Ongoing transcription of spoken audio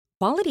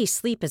Quality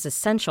sleep is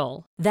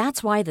essential.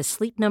 That's why the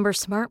Sleep Number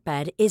Smart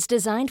Bed is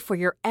designed for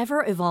your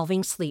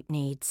ever-evolving sleep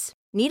needs.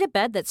 Need a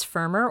bed that's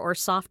firmer or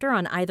softer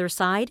on either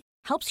side?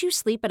 Helps you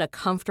sleep at a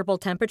comfortable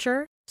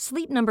temperature?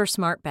 Sleep Number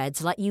Smart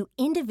Beds let you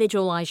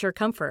individualize your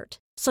comfort,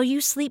 so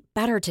you sleep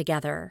better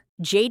together.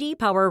 J.D.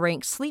 Power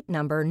ranks Sleep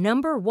Number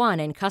number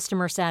 1 in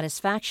customer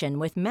satisfaction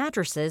with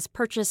mattresses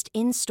purchased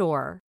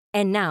in-store.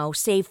 And now,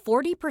 save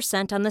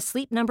 40% on the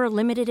Sleep Number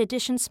Limited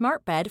Edition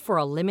Smart Bed for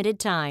a limited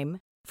time.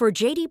 For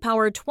J.D.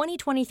 Power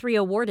 2023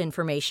 award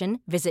information,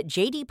 visit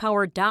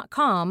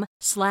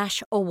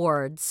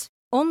jdpower.com/awards.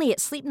 Only at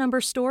Sleep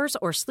Number stores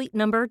or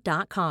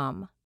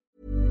sleepnumber.com.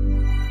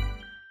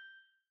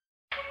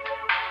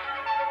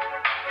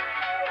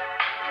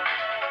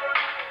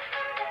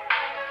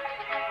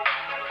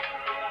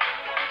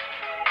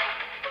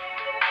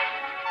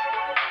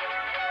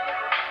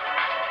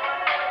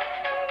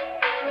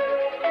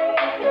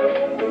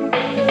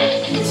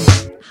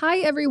 Hi,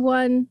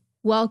 everyone.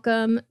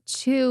 Welcome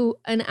to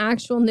an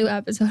actual new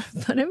episode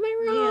of But Am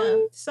I Wrong?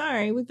 Yeah,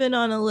 sorry. We've been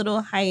on a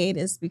little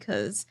hiatus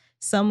because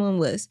someone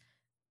was...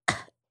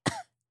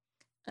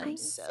 I'm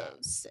so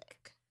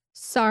sick.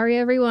 Sorry,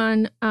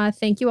 everyone.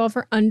 Thank you all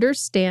for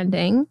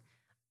understanding.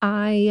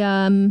 I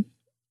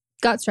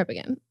got strep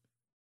again.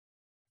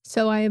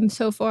 So I am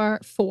so far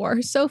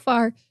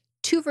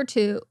 2 for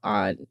 2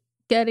 on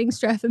getting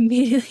strep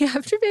immediately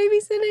after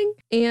babysitting.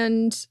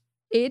 And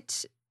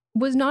it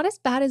was not as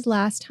bad as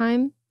last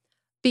time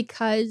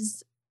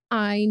because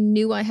I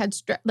knew I had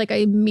strep. Like I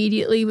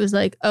immediately was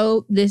like,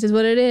 oh, this is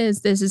what it is.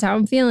 This is how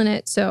I'm feeling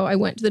it. So I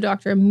went to the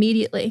doctor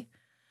immediately,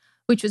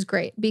 which was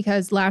great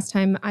because last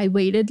time I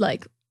waited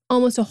like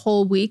almost a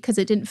whole week because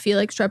it didn't feel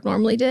like strep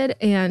normally did.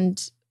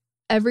 And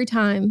every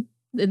time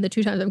in the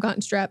 2 times I've gotten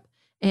strep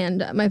and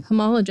my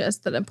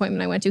pulmonologist, that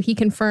appointment I went to, he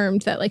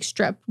confirmed that like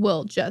strep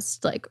will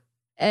just like,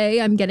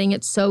 I'm getting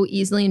it so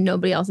easily and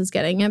nobody else is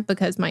getting it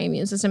because my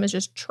immune system is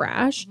just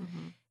trash.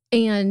 Mm-hmm.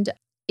 And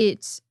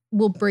it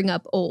will bring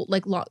up old,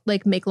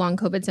 make long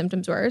COVID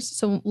symptoms worse.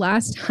 So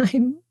last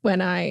time when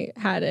I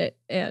had it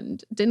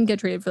and didn't get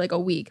treated for like a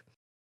week,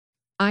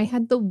 I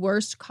had the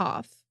worst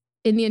cough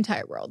in the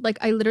entire world. Like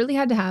I literally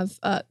had to have,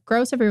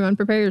 gross everyone,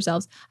 prepare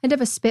yourselves. I had to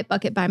have a spit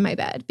bucket by my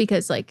bed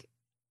because like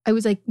I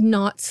was like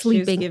not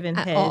sleeping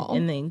at head all.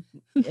 And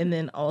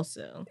then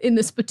also in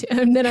the spittoon.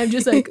 And then I'm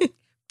just like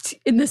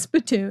in the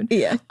spittoon.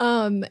 Yeah.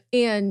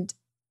 And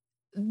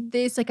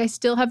this, like I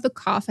still have the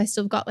cough. I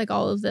still got like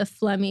all of the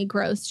phlegmy,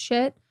 gross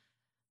shit.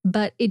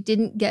 But it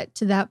didn't get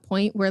to that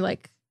point where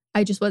like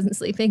I just wasn't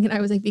sleeping and I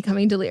was like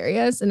becoming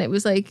delirious. And it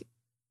was like,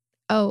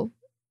 oh,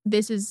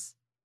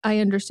 I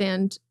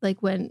understand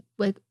like when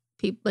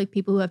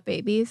people who have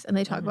babies and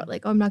they talk about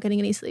like, oh, I'm not getting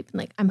any sleep and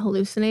like I'm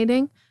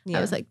hallucinating. Yeah.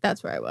 I was like,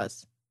 that's where I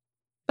was.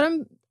 But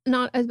I'm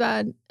not as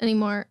bad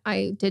anymore.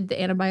 I did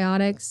the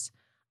antibiotics.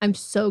 I'm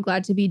so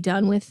glad to be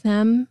done with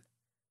them.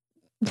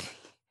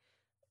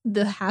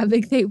 The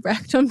havoc they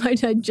wreaked on my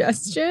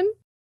digestion.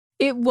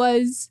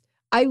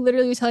 I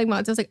literally was telling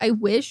Mods, I was like, I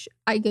wish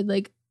I could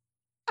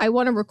I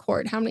want to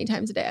record how many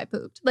times a day I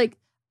pooped. Like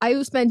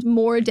I spent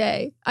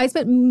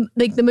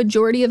like the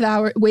majority of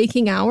our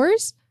waking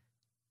hours,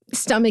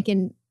 stomach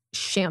in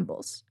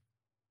shambles.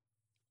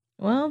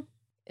 Well,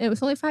 it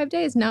was only 5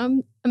 days. Now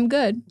I'm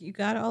good. You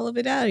got all of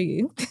it out of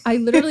you. I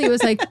literally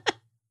was like,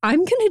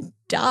 I'm going to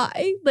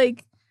die.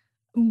 Like,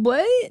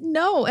 what?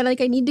 No. And like,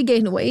 I need to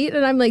gain weight.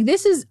 And I'm like,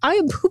 I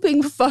am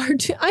pooping far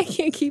too. I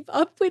can't keep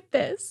up with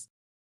this.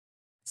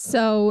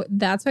 So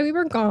that's why we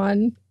were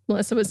gone.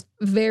 Melissa was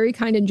very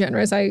kind and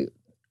generous. I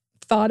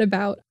thought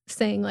about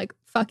saying like,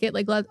 fuck it.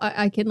 Like,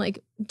 I can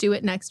like do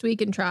it next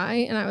week and try.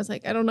 And I was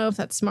like, I don't know if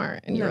that's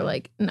smart. And you were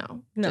like,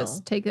 no,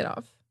 just take it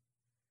off.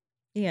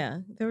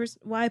 Yeah.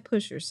 Why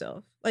push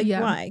yourself? Like,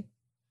 why?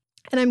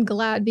 And I'm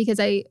glad because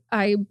I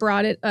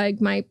brought it, like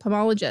my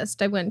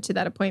pulmonologist, I went to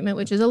that appointment,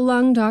 which is a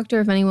lung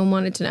doctor if anyone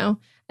wanted to know,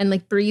 and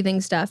like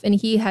breathing stuff. And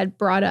he had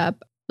brought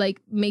up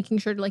like making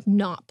sure to like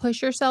not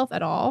push yourself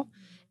at all.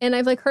 And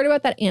I've like heard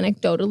about that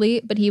anecdotally,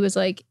 but he was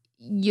like,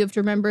 you have to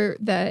remember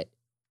that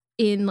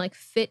in like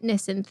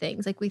fitness and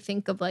things, like we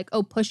think of like,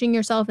 oh, pushing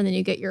yourself and then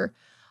you get your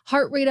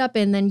heart rate up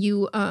and then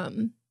you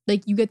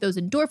you get those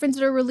endorphins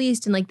that are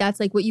released. And like, that's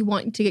like what you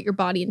want to get your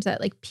body into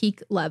that like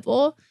peak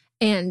level.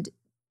 And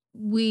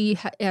we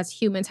as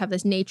humans have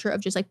this nature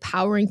of just like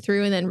powering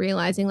through and then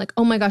realizing like,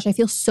 oh my gosh, I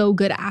feel so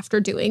good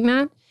after doing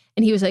that.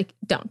 And he was like,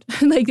 don't.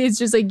 Like, it's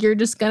just like, you're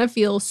just going to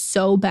feel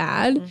so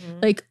bad. Mm-hmm.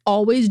 Like,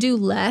 always do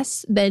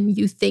less than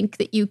you think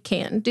that you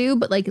can do,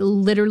 but like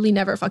literally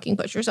never fucking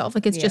push yourself.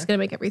 Like, it's just going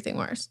to make everything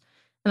worse.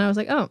 And I was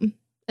like, oh.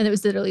 And it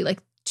was literally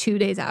like 2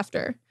 days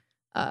after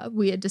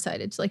we had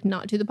decided to like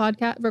not do the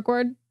podcast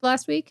record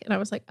last week. And I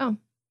was like, oh,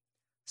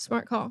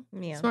 smart call.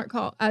 Yeah. Smart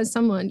call. As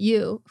someone,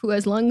 who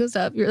has lungs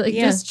up, you're like,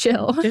 just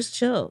chill. Just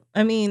chill.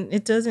 I mean,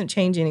 it doesn't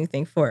change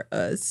anything for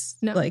us.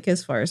 No. Like,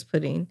 as far as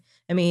putting,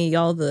 I mean,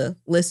 y'all, the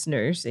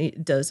listeners,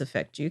 it does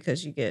affect you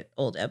because you get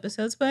old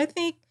episodes. But I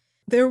think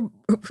they're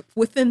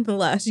within the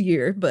last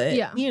year. But,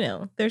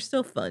 they're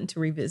still fun to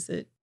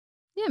revisit.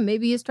 Yeah,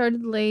 maybe you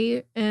started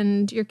late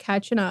and you're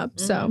catching up.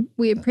 So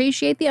we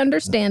appreciate the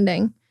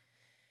understanding.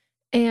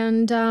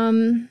 And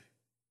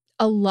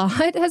a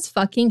lot has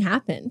fucking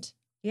happened.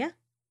 Yeah.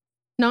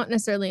 Not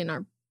necessarily in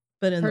our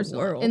but in personal,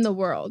 the world. in the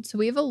world. So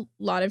we have a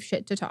lot of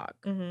shit to talk.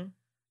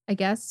 I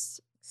guess.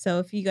 So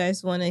if you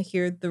guys want to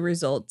hear the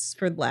results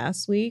for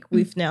last week,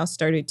 we've now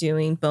started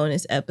doing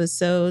bonus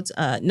episodes.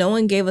 No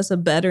one gave us a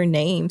better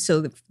name,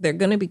 so they're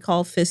going to be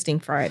called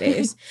Fisting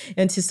Fridays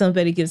until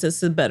somebody gives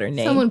us a better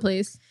name. Someone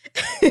please.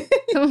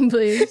 Someone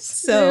please.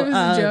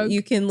 So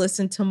you can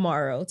listen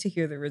tomorrow to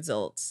hear the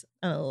results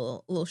on a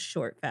little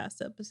short,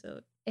 fast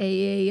episode.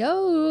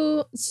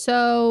 Ayo.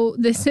 So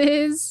this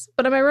is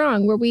What Am I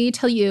Wrong? Where we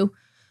tell you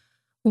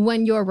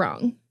when you're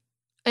wrong.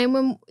 And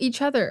when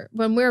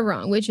we're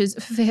wrong, which is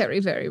very,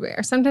 very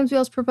rare. Sometimes we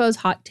also propose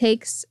hot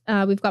takes.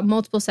 We've got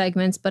multiple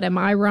segments, but Am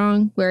I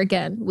Wrong? Where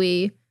again,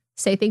 we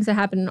say things that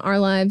happen in our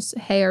lives.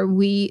 Hey, are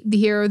we the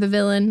hero or the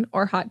villain,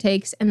 or hot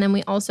takes? And then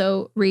we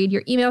also read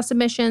your email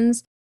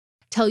submissions,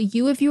 tell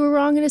you if you were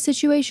wrong in a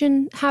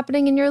situation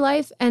happening in your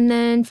life. And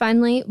then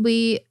finally,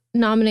 we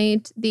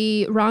nominate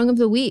the wrong of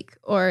the week,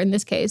 or in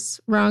this case,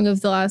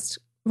 wrongs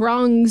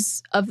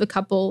of the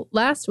couple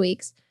last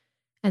week's.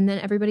 And then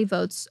everybody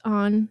votes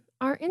on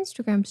our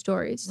Instagram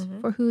stories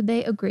for who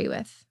they agree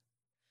with.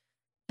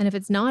 And if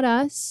it's not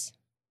us,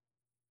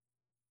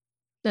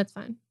 that's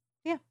fine.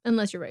 Yeah.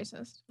 Unless you're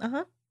racist.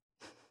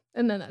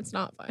 And then that's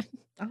not fine.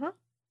 All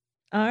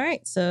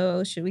right.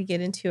 So should we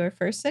get into our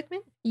first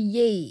segment?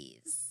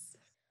 Yes.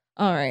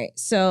 All right.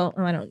 So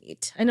I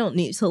don't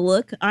need to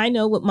look. I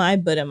know what my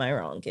But Am I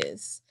Wrong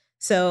is.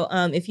 So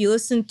if you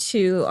listen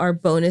to our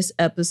bonus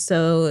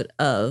episode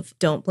of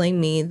Don't Blame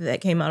Me that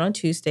came out on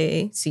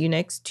Tuesday, see you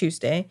next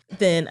Tuesday,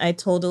 then I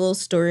told a little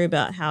story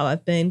about how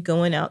I've been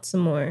going out some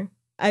more.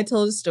 I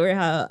told a story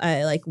how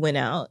I went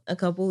out a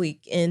couple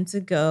weekends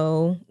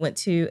ago, went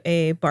to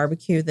a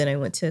barbecue, then I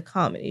went to a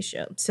comedy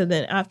show. So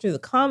then after the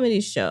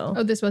comedy show...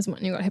 Oh, this wasn't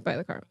when you got hit by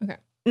the car. Okay.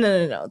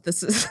 No.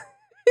 This is...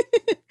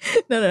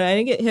 No, I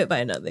didn't get hit by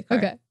another car.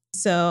 Okay.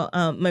 So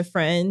my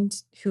friend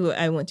who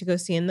I went to go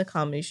see in the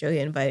comedy show, he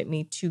invited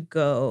me to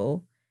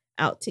go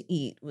out to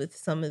eat with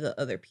some of the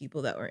other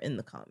people that were in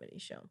the comedy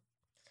show.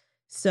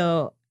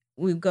 So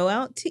we go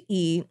out to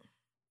eat,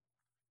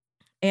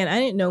 and I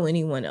didn't know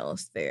anyone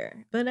else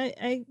there, but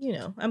I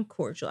I'm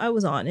cordial. I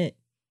was on it.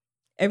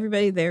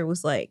 Everybody there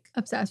was like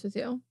obsessed with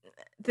you.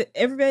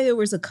 Everybody there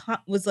was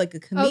like a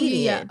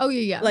comedian. Oh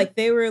yeah. Like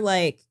they were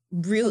like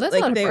really that's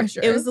like a lot of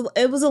pressure.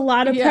 It was a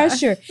lot of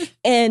pressure.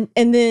 And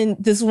then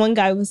this one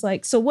guy was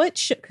like, so what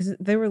show? Because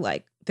they were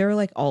like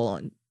all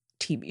on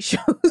TV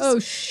shows. Oh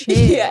shit.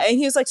 Yeah. And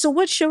he was like, so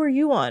what show are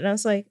you on? And I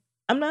was like,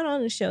 I'm not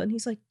on a show. And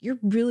he's like, you're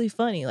really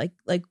funny. Like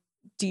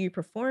do you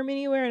perform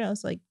anywhere? And I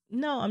was like,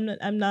 no, I'm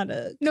not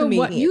a comedian.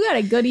 What? You got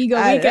a good ego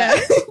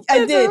weekend.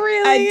 I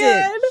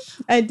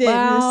did.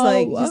 Wow.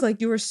 And he's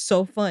like, you were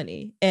so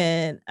funny.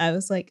 And I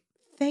was like,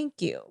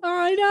 thank you. Oh,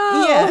 I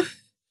know. Yeah.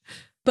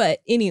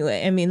 But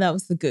anyway, I mean, that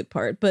was the good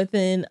part. But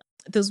then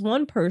there's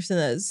one person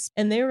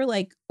and they were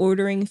like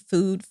ordering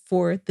food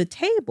for the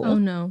table. Oh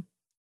no.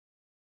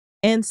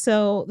 And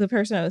so the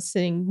person I was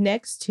sitting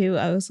next to,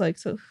 I was like,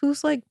 so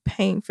who's like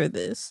paying for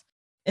this?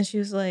 And she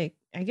was like,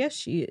 I guess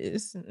she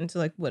is. And so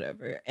like,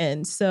 whatever.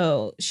 And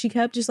so she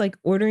kept just like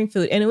ordering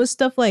food. And it was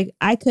stuff like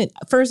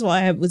first of all,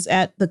 I was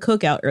at the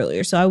cookout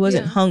earlier, so I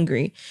wasn't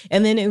hungry.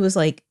 And then it was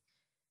like,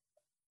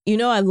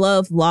 I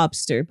love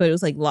lobster, but it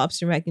was like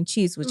lobster mac and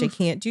cheese, which I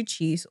can't do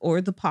cheese or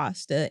the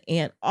pasta.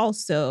 And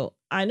also,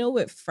 I know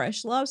what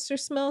fresh lobster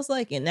smells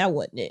like, and that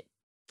wasn't it.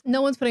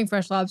 No one's putting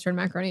fresh lobster in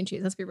macaroni and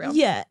cheese. Let's be real.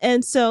 Yeah.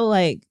 And so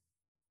like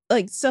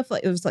stuff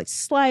like, it was like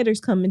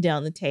sliders coming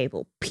down the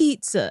table,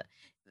 pizza.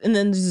 And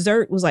then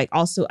dessert was like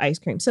also ice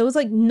cream. So it was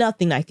like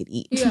nothing I could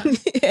eat. Yeah.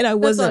 And I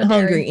wasn't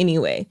hungry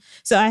anyway.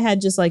 So I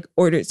had just like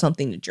ordered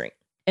something to drink.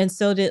 And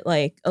so did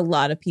like a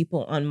lot of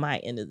people on my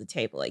end of the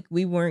table. Like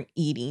we weren't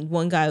eating.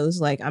 One guy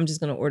was like, I'm just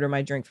going to order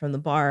my drink from the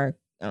bar.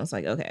 I was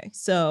like, okay.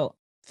 So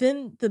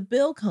then the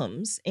bill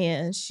comes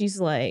and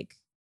she's like,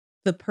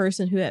 the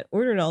person who had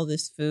ordered all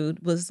this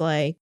food was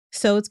like,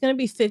 so it's going to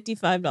be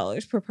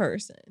 $55 per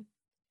person.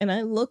 And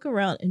I look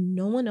around and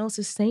no one else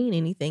is saying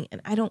anything.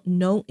 And I don't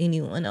know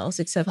anyone else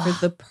except for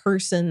the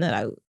person that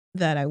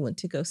I went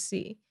to go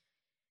see.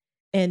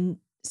 And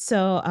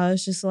so I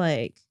was just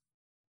like,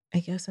 I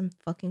guess I'm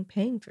fucking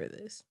paying for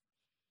this.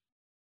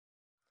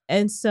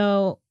 And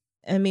so,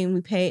 I mean,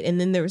 we paid.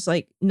 And then there was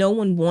like, no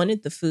one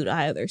wanted the food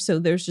either. So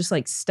there's just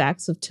like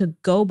stacks of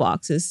to-go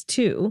boxes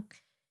too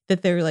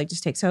that they were like,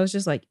 just take. So I was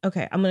just like,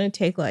 okay, I'm going to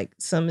take like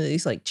some of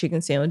these like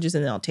chicken sandwiches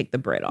and then I'll take the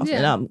bread off.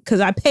 Yeah. And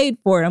because I paid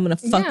for it, I'm going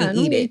to fucking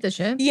eat it. Eat the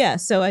shit. Yeah.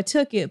 So I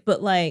took it.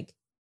 But like,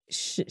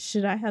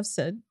 should I have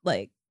said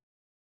like,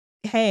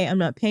 hey, I'm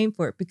not paying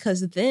for it?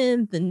 Because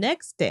then the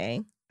next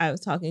day I was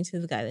talking to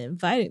the guy that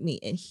invited me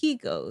and he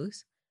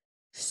goes,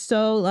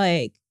 so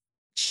like,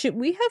 should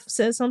we have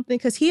said something?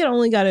 Because he had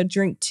only got a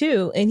drink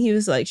too. And he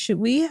was like, should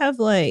we have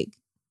like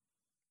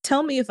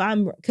tell me if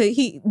I'm, cause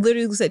he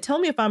literally said, tell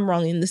me if I'm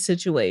wrong in this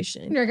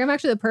situation. You're like, I'm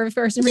actually the perfect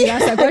person for you to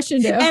ask that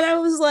question to. And I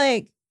was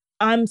like,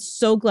 I'm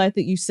so glad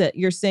that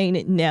you're saying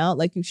it now.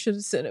 Like, you should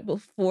have said it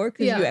before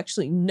because you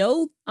actually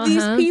know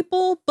these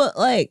people. But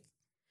like,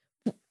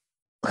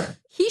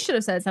 he should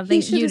have said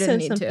something. You didn't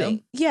need to.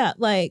 Yeah,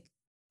 like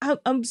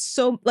I'm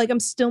so like I'm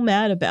still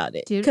mad about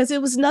it because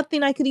it was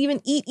nothing I could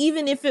even eat.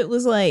 Even if it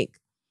was like,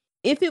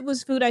 if it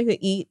was food I could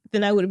eat,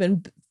 then I would have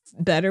been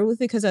better with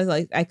it because I was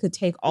like, I could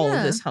take all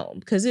of this home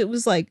because it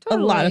was like a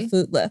lot of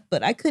food left,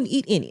 but I couldn't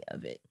eat any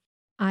of it.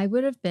 I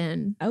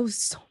was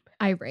so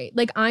irate.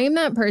 Like, I am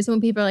that person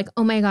when people are like,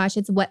 oh my gosh,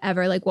 it's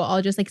whatever. Like, we'll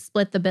all just like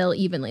split the bill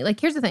evenly. Like,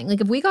 here's the thing.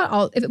 Like, if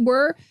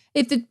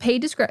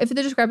the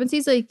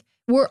discrepancies, like,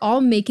 we're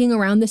all making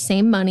around the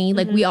same money.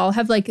 Like, we all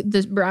have like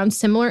around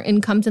similar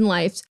incomes in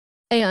lives,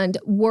 and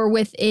we're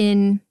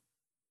within,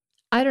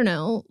 I don't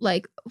know,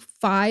 like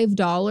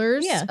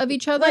 $5 of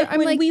each other. Like,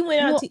 when we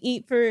went out to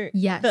eat for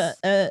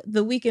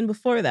the weekend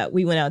before that,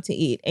 we went out to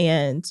eat,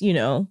 and you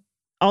know,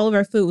 all of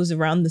our food was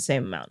around the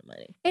same amount of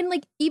money. And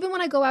like, even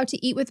when I go out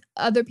to eat with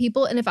other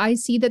people, and if I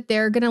see that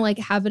they're gonna like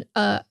have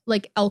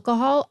like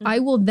alcohol, I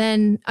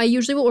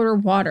usually will order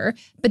water,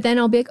 but then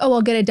I'll be like, oh,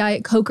 I'll get a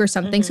Diet Coke or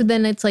something. So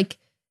then it's like,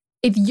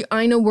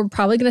 I know we're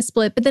probably gonna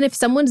split, but then if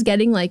someone's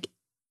getting like,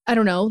 I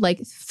don't know, like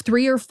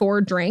 3 or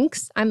 4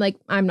 drinks, I'm like,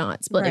 I'm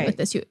not splitting with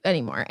this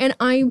anymore. And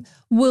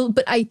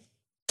but I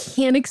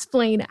can't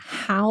explain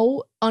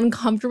how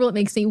uncomfortable it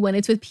makes me when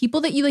it's with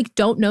people that you like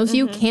don't know, so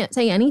you can't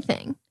say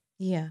anything.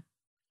 Yeah.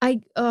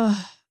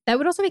 That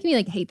would also make me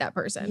like hate that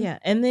person. Yeah.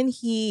 And then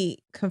he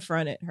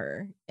confronted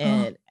her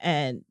and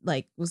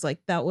like was like,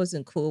 that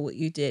wasn't cool what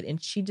you did. And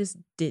she just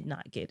did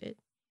not get it.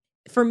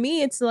 For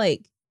me, it's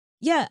like,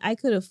 yeah, I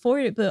could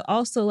afford it, but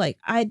also like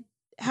I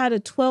had a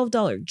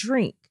 $12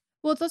 drink.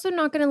 Well, it's also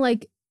not gonna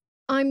like,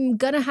 I'm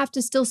gonna have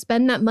to still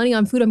spend that money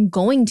on food I'm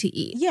going to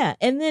eat. Yeah.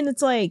 And then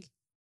it's like,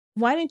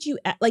 why didn't you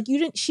like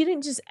she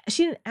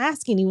didn't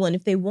ask anyone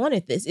if they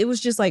wanted this. It was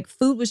just like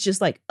food was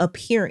just like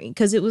appearing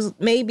because it was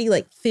maybe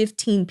like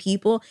 15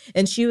 people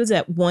and she was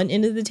at one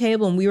end of the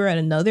table and we were at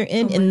another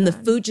end and the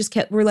food just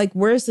we're like,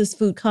 where's this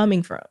food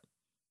coming from?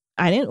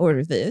 I didn't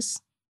order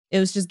this. It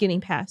was just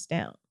getting passed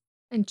down.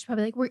 And she's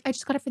probably like, I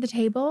just got it for the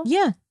table.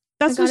 Yeah,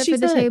 that's what she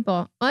said. The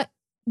table. What?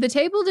 The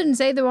table didn't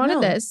say they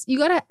wanted this. You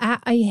gotta.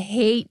 I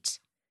hate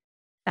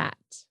that.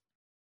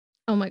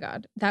 Oh my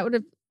God, that would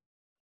have.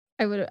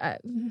 I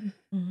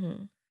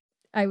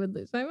would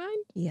lose my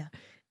mind. Yeah.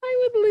 I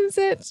would lose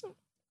it.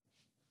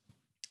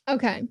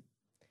 Okay.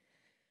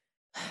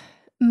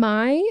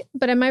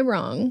 But am I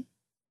wrong?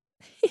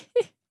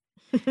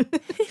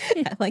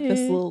 I like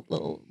this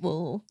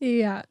little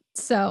yeah.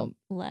 So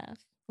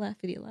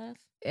laughy laugh.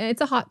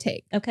 It's a hot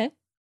take. Okay.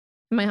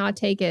 My hot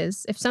take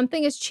is if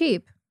something is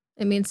cheap,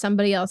 it means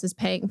somebody else is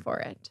paying for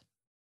it.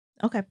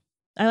 Okay.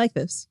 I like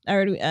this.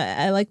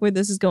 I like where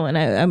this is going.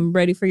 I'm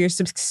ready for your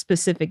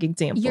specific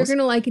examples. You're going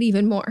to like it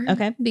even more.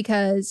 Okay.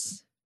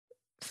 Because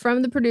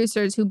from the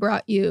producers who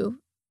brought you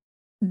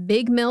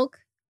Big Milk,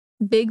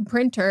 Big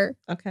Printer.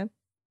 Okay.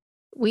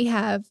 We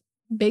have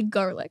Big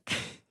Garlic.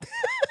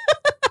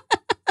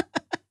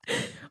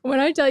 When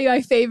I tell you I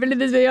favorited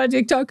this video on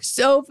TikTok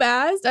so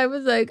fast, I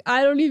was like,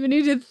 I don't even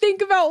need to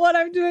think about what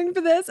I'm doing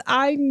for this.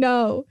 I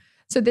know.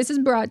 So this is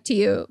brought to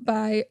you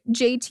by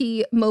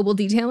JT Mobile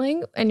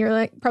Detailing. And you're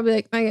like, probably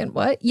like, Megan,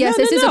 what? Yes,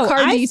 this is a car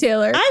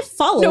detailer. I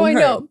follow her. No, I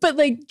know. But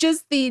like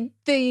just the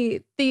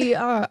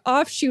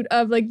offshoot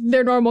of like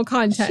their normal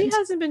content. She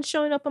hasn't been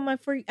showing up on my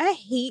For You. I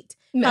hate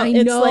how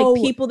it's like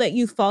people that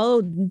you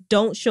follow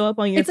don't show up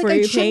on your For You page.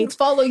 It's like I shouldn't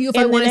follow you if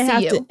I want to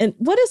see you. And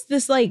what is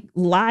this like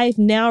live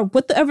now?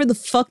 Whatever the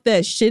fuck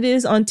that shit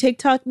is on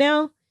TikTok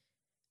now?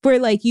 Where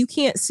like you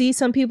can't see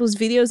some people's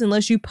videos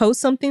unless you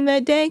post something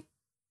that day.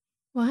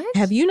 What?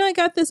 Have you not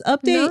got this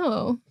update?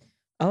 No.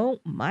 Oh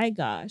my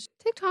gosh.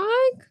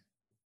 TikTok?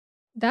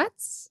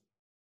 That's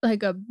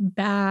like a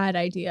bad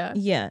idea.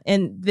 Yeah.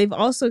 And they've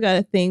also got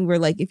a thing where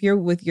like if you're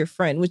with your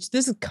friend, which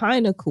this is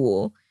kind of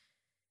cool,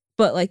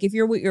 but like if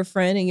you're with your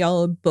friend and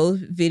y'all are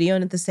both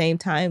videoing at the same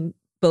time,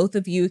 both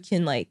of you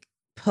can like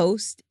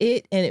post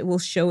it and it will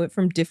show it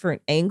from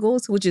different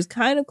angles, which is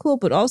kind of cool,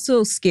 but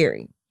also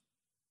scary.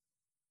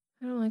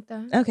 I don't like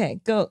that. Okay,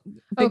 go.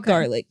 Big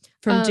Garlic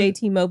from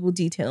JT Mobile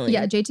Detailing.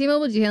 Yeah, JT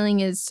Mobile Detailing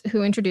is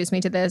who introduced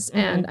me to this,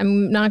 and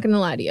I'm not going to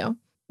lie to you.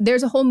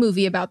 There's a whole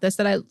movie about this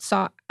that I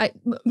saw. I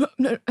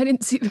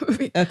didn't see the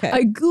movie. Okay.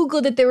 I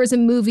Googled that there was a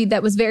movie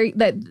that was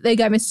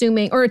I'm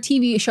assuming, or a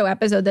TV show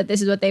episode that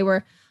this is what they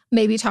were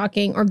maybe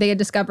talking, or they had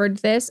discovered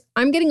this.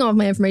 I'm getting all of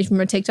my information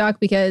from a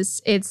TikTok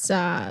because it's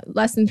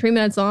less than 3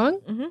 minutes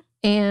long,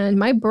 and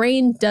my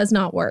brain does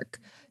not work.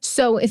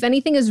 So if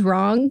anything is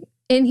wrong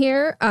in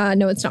here,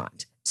 no, it's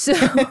not.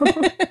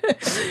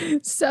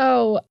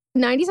 So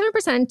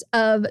 97%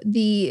 of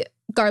the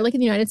garlic in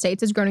the United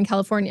States is grown in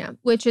California,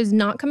 which is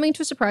not coming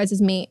to a surprise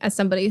as me as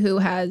somebody who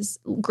has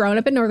grown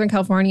up in Northern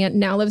California,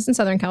 now lives in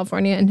Southern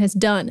California, and has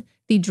done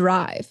the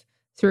drive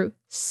through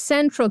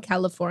Central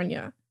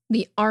California,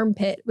 the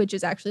armpit, which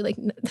is actually like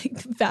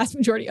the vast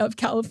majority of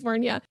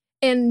California,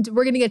 And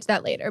we're going to get to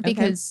that later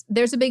because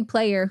there's a big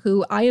player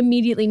who I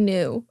immediately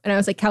knew. And I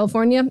was like,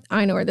 California,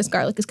 I know where this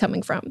garlic is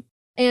coming from.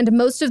 And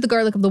most of the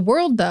garlic of the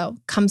world, though,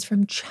 comes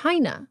from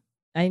China.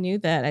 I knew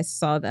that. I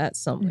saw that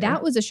somewhere.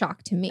 That was a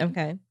shock to me.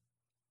 Okay.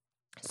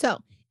 So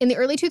in the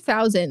early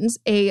 2000s,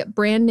 a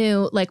brand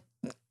new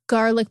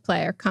garlic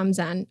player comes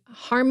in,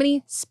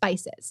 Harmony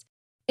Spices.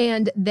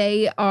 And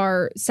they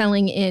are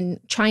selling in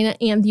China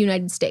and the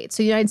United States.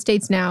 So the United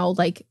States now,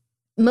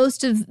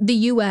 most of the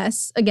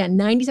U.S., again,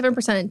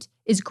 97%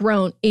 is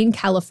grown in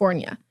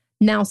California.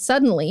 Now,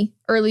 suddenly,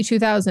 early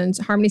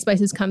 2000s, Harmony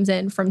Spices comes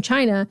in from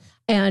China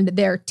and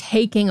they're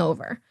taking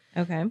over.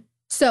 Okay.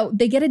 So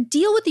they get a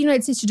deal with the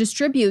United States to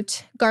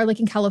distribute garlic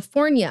in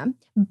California.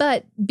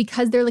 But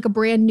because they're a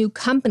brand new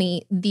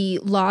company, the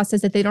law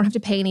says that they don't have to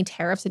pay any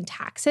tariffs and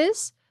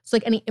taxes. So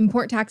any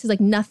import taxes,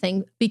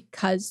 nothing,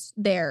 because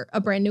they're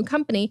a brand new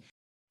company.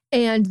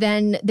 And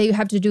then they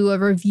have to do a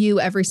review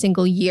every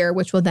single year,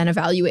 which will then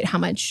evaluate how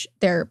much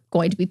they're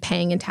going to be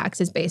paying in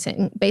taxes based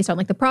on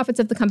the profits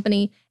of the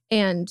company.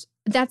 And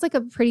that's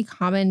a pretty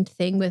common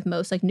thing with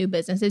most new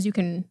businesses. You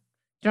can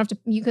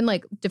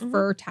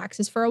defer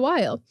taxes for a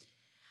while.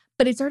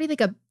 But it's already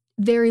a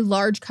very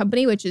large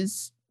company, which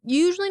is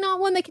usually not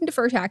one that can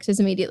defer taxes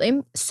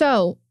immediately.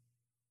 So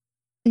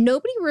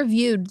nobody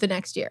reviewed the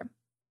next year.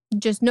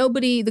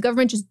 The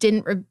government just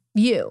didn't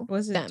review.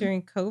 Was it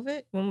during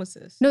COVID? When was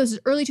this? No, this is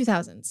early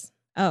 2000s.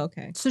 Oh,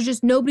 okay. So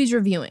just nobody's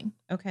reviewing.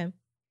 Okay.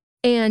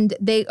 And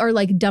they are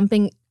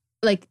dumping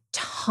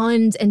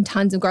tons and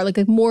tons of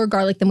garlic, more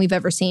garlic than we've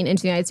ever seen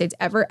into the United States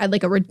ever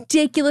at a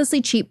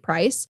ridiculously cheap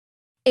price.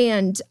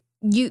 And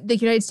the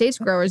United States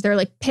growers,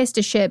 they're pissed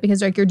as shit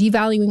because you're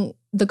devaluing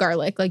the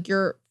garlic.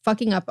 You're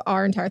fucking up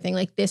our entire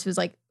thing. This was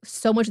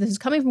so much of this is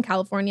coming from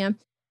California.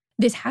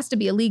 This has to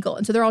be illegal.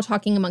 And so they're all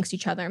talking amongst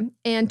each other.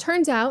 And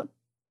turns out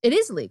it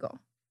is illegal.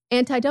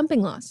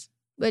 Anti-dumping laws,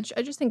 which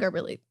I just think are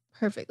really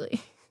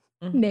perfectly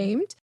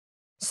named.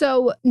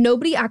 So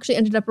nobody actually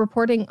ended up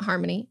reporting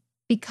Harmony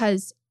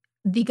because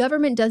the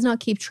government does not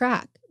keep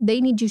track.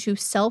 They need you to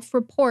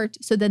self-report,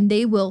 so then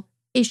they'll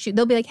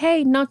be like,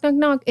 hey, knock, knock,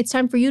 knock. It's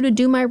time for you to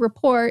do my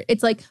report.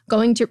 It's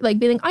going to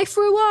being I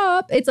threw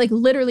up. It's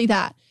literally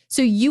that.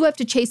 So you have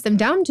to chase them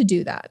down to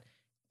do that.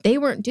 They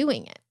weren't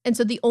doing it. And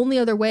so the only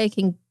other way it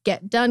can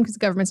get done, because the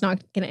government's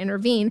not going to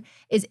intervene,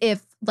 is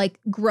if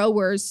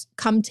growers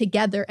come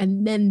together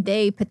and then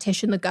they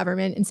petition the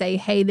government and say,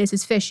 hey, this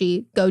is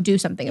fishy. Go do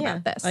something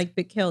about this. Like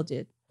Big Hill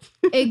did.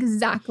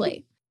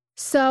 Exactly.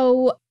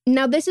 So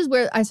now this is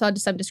where I saw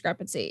some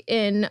discrepancy.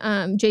 In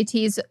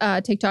JT's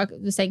TikTok,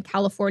 it was saying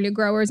California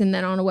growers, and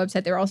then on a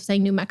website they were also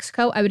saying New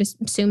Mexico. I would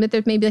assume that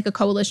there's maybe a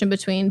coalition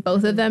between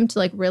both of them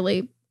to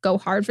really go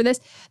hard for this.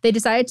 They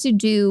decided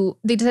to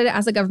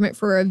ask the government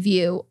for a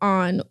review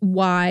on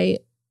why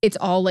it's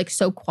all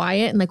so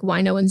quiet and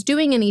why no one's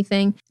doing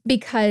anything.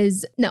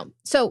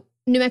 So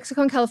New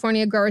Mexico and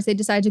California growers, they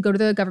decided to go to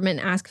the government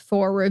and ask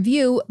for a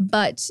review,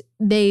 but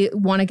they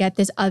want to get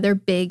this other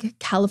big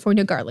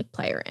California garlic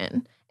player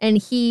in. And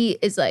he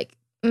is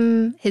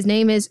his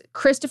name is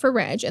Christopher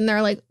Ranch. And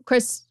they're like,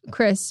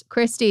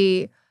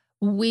 Christy,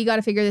 we got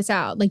to figure this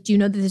out. Do you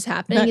know that this is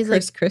happening? Not He's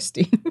Chris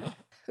Christie.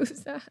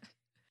 Who's that?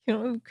 You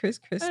know who Chris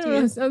Christie I don't know,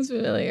 is? sounds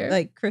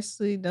familiar.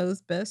 Christy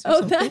knows best or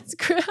something? That's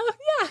great. Oh,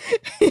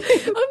 yeah.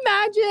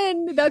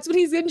 Imagine. That's what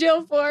he's in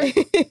jail for.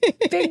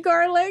 Big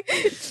garlic.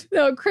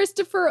 No,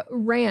 Christopher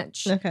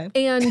Ranch. Okay.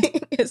 And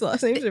his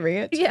last name's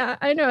Ranch? Yeah,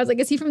 I know. I was like,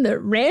 is he from the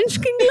ranch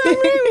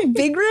conglomerate?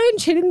 Big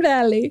Ranch, Hidden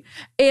Valley.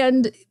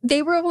 And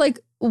they were like,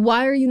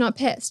 why are you not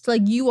pissed?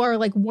 You are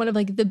one of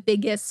the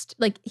biggest,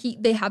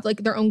 they have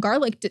their own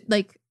garlic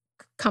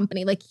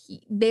company.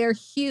 They're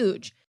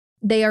huge.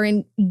 They are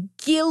in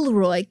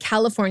Gilroy,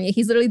 California.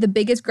 He's literally the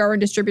biggest grower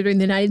and distributor in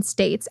the United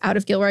States out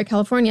of Gilroy,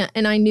 California.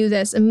 And I knew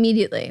this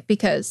immediately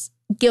because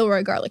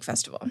Gilroy Garlic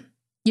Festival.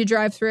 You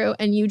drive through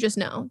and you just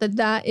know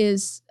that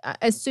is,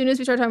 as soon as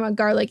we start talking about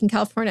garlic in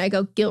California, I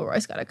go,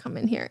 Gilroy's got to come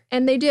in here.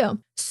 And they do.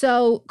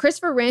 So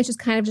Christopher Ranch is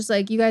kind of just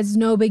you guys,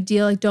 no big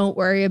deal. Don't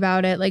worry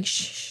about it.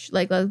 Shh,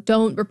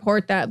 don't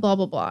report that, blah,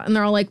 blah, blah. And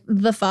they're all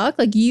the fuck?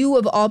 You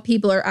of all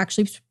people are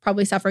actually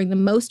probably suffering the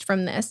most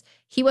from this.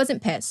 He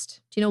wasn't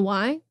pissed. Do you know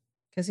why?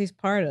 Because he's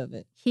part of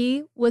it.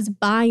 He was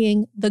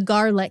buying the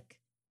garlic.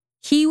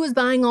 He was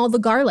buying all the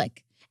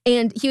garlic.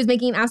 And he was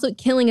making an absolute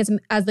killing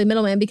as the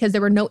middleman because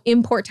there were no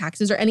import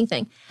taxes or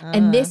anything.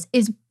 And this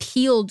is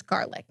peeled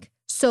garlic.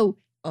 So,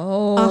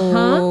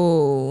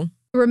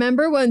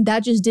 remember when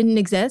that just didn't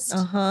exist?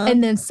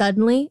 And then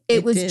suddenly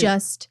it was did.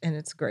 And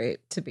it's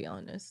great, to be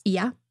honest.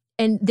 Yeah.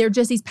 And they're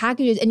just these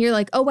packages. And you're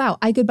like, oh, wow,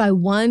 I could buy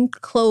one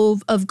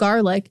clove of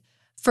garlic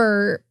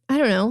for, I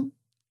don't know,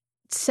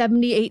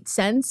 78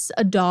 cents,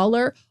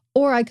 $1.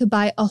 Or I could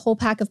buy a whole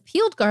pack of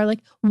peeled garlic.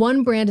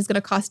 One brand is going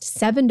to cost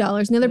 $7 and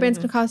the other brand's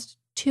going to cost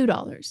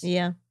 $2.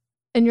 Yeah.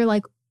 And you're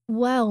like,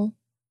 well,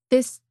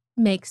 this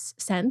makes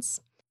sense.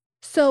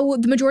 So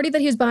the majority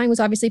that he was buying was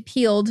obviously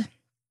peeled.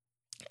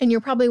 And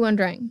you're probably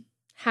wondering,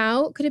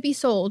 how could it be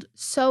sold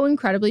so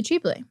incredibly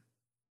cheaply?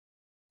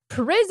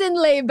 Prison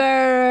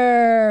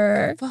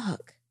labor.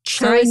 Fuck.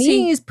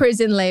 Chinese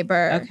prison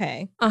labor.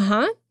 Okay.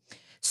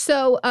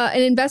 So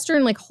an investor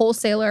and like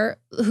wholesaler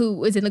who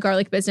was in the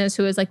garlic business,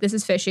 who was like, this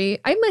is fishy.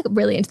 I'm like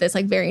really into this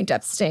like very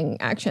in-depth sting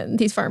action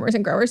these farmers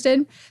and growers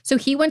did. So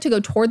he went to go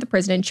toward the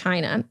prison in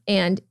China.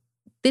 And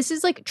this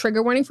is like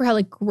trigger warning for how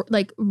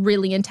like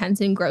really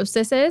intense and gross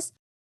this is.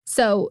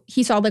 So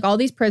he saw like all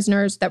these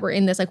prisoners that were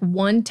in this like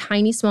one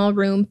tiny small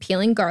room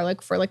peeling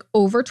garlic for like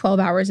over 12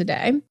 hours a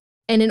day.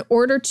 And in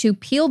order to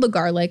peel the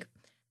garlic,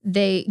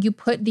 you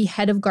put the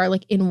head of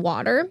garlic in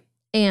water.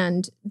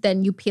 And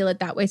then you peel it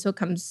that way, so it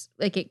comes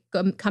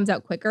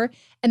out quicker.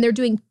 And they're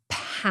doing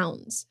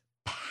pounds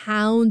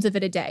of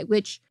it a day,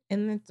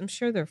 and I'm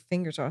sure their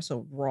fingers are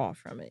also raw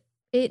from it.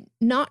 It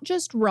not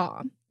just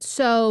raw,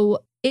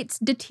 so it's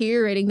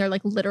deteriorating their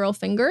like literal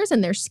fingers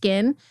and their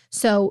skin.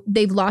 So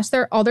they've lost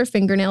all their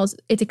fingernails.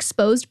 It's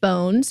exposed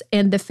bones,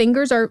 and the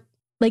fingers are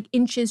like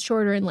inches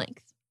shorter in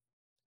length.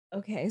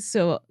 Okay,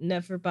 so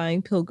never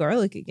buying peeled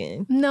garlic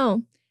again.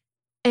 No,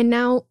 and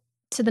now.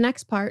 To the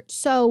next part.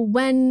 So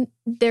when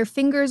their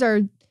fingers are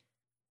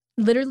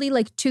literally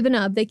like to the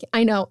nub,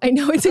 I know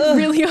it's like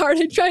really hard.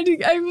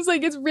 I was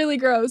like, it's really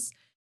gross.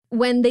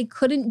 When they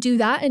couldn't do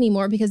that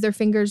anymore because their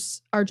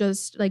fingers are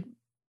just like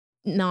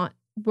not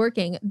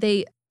working,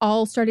 they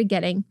all started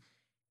getting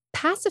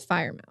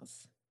pacifier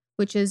mouth,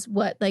 which is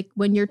what like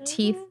when your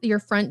teeth, your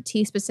front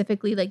teeth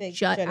specifically like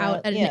jut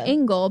out at an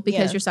angle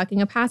because you're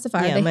sucking a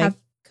pacifier. Yeah, my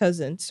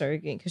cousin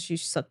started getting, because she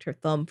sucked her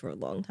thumb for a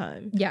long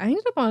time. Yeah, I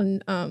ended up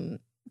on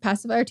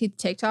pacifier teeth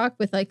TikTok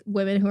with like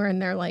women who are in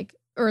their like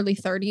early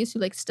 30s who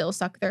like still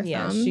suck their thumb.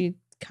 Yeah, she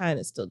kind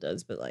of still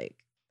does, but like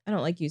I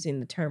don't like using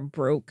the term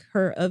broke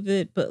her of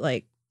it, but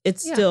like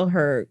it's still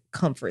her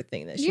comfort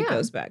thing that she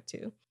goes back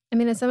to. I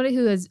mean, as somebody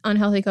who has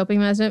unhealthy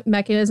coping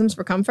mechanisms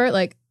for comfort,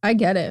 like I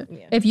get it.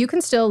 Yeah. If you can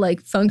still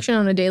like function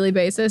on a daily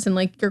basis and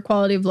like your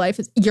quality of life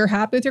you're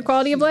happy with your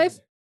quality of life,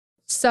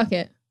 suck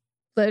it.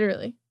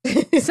 Literally.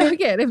 Suck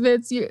it if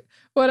it's you,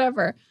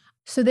 whatever.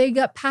 So they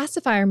got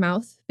pacifier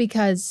mouth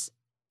because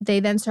they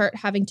then start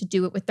having to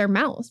do it with their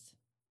mouth.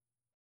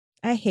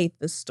 I hate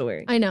this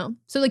story. I know.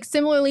 So like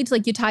similarly to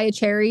like you tie a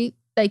cherry,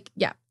 like,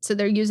 yeah. So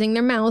they're using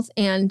their mouth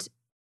and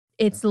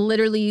it's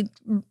literally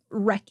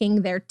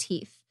wrecking their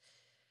teeth.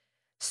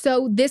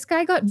 So this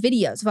guy got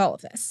videos of all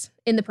of this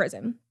in the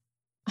prison.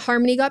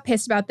 Harmony got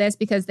pissed about this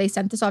because they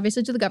sent this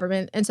obviously to the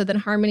government. And so then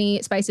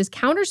Harmony Spices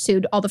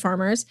countersued all the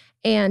farmers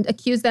and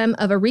accused them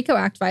of a RICO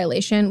Act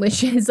violation,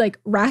 which is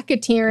like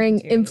racketeering,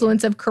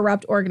 influence of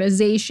corrupt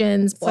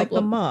organizations. It's like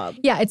the mob.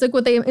 Yeah, it's like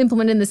what they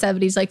implemented in the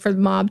 70s, like for the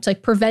mob to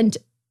like prevent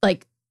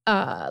like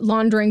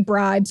laundering,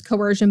 bribes,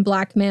 coercion,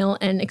 blackmail,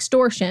 and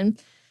extortion.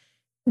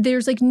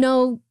 There's like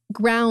no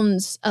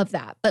grounds of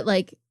that, but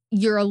like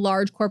you're a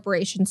large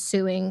corporation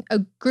suing a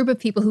group of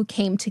people who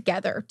came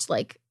together to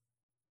like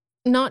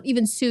not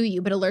even sue you,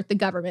 but alert the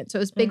government. So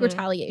it was big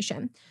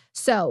retaliation.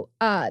 So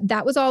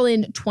that was all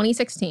in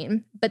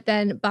 2016. But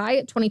then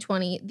by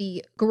 2020,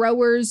 the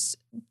growers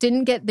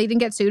didn't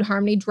get sued.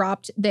 Harmony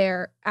dropped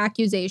their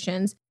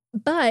accusations.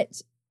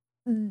 But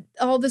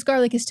all this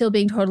garlic is still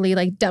being totally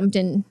like dumped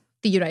in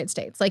the United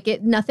States. Like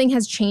nothing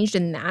has changed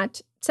in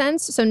that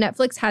sense. So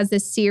Netflix has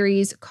this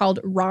series called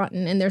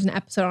Rotten, and there's an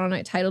episode on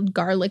it titled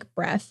Garlic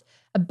Breath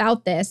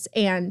about this,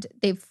 and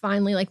they've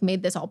finally like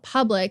made this all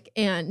public,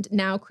 and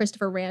now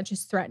Christopher Ranch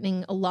is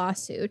threatening a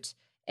lawsuit.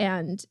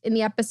 And in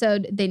the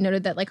episode, they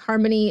noted that like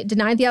Harmony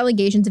denied the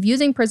allegations of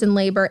using prison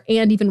labor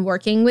and even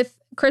working with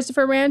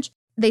Christopher Ranch.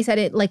 They said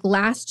it like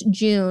last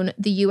June,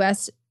 the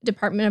U.S.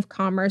 Department of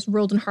Commerce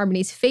ruled in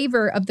Harmony's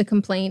favor of the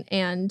complaint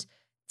and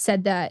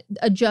said that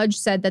a judge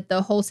said that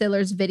the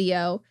wholesaler's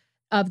video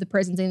of the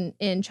prisons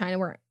in China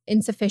were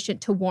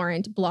insufficient to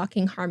warrant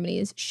blocking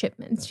Harmony's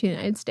shipments to the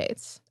United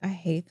States. I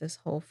hate this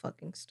whole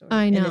fucking story.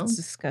 I know. And it's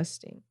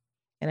disgusting.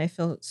 And I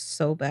feel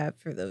so bad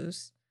for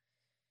those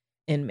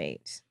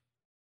inmates.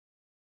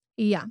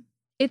 Yeah,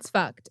 it's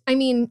fucked. I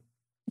mean,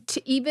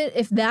 even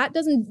if that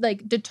doesn't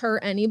like deter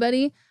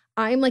anybody,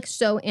 I'm like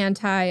so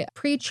anti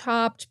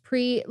pre-chopped,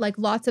 like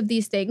lots of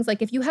these things.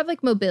 Like if you have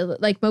like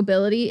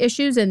mobility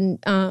issues and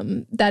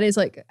that is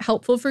like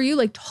helpful for you,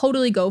 like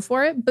totally go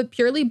for it. But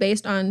purely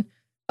based on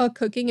a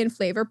cooking and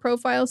flavor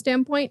profile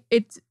standpoint,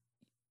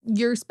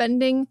 you're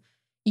spending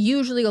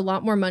usually a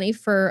lot more money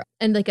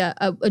and like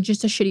a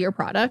just a shittier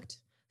product.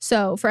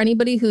 So for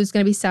anybody who's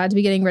going to be sad to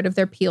be getting rid of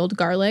their peeled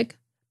garlic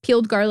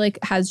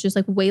has just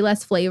like way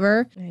less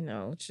flavor. I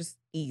know, it's just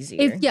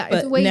easier.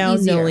 It's way now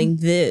easier. Knowing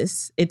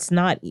this, it's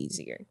not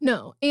easier.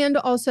 No. And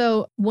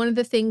also one of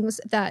the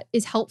things that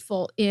is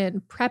helpful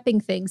in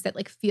prepping things that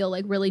like feel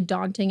like really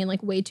daunting and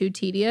like way too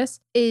tedious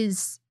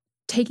is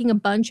taking a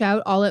bunch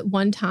out all at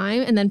one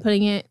time and then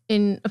putting it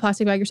in a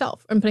plastic bag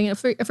yourself and putting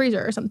it in a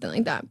freezer or something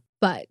like that.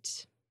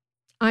 But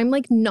I'm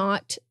like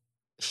not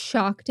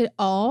shocked at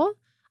all.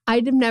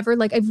 I've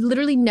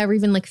literally never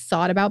even like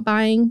thought about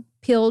buying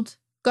peeled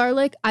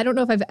garlic. I don't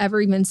know if I've ever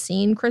even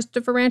seen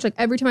Christopher Ranch. Like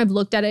every time I've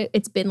looked at it,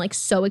 it's been like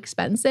so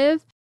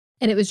expensive.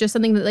 And it was just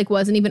something that like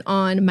wasn't even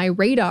on my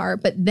radar.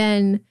 But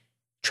then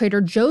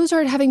Trader Joe's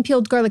started having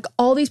peeled garlic.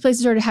 All these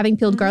places started having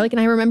peeled garlic. And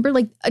I remember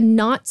like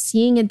not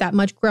seeing it that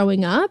much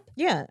growing up.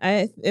 Yeah,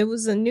 it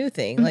was a new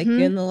thing like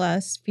in the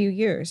last few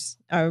years.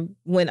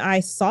 When I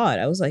saw it,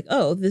 I was like,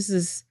 oh, this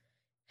is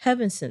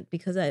heaven sent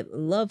because I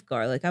love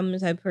garlic. I'm the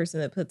type of person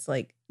that puts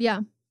like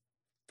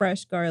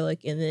fresh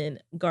garlic and then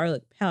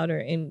garlic powder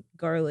and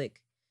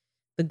garlic,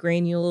 the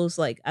granules.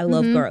 Like I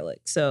love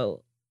garlic.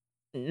 So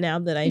now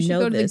that I know this. You should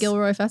go to the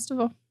Gilroy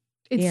Festival.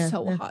 It's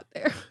so hot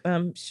there.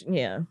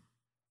 Yeah.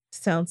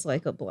 Sounds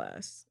like a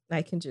blast.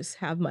 I can just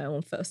have my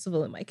own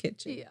festival in my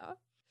kitchen. Yeah.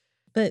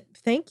 But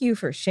thank you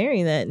for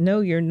sharing that.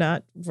 No, you're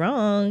not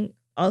wrong.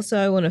 Also,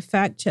 I want to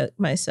fact check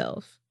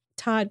myself.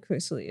 Todd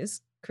Chrisley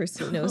is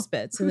Chrisley Knows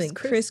Best. And then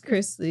Chris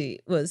Chrisley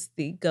was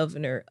the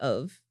governor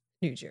of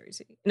New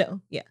Jersey.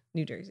 New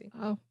Jersey.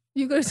 Oh.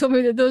 You could have told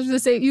me that those were the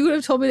same. You could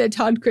have told me that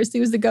Todd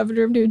Chrisley was the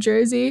governor of New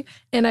Jersey,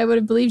 and I would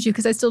have believed you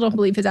because I still don't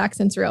believe his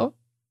accent's real.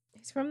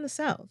 He's from the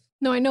South.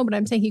 No, I know, but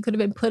I'm saying he could have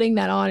been putting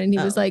that on, and he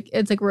was like,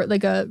 it's like a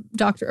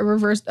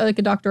reverse, like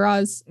a Dr.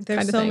 Oz. There's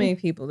kind of so thing. many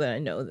people that I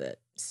know that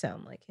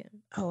sound like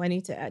him. Oh, I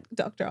need to add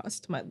Dr.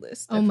 Oz to my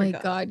list. Oh my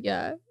God,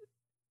 yeah,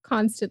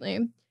 constantly.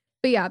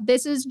 But yeah,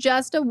 this is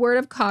just a word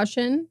of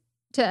caution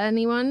to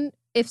anyone.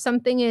 If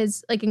something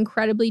is like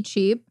incredibly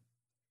cheap,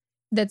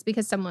 that's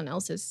because someone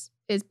else is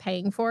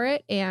paying for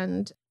it,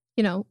 and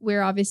you know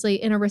we're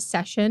obviously in a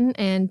recession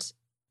and.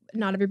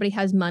 Not everybody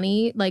has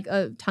money, like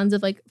tons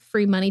of like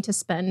free money to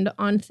spend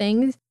on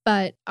things.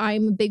 But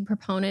I'm a big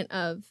proponent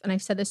of, and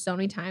I've said this so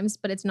many times,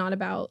 but it's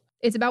about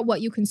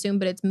what you consume,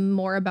 but it's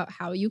more about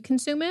how you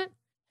consume it.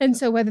 And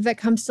so whether that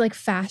comes to like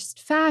fast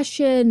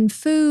fashion,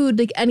 food,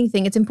 like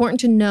anything, it's important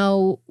to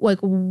know like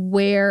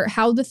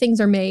how the things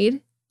are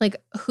made, like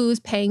who's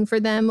paying for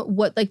them,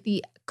 what like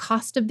the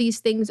cost of these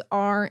things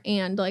are,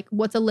 and like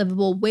what's a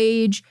livable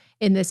wage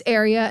in this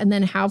area. And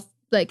then how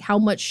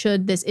much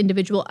should this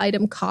individual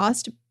item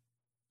cost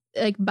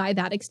like by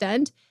that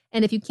extent.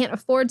 And if you can't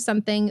afford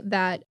something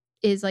that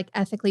is like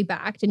ethically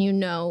backed and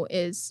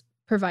is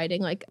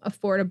providing like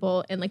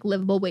affordable and like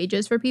livable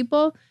wages for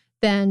people,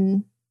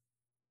 then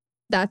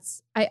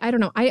that's I don't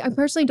know. I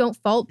personally don't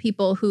fault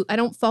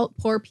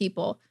poor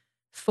people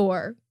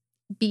for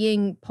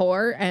being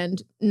poor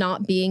and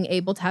not being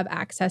able to have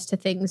access to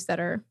things that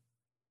are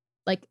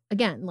like,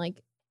 again,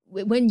 like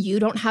when you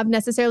don't have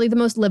necessarily the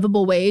most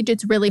livable wage,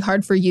 it's really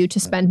hard for you to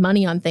spend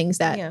money on things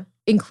that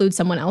include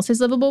someone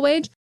else's livable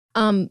wage.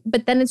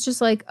 But then it's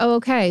just like, oh,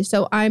 okay,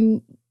 so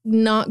I'm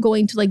not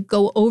going to like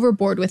go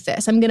overboard with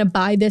this. I'm going to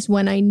buy this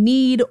when I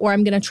need, or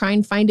I'm going to try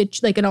and find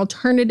it like an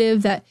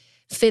alternative that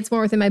fits more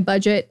within my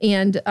budget.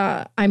 And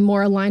I'm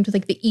more aligned with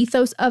like the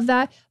ethos of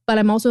that. But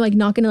I'm also like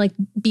not going to like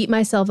beat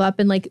myself up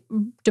and like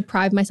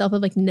deprive myself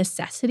of like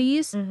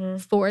necessities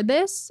for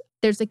this.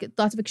 There's like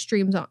lots of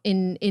extremes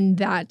in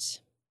that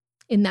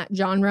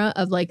genre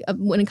of like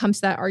when it comes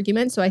to that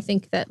argument. So I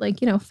think that like,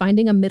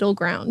 finding a middle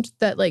ground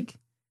that like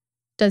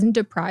doesn't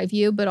deprive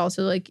you, but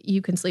also like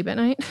you can sleep at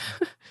night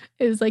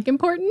is like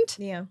important.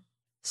 Yeah.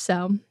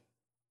 So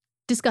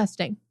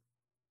disgusting.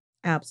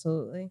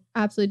 Absolutely.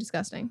 Absolutely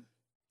disgusting.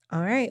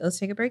 All right, let's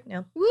take a break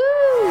now. Woo!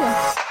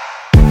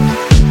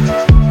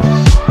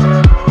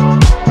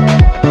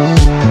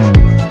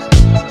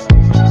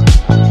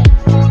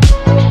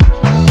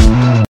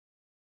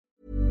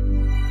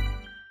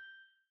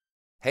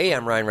 Hey,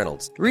 I'm Ryan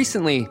Reynolds.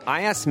 Recently,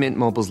 I asked Mint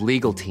Mobile's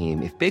legal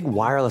team if big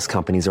wireless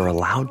companies are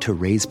allowed to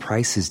raise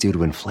prices due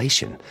to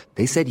inflation.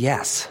 They said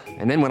yes.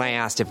 And then when I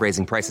asked if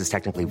raising prices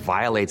technically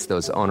violates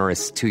those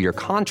onerous 2-year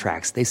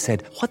contracts, they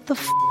said, "What the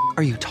f***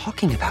 are you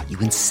talking about, you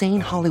insane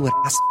Hollywood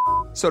ass?"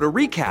 So to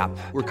recap,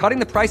 we're cutting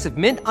the price of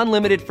Mint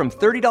Unlimited from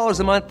 $30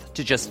 a month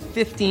to just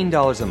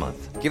 $15 a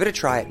month. Give it a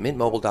try at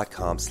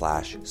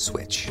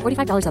mintmobile.com/switch.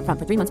 $45 up front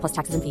for 3 months plus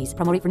taxes and fees.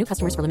 Promo rate for new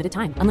customers for limited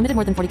time. Unlimited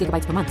more than 40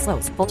 gigabytes per month.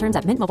 Slows full terms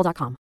at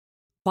mintmobile.com.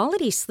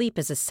 Quality sleep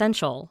is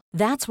essential.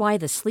 That's why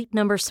the Sleep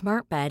Number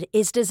Smart Bed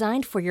is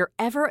designed for your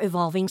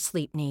ever-evolving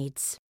sleep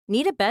needs.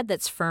 Need a bed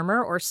that's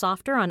firmer or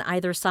softer on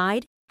either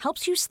side?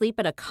 Helps you sleep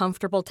at a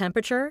comfortable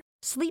temperature?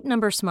 Sleep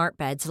Number Smart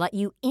Beds let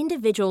you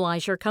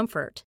individualize your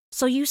comfort,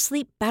 so you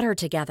sleep better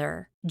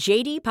together.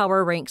 J.D.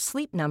 Power ranks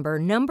Sleep Number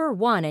number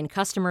 1 in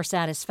customer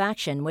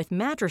satisfaction with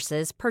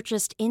mattresses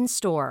purchased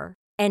in-store.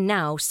 And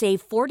now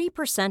save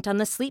 40% on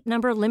the Sleep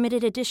Number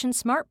Limited Edition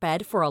Smart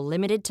Bed for a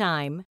limited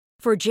time.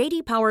 For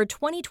J.D. Power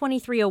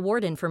 2023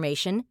 award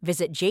information,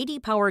 visit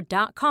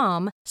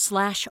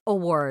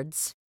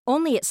jdpower.com/awards.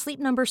 Only at Sleep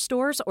Number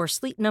stores or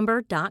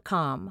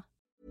sleepnumber.com.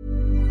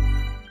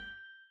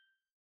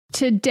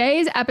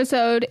 Today's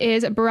episode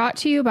is brought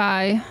to you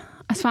by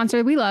a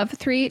sponsor we love,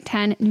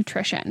 310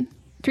 Nutrition.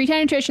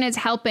 310 Nutrition is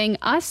helping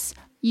us,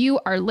 you,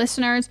 our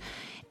listeners,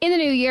 in the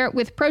new year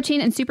with protein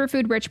and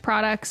superfood-rich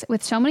products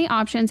with so many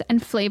options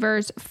and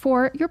flavors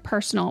for your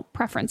personal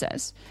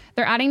preferences.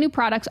 They're adding new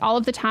products all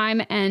of the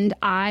time, and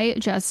I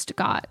just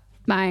got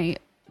I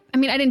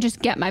didn't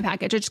just get my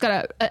package. I just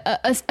got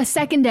a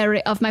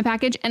secondary of my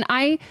package, and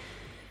I,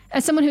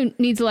 as someone who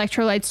needs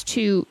electrolytes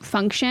to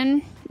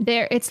function,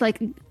 it's like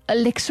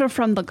elixir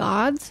from the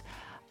gods.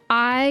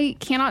 I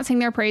cannot sing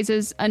their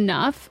praises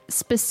enough.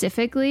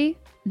 Specifically,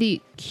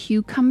 the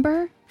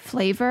cucumber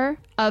flavor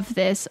of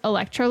this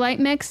electrolyte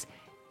mix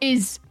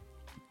is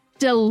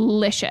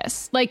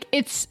delicious. Like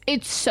it's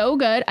so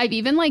good. I've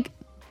even like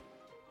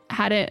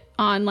had it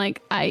on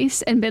like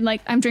ice and been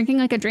like, I'm drinking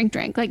like a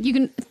drink. Like you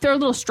can throw a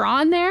little straw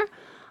in there.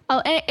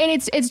 And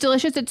it's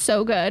delicious. It's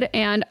so good.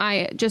 And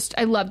I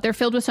love, they're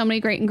filled with so many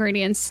great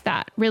ingredients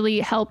that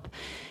really help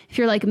if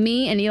you're like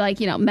me and you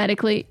like,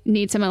 medically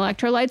need some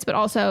electrolytes, but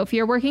also if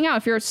you're working out,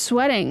 if you're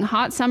sweating,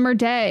 hot summer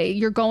day,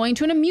 you're going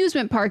to an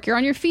amusement park, you're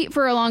on your feet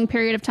for a long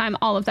period of time,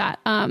 all of that.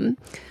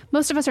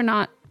 Most of us are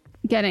not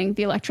getting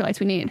the electrolytes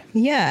we need.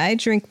 Yeah, I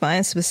drink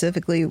mine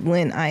specifically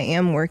when I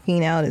am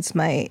working out. It's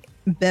my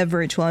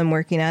beverage while I'm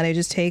working out. I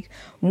just take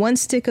 1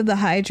 stick of the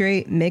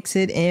hydrate, mix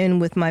it in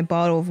with my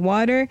bottle of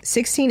water.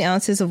 16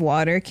 ounces of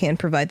water can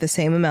provide the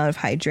same amount of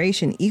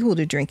hydration equal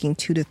to drinking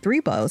 2 to 3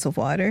 bottles of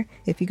water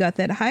if you got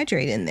that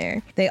hydrate in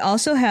there. They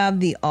also have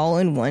the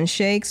all-in-one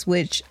shakes,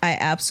 which I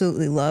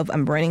absolutely love.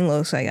 I'm running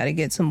low, so I got to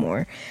get some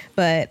more.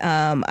 But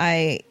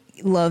I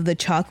love the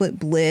chocolate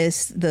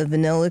bliss, the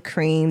vanilla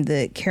cream,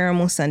 the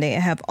caramel sundae. I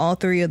have all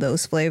 3 of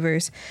those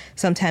flavors.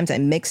 Sometimes I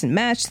mix and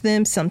match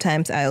them.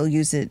 Sometimes I'll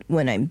use it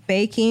when I'm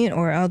baking,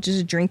 or I'll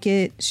just drink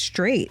it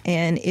straight.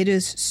 And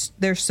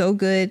they're so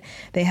good.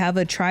 They have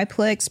a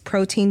triplex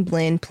protein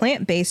blend,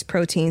 plant-based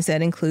proteins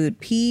that include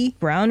pea,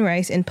 brown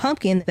rice, and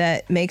pumpkin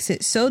that makes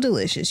it so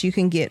delicious. You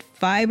can get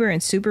fiber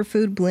and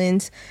superfood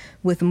blends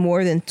with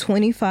more than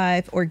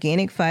 25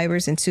 organic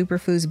fibers and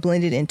superfoods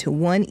blended into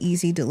one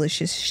easy,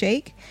 delicious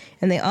shake.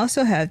 And they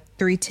also have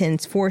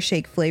 310's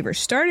 4-shake flavor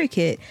starter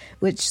kit,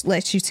 which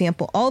lets you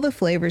sample all the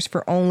flavors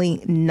for only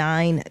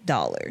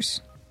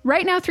 $9.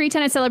 Right now,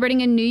 310 is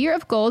celebrating a new year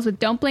of goals with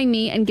Don't Blame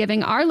Me and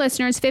giving our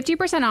listeners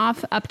 50%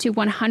 off up to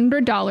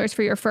 $100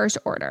 for your first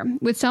order.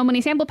 With so many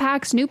sample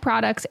packs, new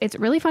products, it's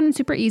really fun and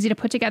super easy to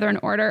put together an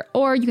order,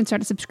 or you can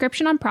start a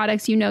subscription on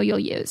products you know you'll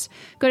use.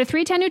 Go to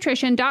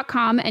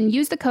 310nutrition.com and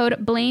use the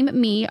code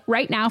BLAMEME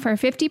right now for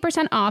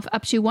 50% off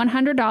up to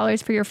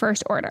 $100 for your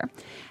first order.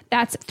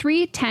 That's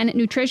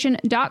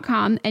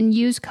 310nutrition.com and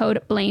use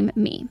code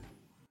BLAMEME.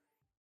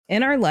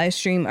 In our live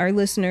stream, our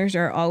listeners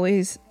are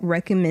always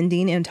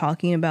recommending and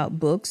talking about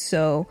books.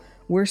 So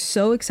we're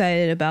so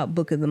excited about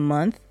Book of the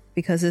Month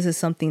because this is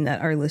something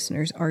that our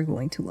listeners are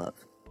going to love.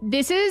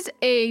 This is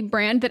a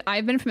brand that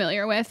I've been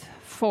familiar with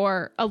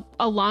for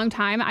a long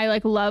time.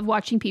 I love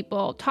watching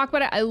people talk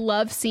about it. I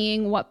love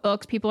seeing what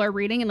books people are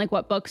reading and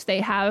what books they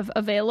have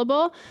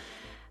available.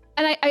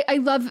 And I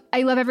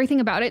love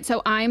everything about it.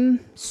 So I'm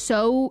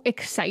so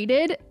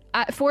excited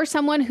for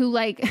someone who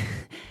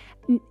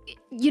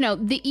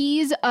the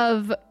ease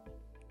of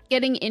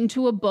getting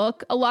into a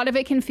book, a lot of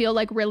it can feel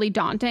really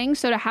daunting.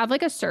 So to have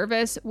a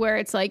service where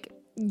it's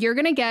you're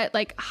going to get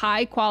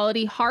high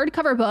quality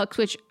hardcover books,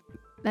 which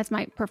that's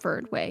my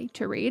preferred way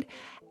to read,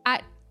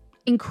 at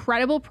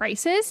incredible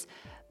prices,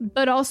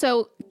 but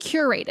also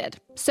curated.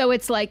 So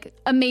it's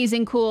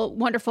amazing, cool,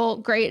 wonderful,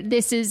 great.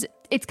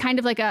 It's kind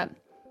of a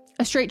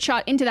straight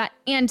shot into that,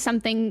 and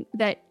something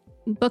that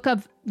Book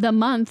of the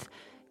Month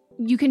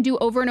you can do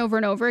over and over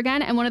and over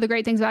again. And one of the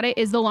great things about it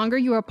is the longer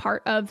you are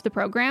part of the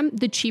program,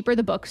 the cheaper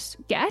the books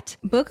get.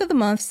 Book of the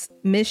Month's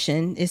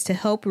mission is to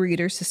help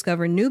readers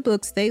discover new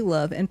books they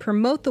love and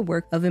promote the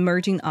work of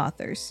emerging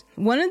authors.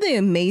 One of the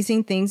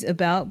amazing things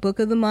about Book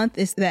of the Month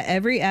is that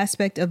every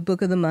aspect of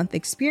Book of the Month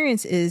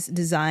experience is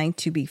designed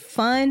to be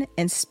fun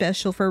and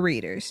special for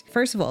readers.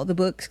 First of all, the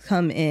books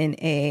come in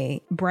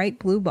a bright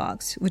blue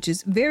box, which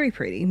is very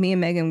pretty. Me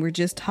and Megan were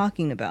just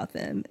talking about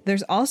them.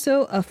 There's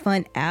also a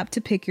fun app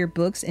to pick your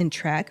books and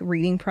track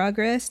reading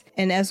progress.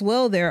 And as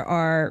well, there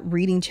are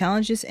reading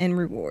challenges and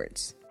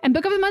rewards. And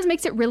Book of the Month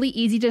makes it really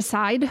easy to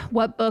decide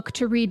what book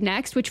to read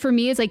next, which for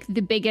me is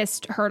the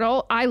biggest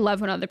hurdle. I love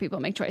when other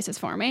people make choices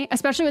for me,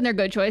 especially when they're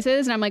good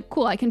choices. And I'm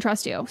cool, I can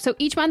trust you. So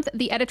each month,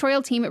 the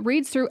editorial team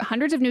reads through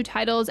hundreds of new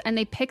titles and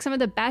they pick some of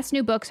the best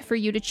new books for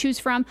you to choose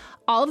from.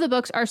 All of the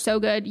books are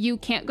so good, you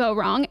can't go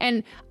wrong.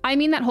 And I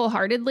mean that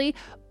wholeheartedly.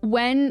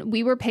 When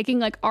we were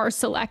picking our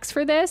selects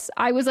for this,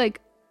 I was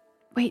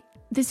wait,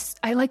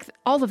 I like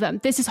all of them.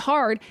 This is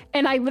hard.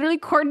 And I literally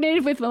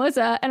coordinated with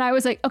Melissa and I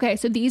was okay,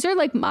 so these are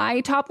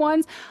my top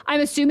ones. I'm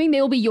assuming they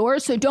will be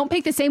yours. So don't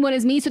pick the same one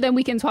as me so then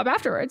we can swap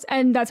afterwards.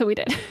 And that's what we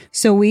did.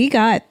 So we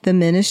got The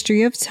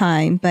Ministry of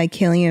Time by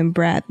Killian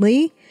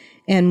Bradley.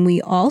 And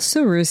we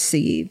also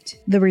received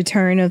The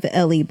Return of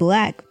Ellie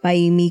Black by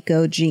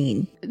Emiko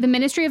Jean. The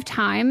Ministry of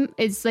Time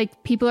is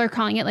people are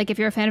calling it, if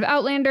you're a fan of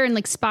Outlander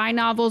and spy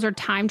novels or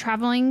time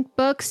traveling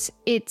books,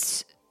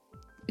 it's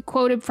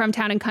quoted from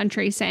Town and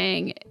Country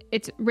saying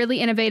it's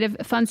really innovative,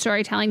 fun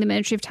storytelling. The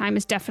Ministry of Time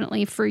is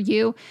definitely for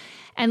you,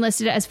 and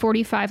listed as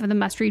 45 of the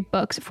must-read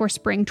books for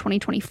spring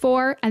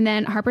 2024. And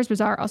then Harper's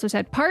Bazaar also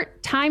said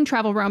part time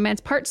travel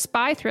romance, part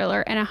spy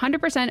thriller, and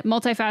 100%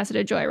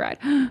 multifaceted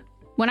joyride.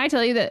 When I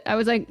tell you that, I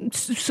was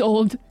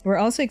sold. We're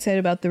also excited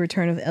about The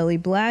Return of Ellie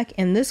Black,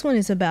 and this one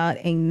is about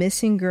a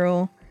missing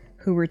girl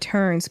who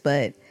returns,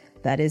 but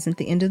that isn't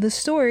the end of the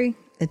story.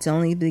 It's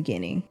only the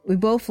beginning. We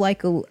both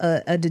like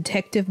a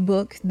detective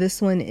book.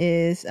 This one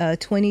is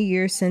 20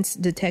 years since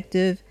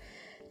Detective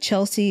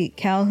Chelsea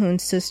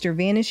Calhoun's sister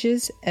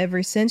vanishes.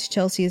 Ever since,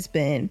 Chelsea has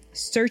been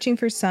searching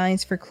for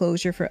signs for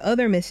closure for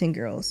other missing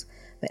girls,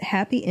 but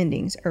happy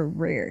endings are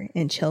rare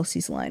in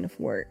Chelsea's line of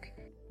work,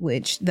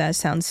 which that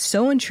sounds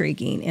so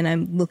intriguing, and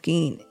I'm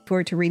looking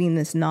forward to reading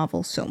this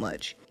novel so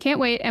much. Can't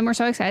wait, and we're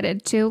so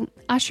excited to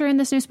usher in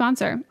this new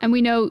sponsor. And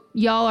we know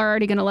y'all are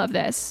already going to love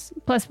this.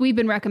 Plus, we've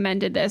been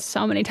recommended this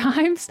so many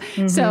times.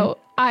 So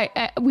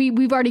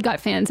we've already got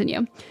fans in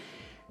you.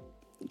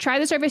 Try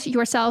the service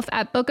yourself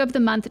at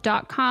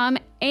bookofthemonth.com,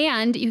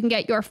 and you can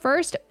get your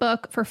first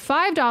book for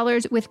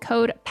 $5 with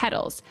code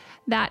PETALS.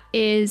 That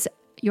is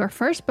your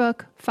first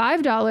book,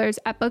 $5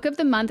 at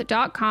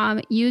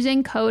bookofthemonth.com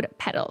using code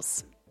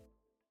PETALS.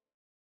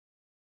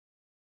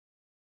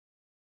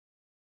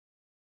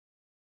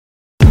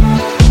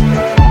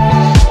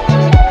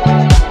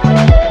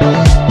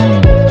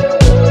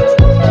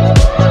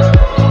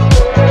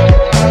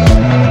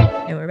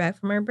 And we're back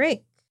from our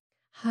break.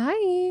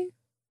 Hi.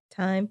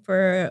 Time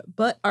for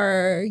But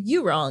Are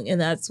You Wrong? And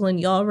that's when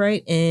y'all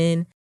write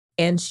in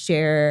and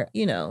share,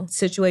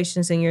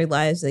 situations in your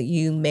lives that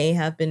you may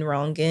have been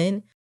wrong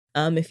in.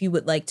 If you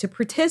would like to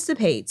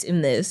participate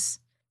in this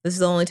is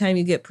the only time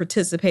you get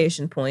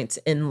participation points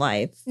in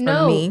life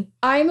from me.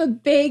 I'm a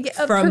big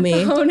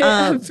proponent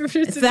of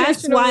participation.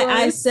 That's why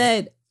I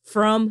said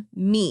from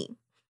me.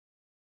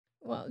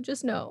 Well,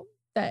 just know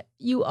that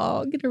you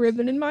all get a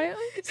ribbon in my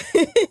eyes.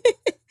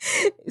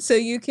 So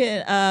you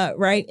can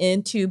write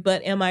into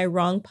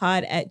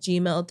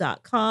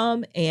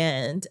butamIwrongpod@gmail.com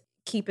and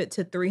keep it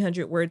to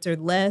 300 words or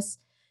less.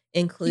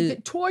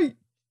 Include Sorry.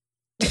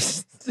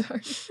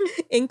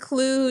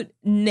 Include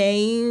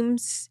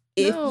names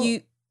if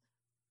you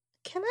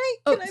can I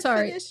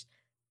sorry. finish?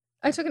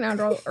 I took an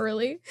Adderall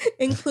early.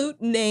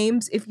 Include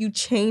names if you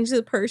change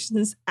the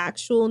person's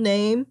actual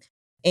name,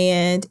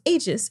 and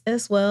ages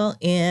as well,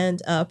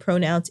 and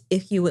pronouns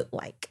if you would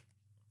like.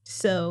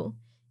 So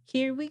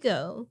here we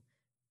go.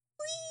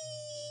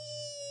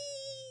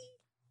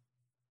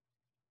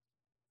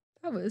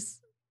 That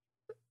was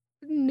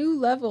new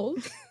level.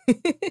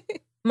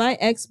 My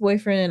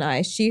ex-boyfriend and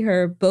I, she,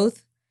 her,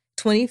 both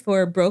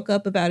 24, broke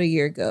up about a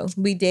year ago.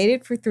 We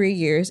dated for 3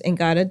 years and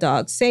got a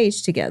dog,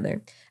 Sage,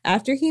 together.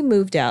 After he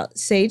moved out,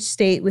 Sage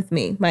stayed with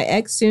me. My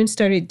ex soon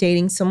started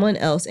dating someone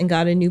else and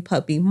got a new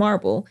puppy,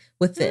 Marble,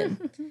 with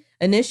them.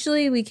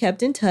 Initially, we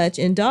kept in touch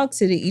and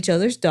dog-sitted each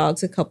other's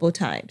dogs a couple of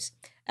times.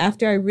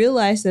 After I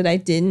realized that I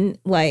didn't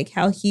like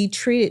how he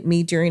treated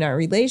me during our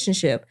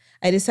relationship,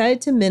 I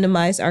decided to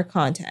minimize our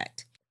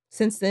contact.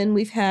 Since then,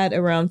 we've had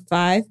around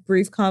 5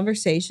 brief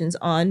conversations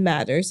on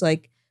matters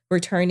like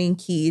returning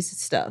keys and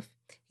stuff.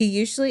 He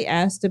usually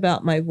asked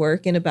about my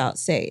work and about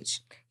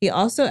Sage. He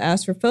also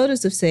asked for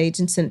photos of Sage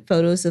and sent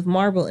photos of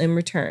Marble in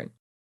return.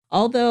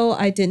 Although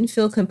I didn't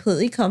feel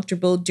completely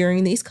comfortable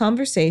during these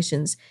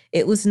conversations,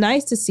 it was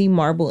nice to see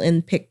Marble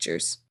in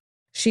pictures.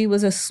 She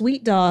was a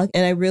sweet dog,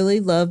 and I really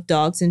love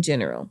dogs in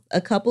general.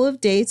 A couple of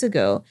days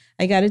ago,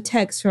 I got a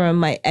text from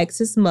my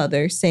ex's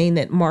mother saying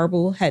that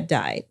Marble had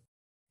died.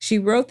 She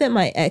wrote that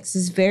my ex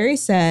is very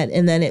sad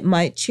and that it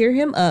might cheer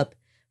him up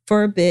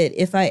for a bit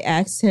if I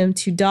asked him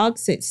to dog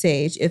sit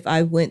Sage if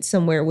I went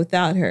somewhere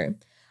without her.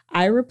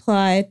 I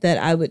replied that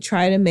I would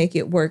try to make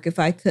it work if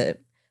I could.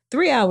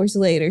 3 hours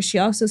later, she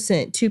also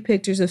sent 2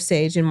 pictures of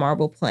Sage and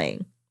Marble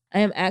playing. I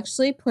am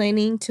actually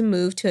planning to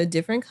move to a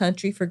different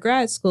country for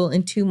grad school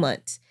in 2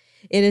 months.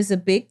 It is a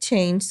big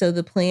change, so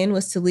the plan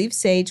was to leave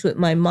Sage with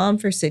my mom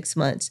for 6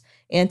 months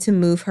and to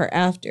move her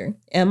after.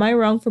 Am I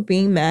wrong for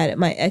being mad at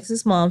my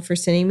ex's mom for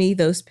sending me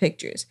those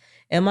pictures?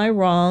 Am I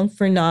wrong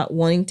for not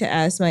wanting to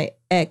ask my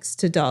ex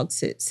to dog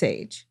sit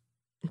Sage?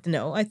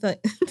 No, I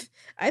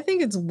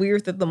think it's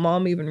weird that the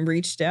mom even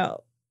reached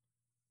out.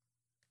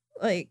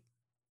 Like,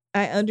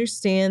 I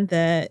understand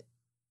that,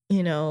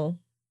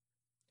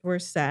 we're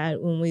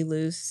sad when we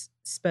lose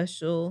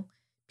special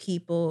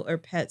people or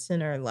pets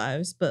in our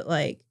lives, but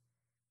like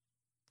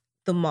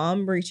the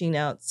mom reaching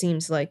out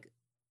seems like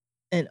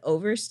an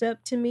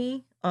overstep to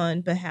me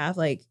on behalf.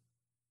 Like,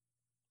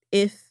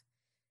 if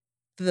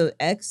the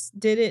ex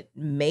did it,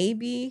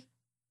 maybe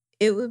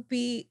it would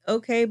be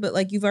okay, but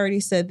like you've already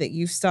said that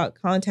you've stopped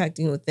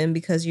contacting with them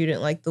because you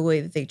didn't like the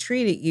way that they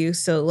treated you.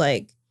 So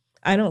like,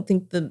 I don't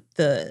think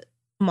the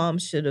mom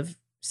should have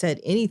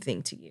said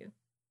anything to you.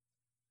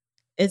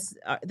 It's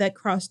that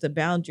crossed a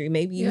boundary.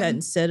 Maybe you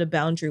hadn't set a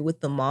boundary with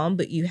the mom,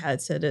 but you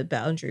had set a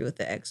boundary with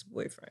the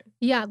ex-boyfriend.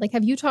 Yeah, like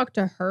have you talked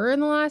to her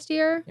in the last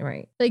year?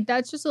 Right. Like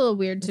that's just a little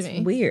weird to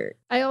me. Weird.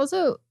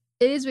 It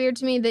is weird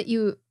to me that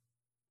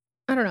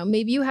I don't know,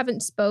 maybe you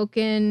haven't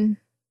spoken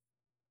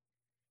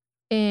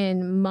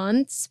in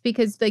months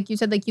because like you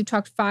said, like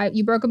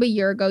you broke up a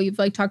year ago. You've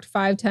like talked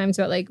 5 times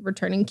about like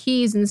returning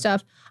keys and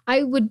stuff.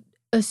 I would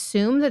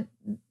assume that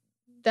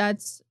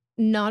that's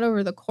not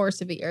over the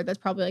course of a year. That's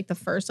probably like the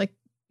first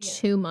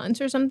 2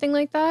 months or something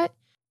like that.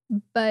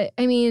 But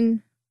I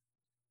mean,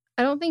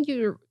 I don't think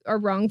you are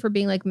wrong for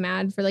being like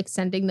mad for like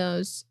sending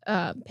those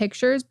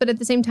pictures, but at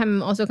the same time,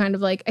 I'm also kind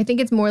of like, I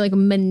think it's more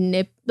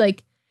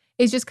like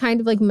it's just kind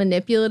of like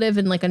manipulative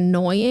and like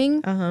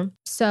annoying.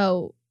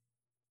 So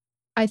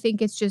I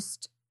think it's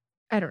just,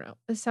 I don't know.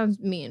 This sounds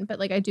mean, but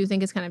like I do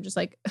think it's kind of just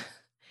like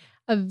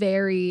a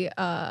very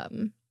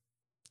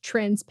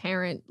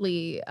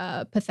transparently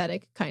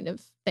pathetic kind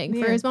of thing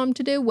for his mom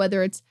to do,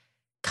 whether it's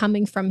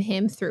coming from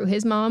him through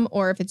his mom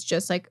or if it's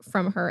just like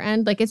from her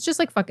end. Like it's just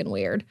like fucking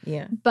weird.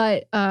 Yeah.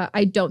 But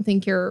I don't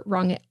think you're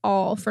wrong at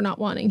all for not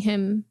wanting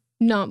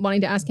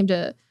to ask him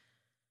to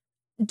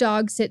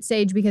dog sit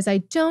Sage, because I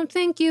don't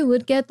think you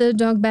would get the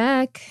dog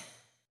back.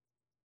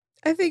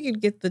 I think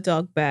you'd get the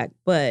dog back,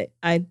 but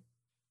I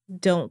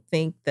don't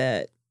think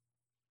that.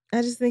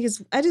 I just think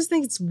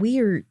it's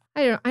weird.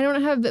 I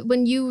don't have,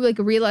 when you like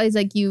realize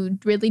like you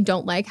really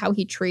don't like how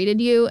he treated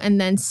you,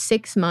 and then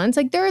 6 months,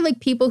 like there are like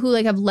people who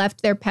like have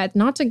left their pets,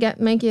 not to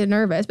make you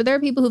nervous, but there are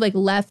people who like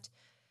left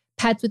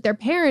pets with their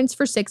parents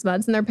for 6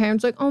 months, and their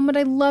parents are like, oh, but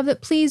I love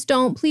it, please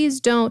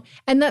don't.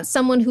 And that's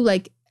someone who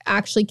like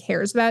actually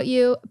cares about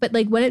you. But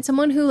like when it's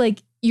someone who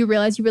like you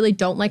realize you really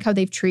don't like how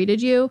they've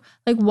treated you,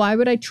 like why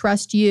would I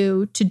trust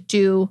you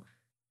to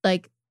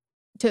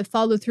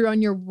follow through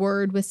on your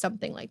word with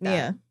something like that?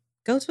 Yeah.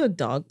 Go to a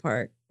dog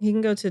park. He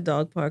can go to a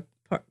dog park,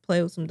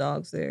 play with some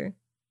dogs there.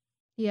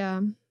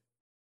 Yeah.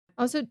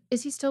 Also,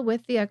 is he still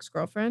with the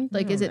ex-girlfriend?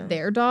 Like, is it know.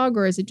 their dog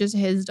or is it just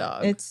his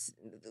dog? It's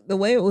the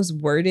way it was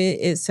worded.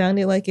 It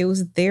sounded like it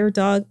was their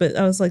dog, but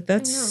I was like,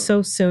 that's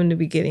so soon to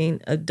be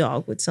getting a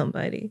dog with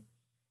somebody.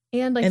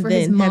 And like and for then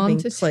his mom having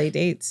to play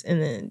dates,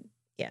 and then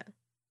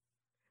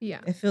yeah,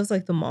 it feels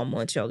like the mom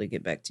wants y'all to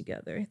get back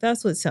together.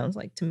 That's what it sounds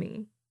like to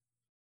me.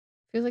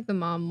 Feels like the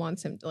mom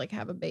wants him to like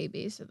have a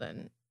baby, so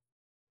then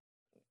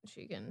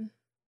she can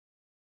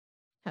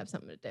have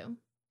something to do.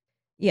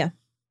 Yeah.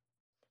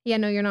 Yeah,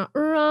 no, you're not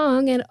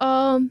wrong at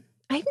all.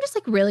 I'm just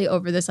like really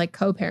over this like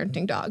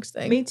co-parenting dogs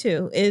thing. Me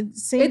too.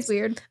 It's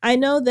weird. I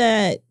know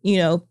that,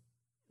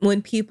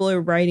 when people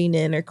are writing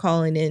in or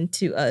calling in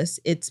to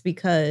us, it's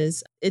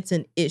because it's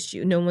an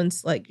issue. No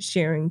one's like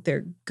sharing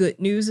their good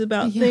news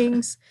about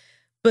things,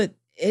 but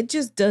it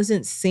just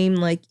doesn't seem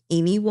like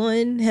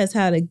anyone has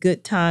had a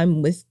good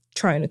time with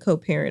trying to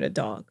co-parent a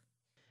dog.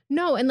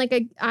 No, and like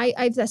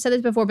I've said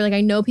this before, but like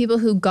I know people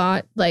who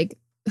got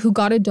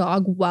a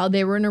dog while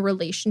they were in a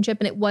relationship,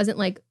 and it wasn't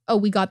like, oh,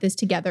 we got this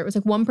together. It was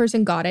like one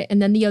person got it, and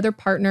then the other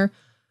partner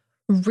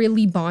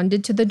really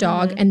bonded to the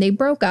dog, and they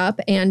broke up,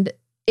 and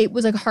it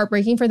was like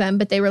heartbreaking for them.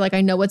 But they were like,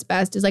 I know what's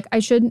best is like I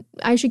should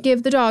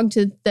give the dog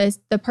to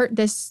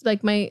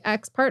like my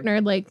ex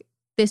partner. Like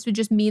this would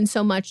just mean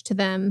so much to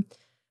them.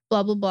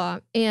 Blah blah blah,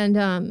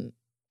 and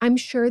I'm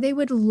sure they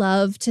would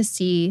love to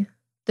see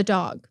the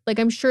dog. Like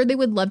I'm sure they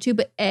would love to,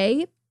 but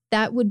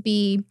that would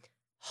be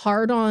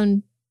hard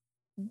on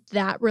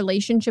that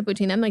relationship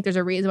between them. Like there's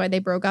a reason why they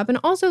broke up. And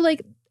also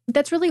like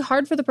that's really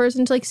hard for the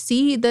person to like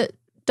see the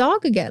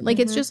dog again. Like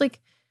it's just like,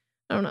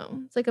 I don't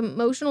know. It's like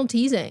emotional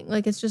teasing.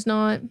 Like it's just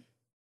not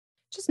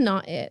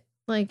it.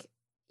 Like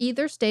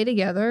either stay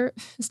together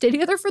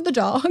for the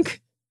dog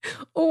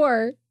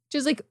or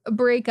just like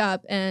break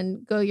up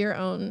and go your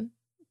own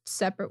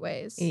separate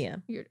ways. Yeah.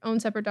 Your own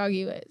separate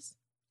doggy ways.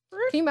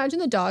 Can you imagine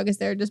the dog is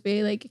there just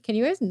being like, can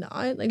you guys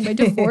not? Like my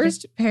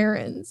divorced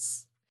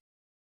parents.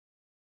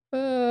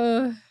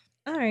 All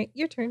right,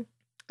 your turn.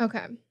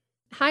 Okay.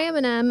 Hi,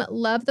 Eminem.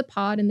 Love the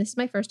pod, and this is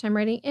my first time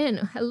writing in.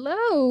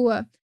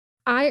 Hello.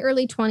 I,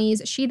 early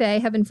 20s, she, they,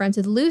 have been friends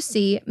with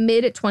Lucy,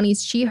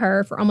 mid-20s, she,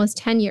 her, for almost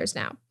 10 years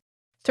now.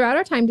 Throughout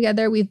our time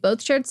together, we've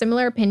both shared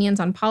similar opinions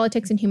on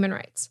politics and human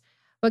rights.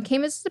 What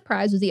came as a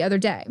surprise was the other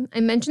day.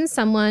 I mentioned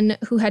someone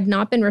who had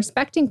not been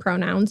respecting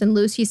pronouns, and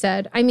Lucy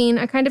said, I mean,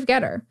 I kind of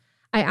get her.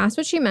 I asked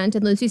what she meant,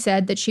 and Lucy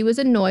said that she was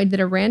annoyed that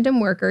a random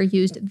worker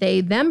used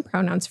they, them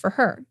pronouns for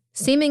her,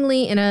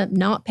 seemingly in a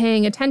not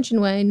paying attention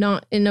way,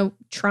 not in a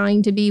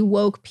trying to be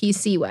woke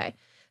PC way.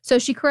 So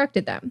she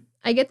corrected them.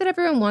 I get that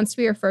everyone wants to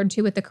be referred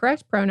to with the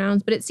correct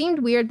pronouns, but it seemed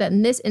weird that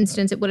in this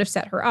instance it would have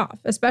set her off,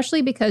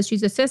 especially because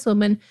she's a cis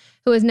woman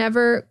who has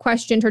never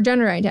questioned her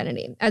gender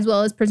identity, as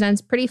well as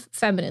presents pretty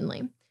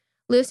femininely.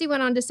 Lucy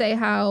went on to say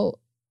how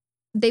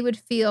they would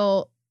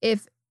feel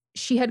if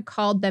she had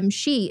called them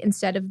she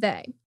instead of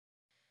they.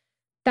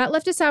 That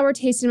left a sour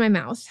taste in my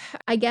mouth.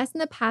 I guess in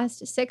the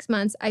past 6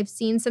 months, I've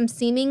seen some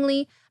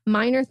seemingly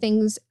minor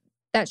things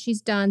that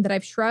she's done that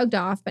I've shrugged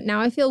off, but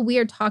now I feel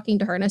weird talking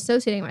to her and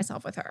associating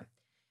myself with her.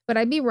 Would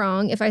I be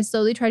wrong if I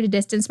slowly try to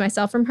distance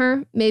myself from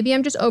her? Maybe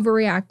I'm just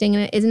overreacting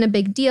and it isn't a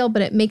big deal,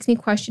 but it makes me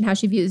question how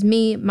she views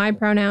me, my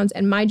pronouns,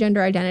 and my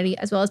gender identity,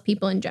 as well as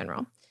people in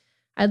general.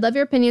 I'd love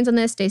your opinions on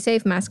this. Stay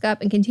safe, mask up,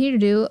 and continue to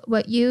do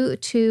what you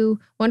two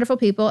wonderful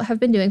people have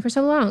been doing for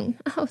so long.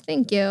 Oh,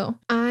 thank you.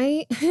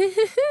 I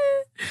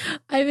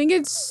think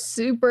it's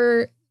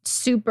super,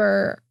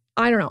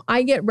 I don't know.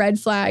 I get red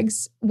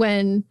flags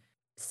when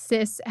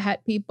cis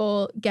het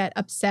people get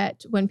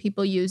upset when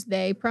people use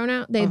they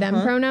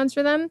them pronouns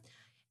for them.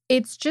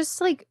 It's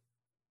just like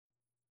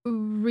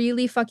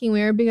really fucking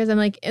weird because I'm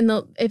like,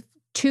 if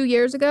 2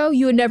 years ago,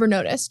 you had never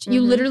noticed.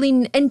 You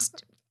literally, and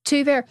to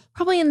be fair,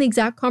 probably in the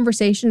exact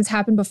conversations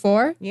happened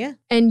before. Yeah.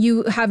 And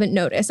you haven't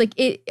noticed. Like,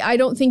 I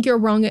don't think you're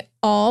wrong at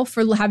all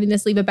for having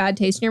this leave a bad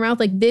taste in your mouth.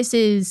 Like, this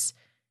is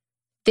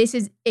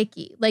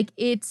icky. Like,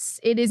 it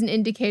is an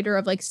indicator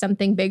of like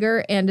something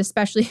bigger. And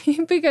especially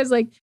because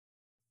like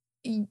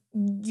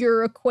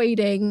you're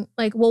equating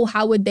like, well,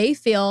 how would they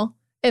feel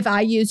if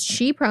I used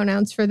she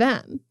pronouns for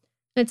them?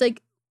 And it's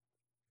like,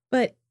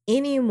 but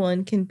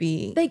anyone can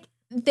be like,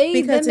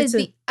 they, them is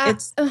the,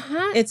 it's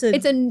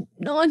a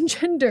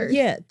non-gender.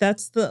 Yeah,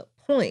 that's the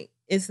point,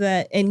 is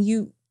that, and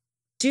you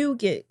do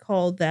get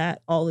called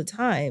that all the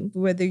time,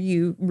 whether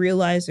you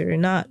realize it or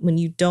not, when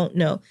you don't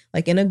know.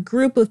 Like in a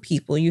group of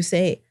people, you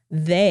say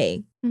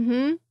they.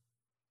 Mm-hmm.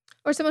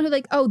 Or someone who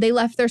like, oh, they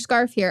left their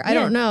scarf here. I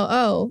don't know.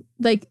 Oh,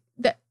 like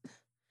that.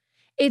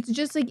 It's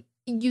just like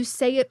you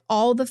say it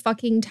all the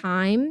fucking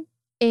time,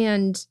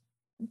 and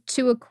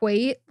to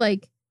equate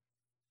like,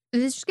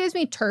 this just gives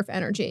me turf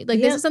energy.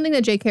 Like, this is something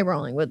that J.K.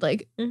 Rowling would,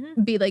 like,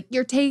 be like,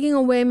 you're taking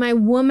away my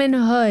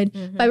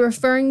womanhood by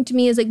referring to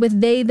me as, like,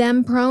 with they,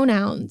 them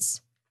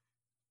pronouns.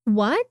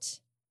 What?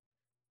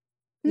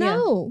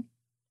 No. Yeah.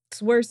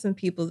 It's worse than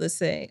people that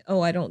say,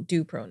 oh, I don't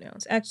do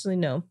pronouns. Actually,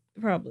 no.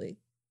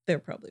 They're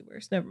probably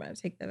worse. Never mind.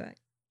 Take that back.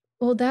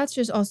 Well, that's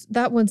just also,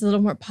 that one's a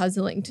little more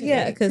puzzling to me.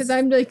 Yeah, because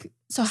I'm like,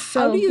 so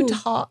how do you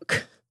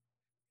talk?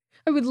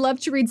 I would love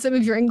to read some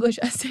of your English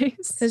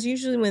essays. Because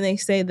usually when they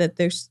say that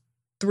there's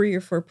 3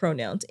 or 4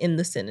 pronouns in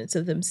the sentence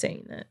of them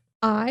saying that.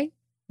 I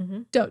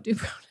don't do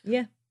pronouns.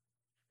 Yeah.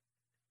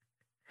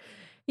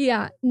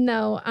 Yeah,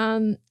 no.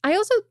 I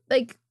also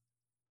like,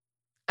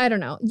 I don't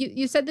know.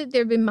 You said that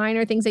there have been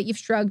minor things that you've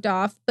shrugged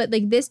off, but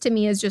like this to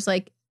me is just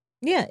like,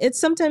 yeah, it's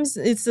sometimes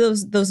it's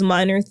those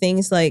minor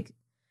things like,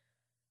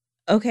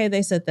 okay,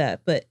 they said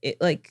that, but it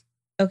like,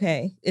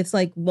 okay, it's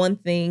like one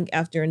thing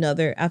after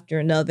another,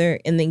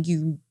 and then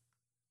you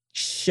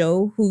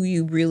show who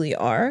you really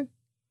are.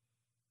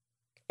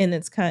 And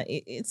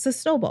it's a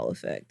snowball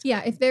effect.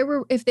 Yeah, if they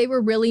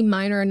were really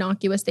minor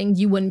innocuous things,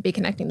 you wouldn't be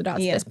connecting the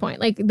dots at this point.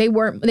 Like they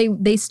weren't,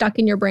 they stuck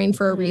in your brain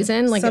for a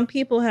reason. Like some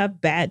people have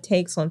bad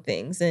takes on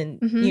things, and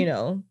you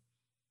know,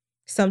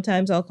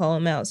 sometimes I'll call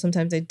them out,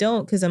 sometimes I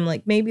don't, because I'm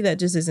like, maybe that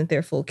just isn't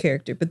their full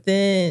character. But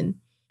then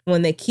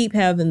when they keep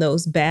having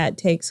those bad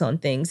takes on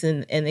things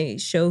and they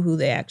show who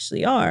they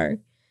actually are,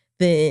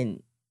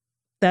 then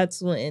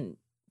that's when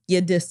you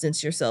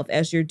distance yourself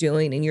as you're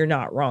doing, and you're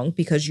not wrong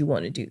because you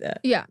want to do that.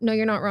 Yeah, no,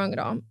 you're not wrong at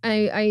all.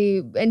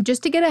 And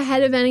just to get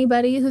ahead of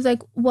anybody who's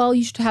like, well,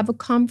 you should have a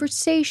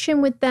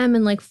conversation with them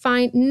and like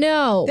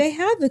no. They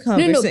have the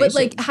conversation. No, but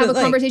like have a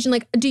conversation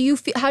like,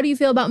 how do you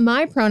feel about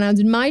my pronouns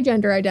and my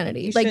gender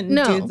identity? You like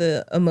shouldn't do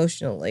the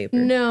emotional labor.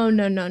 No.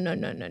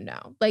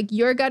 Like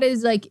your gut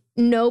is like,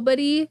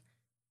 nobody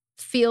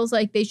feels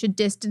like they should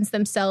distance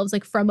themselves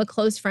like from a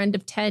close friend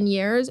of 10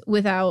 years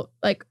without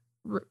like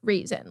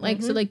reason. Like,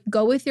 so like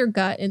go with your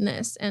gut in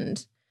this,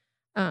 and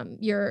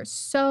you're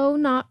so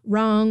not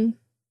wrong.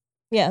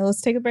 Yeah,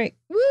 let's take a break.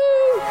 Woo!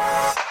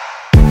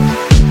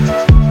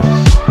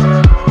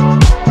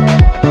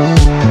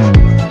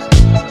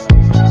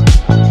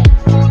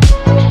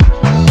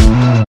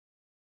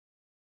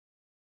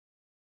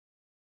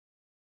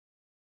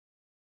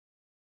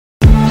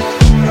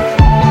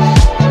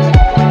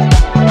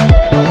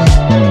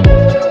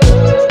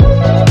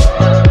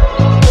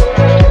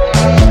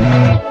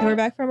 We're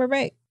back from a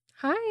break.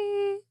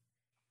 Hi.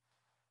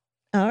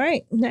 All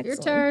right, next Your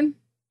one. turn.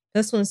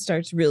 This one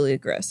starts really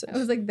aggressive. I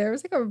was like, there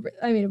was like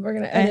I mean, we're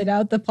going to edit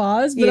out the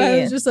pause, but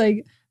I was just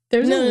like,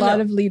 there's a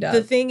lot of lead up.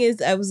 The thing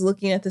is, I was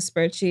looking at the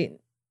spreadsheet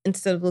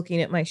instead of looking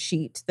at my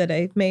sheet that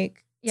I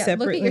make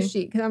separately. Look at your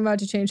sheet because I'm about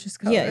to change this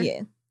color.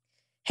 Yeah.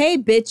 Hey,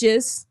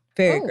 bitches.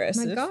 Very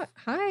aggressive. Oh, my God.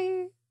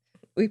 Hi.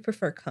 We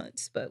prefer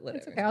cunts, but whatever.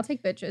 It's okay. I'll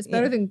take bitches.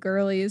 Better than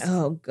girlies.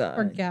 Oh, God.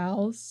 Or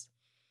gals.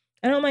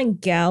 I don't mind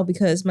gal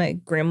because my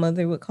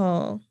grandmother would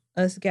call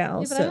us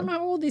gals. Yeah, but I don't know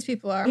how old these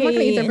people are. I'm Yeah, not going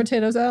to eat yeah. their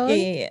potato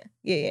salad.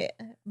 Yeah.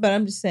 But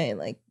I'm just saying,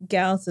 like,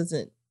 gals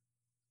doesn't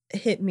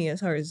hit me as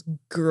hard as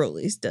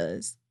girlies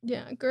does.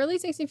 Yeah,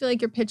 girlies makes me feel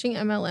like you're pitching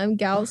MLM.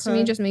 Gals to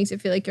me just makes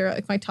it feel like you're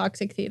like my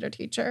toxic theater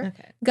teacher.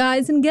 Okay.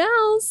 Guys and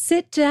gals,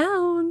 sit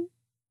down.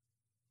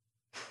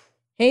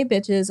 Hey,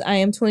 bitches. I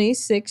am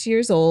 26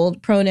 years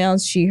old.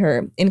 Pronouns she,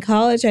 her. In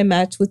college, I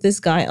matched with this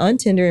guy on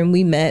Tinder and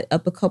we met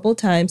up a couple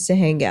times to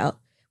hang out.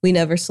 We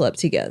never slept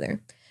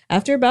together.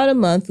 After about a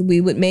month,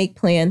 we would make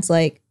plans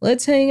like,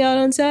 let's hang out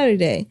on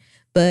Saturday.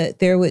 But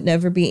there would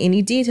never be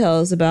any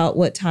details about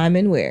what time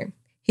and where.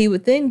 He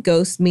would then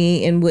ghost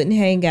me and wouldn't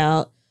hang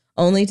out,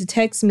 only to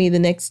text me the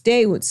next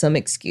day with some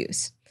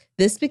excuse.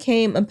 This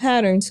became a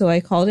pattern, so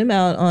I called him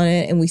out on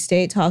it and we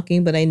stayed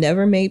talking, but I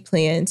never made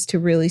plans to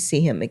really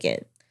see him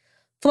again.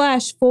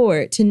 Flash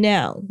forward to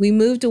now. We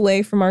moved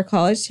away from our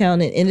college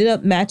town and ended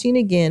up matching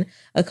again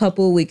a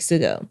couple of weeks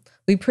ago.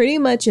 We pretty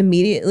much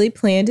immediately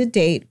planned a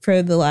date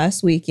for the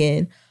last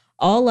weekend.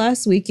 All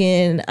last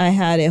weekend, I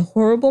had a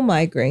horrible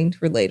migraine,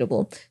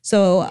 relatable,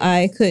 so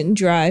I couldn't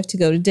drive to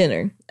go to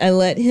dinner. I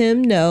let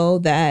him know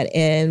that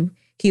and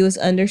he was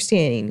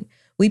understanding.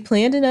 We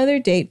planned another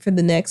date for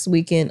the next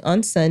weekend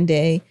on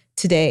Sunday,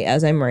 today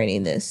as I'm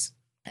writing this.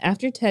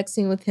 After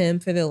texting with him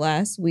for the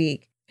last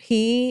week,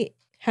 he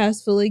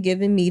has fully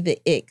given me the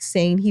ick,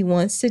 saying he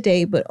wants to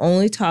date but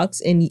only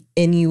talks in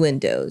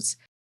innuendos.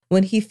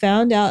 When he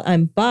found out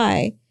I'm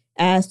bi,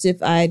 asked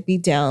if I'd be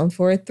down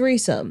for a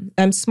threesome.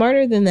 I'm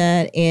smarter than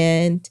that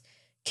and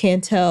can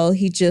tell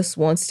he just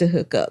wants to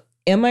hook up.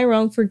 Am I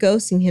wrong for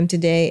ghosting him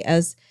today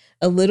as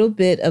a little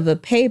bit of a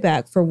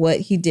payback for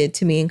what he did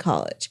to me in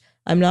college?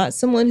 I'm not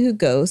someone who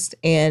ghosts,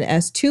 and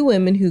as two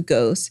women who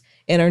ghost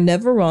and are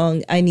never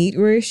wrong, I need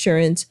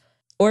reassurance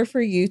or for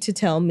you to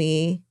tell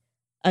me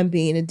I'm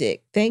being a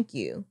dick. Thank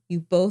you. You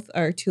both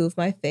are two of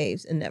my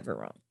faves and never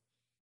wrong.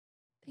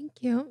 Thank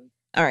you.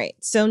 All right.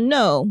 So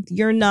no,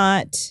 you're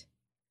not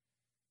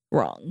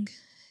wrong.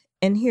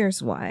 And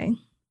here's why.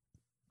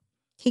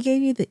 He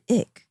gave you the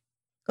ick.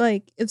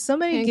 Like, if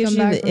somebody gives you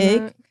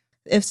the ick,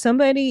 if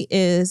somebody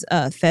is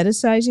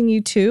fetishizing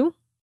you too,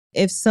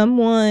 if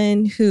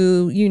someone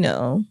who, you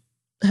know,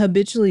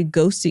 habitually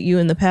ghosted you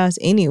in the past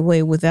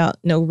anyway without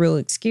no real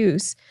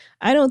excuse,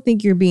 I don't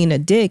think you're being a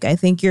dick. I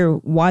think you're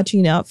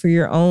watching out for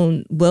your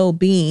own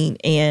well-being,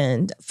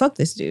 and fuck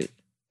this dude.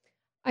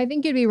 I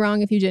think you'd be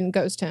wrong if you didn't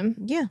ghost him.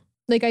 Yeah.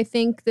 Like, I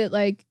think that,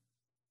 like,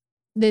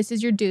 this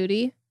is your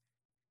duty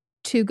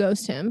to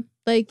ghost him.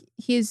 Like,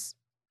 he's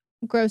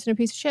gross and a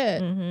piece of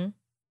shit. Mm-hmm.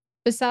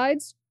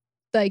 Besides,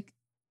 like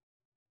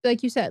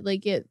you said,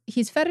 like,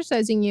 he's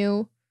fetishizing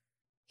you.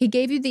 He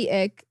gave you the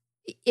ick.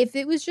 If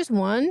it was just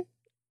one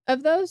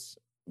of those,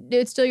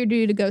 it's still your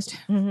duty to ghost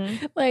him.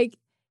 Mm-hmm. Like,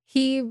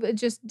 he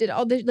just did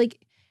all this.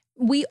 Like,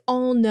 we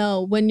all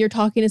know when you're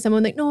talking to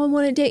someone, like, no, I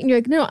want to date. And you're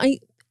like, no,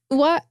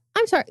 what?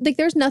 I'm sorry. Like,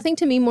 there's nothing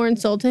to me more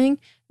insulting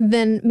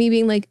than me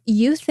being like,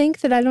 you think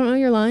that I don't know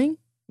you're lying?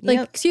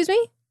 Like, excuse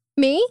me?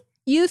 Me?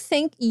 You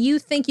think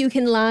you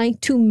can lie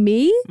to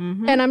me?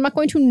 Mm-hmm. And I'm not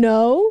going to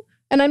know?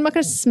 And I'm not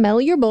going to smell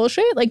your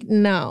bullshit? Like,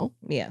 no.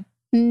 Yeah.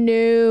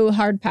 No,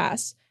 hard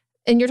pass.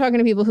 And you're talking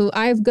to people who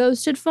I've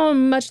ghosted for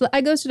much. I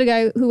ghosted a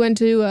guy who went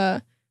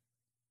to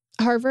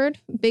Harvard.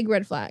 Big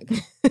red flag.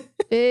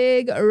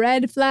 Big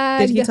red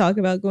flag. Did he talk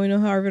about going to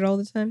Harvard all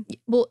the time?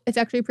 Well, it's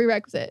actually a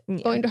prerequisite,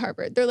 going to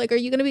Harvard. They're like, are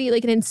you going to be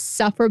like an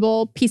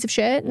insufferable piece of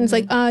shit? And it's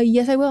like,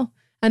 yes, I will.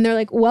 And they're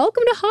like,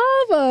 welcome to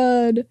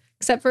Harvard.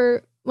 Except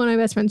for one of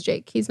my best friends,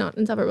 Jake. He's not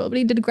insufferable, but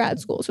he did grad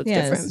school, so it's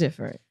different. It's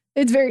different.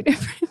 It's very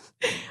different.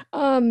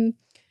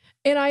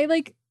 And I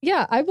like,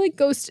 yeah, I've like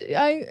ghosted.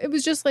 It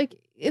was just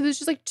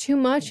like too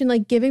much and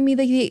like giving me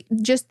like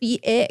the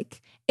ick.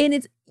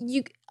 And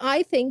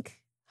I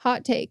think,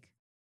 hot take,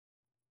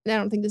 I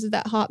don't think this is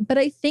that hot, but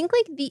I think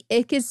like the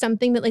ick is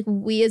something that like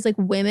we as like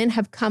women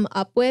have come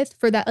up with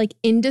for that like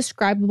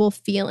indescribable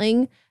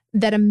feeling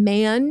that a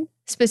man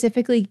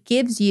specifically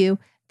gives you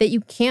that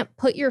you can't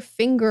put your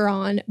finger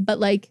on, but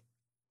like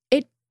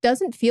it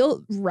doesn't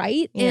feel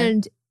right. Yeah.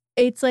 And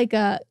it's like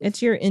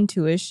it's your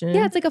intuition.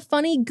 Yeah, it's like a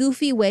funny,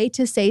 goofy way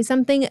to say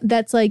something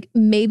that's like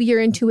maybe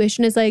your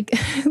intuition is like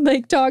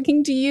like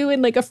talking to you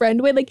in like a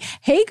friend way, like,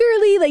 hey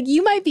girly, like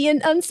you might be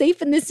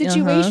unsafe in this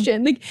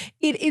situation. Like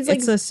it's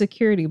like a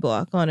security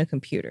block on a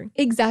computer.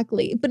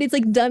 Exactly. But it's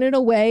like done in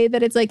a way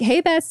that it's like,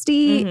 hey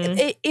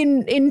bestie,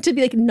 in to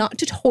be like not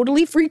to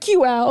totally freak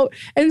you out.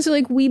 And so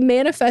like we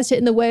manifest it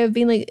in the way of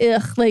being like,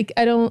 ugh, like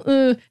I don't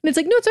and it's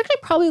like, no, it's actually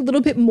probably a little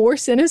bit more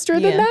sinister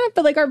than that.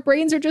 But like our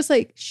brains are just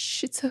like,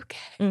 shh, it's okay.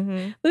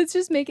 Let's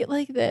just make it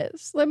like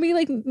this. Let me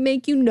like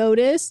make you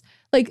notice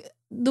like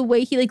the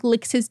way he like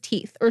licks his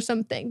teeth or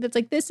something. That's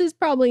like, this is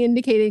probably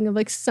indicating of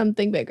like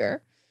something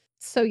bigger.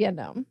 So yeah,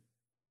 no.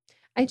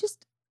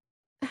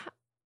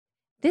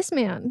 This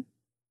man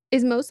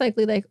is most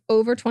likely like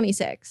over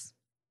 26.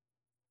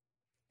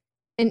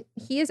 And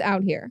he is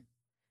out here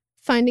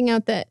finding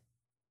out that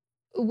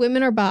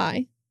women are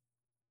bi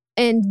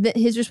and that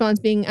his response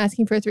being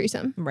asking for a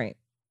threesome. Right.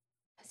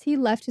 Has he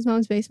left his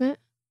mom's basement?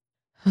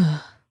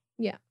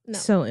 Yeah, no.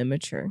 So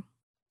immature.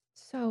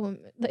 So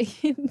like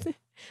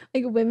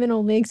like women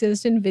only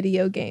exist in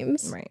video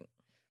games. Right.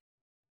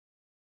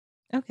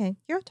 Okay,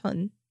 your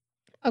turn.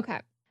 Okay.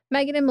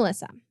 Megan and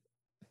Melissa.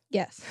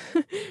 Yes.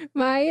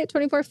 My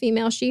 24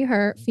 female, she,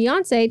 her,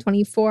 fiance,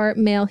 24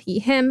 male, he,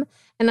 him,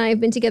 and I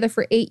have been together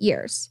for 8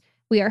 years.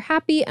 We are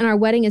happy and our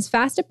wedding is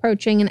fast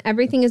approaching and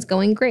everything is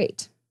going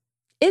great.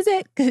 Is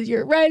it? Because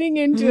you're writing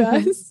into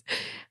us.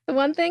 The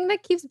one thing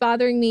that keeps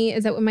bothering me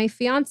is that when my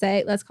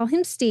fiance, let's call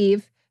him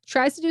Steve,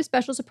 tries to do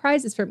special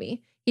surprises for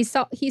me,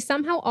 he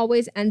somehow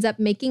always ends up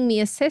making me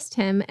assist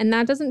him, and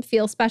that doesn't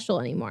feel special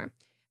anymore.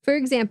 For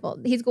example,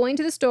 he's going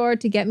to the store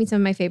to get me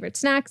some of my favorite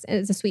snacks, and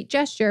it's a sweet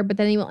gesture, but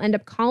then he will end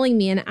up calling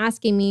me and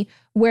asking me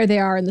where they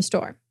are in the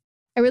store.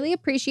 I really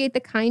appreciate the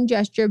kind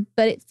gesture,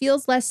 but it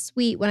feels less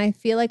sweet when I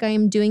feel like I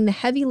am doing the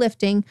heavy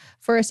lifting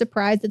for a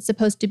surprise that's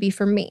supposed to be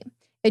for me.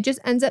 It just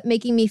ends up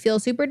making me feel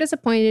super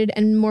disappointed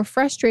and more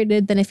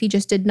frustrated than if he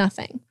just did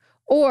nothing.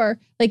 Or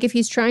like if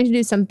he's trying to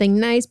do something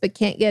nice but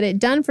can't get it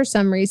done for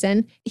some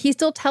reason, he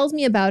still tells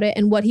me about it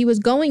and what he was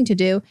going to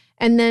do.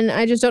 And then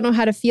I just don't know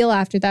how to feel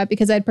after that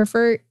because I'd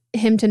prefer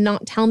him to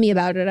not tell me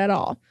about it at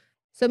all.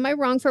 So am I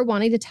wrong for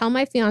wanting to tell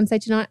my fiance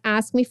to not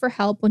ask me for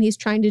help when he's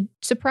trying to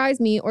surprise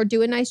me or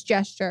do a nice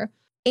gesture?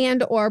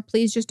 And or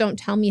please just don't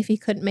tell me if he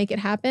couldn't make it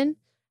happen.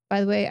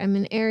 By the way, I'm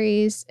an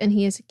Aries and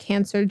he is a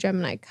Cancer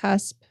Gemini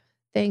cusp.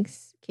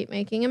 Thanks. Keep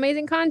making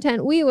amazing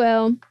content. We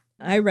will.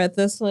 I read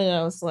this one and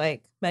I was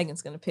like,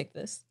 Megan's going to pick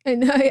this.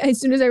 And as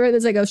soon as I read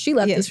this, I go, she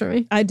left this for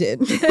me. I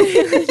did.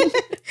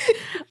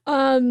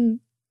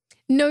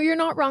 No, you're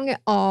not wrong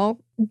at all.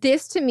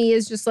 This to me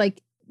is just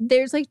like,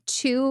 there's like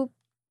two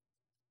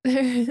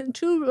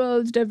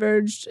roads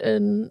diverged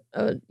in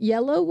a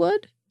yellow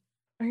wood.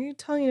 Are you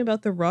talking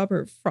about the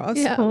Robert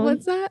Frost poem?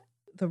 What's that?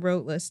 The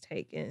Road Less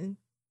Taken.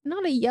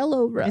 Not a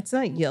yellow road. It's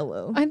not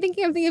yellow. I'm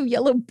thinking of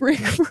Yellow Brick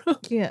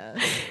Road. Yeah.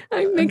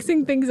 I'm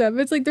mixing things up.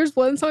 It's like there's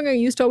one song I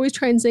used to always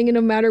try and sing, and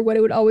no matter what,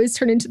 it would always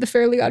turn into the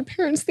Fairly Odd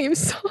Parents theme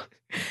song.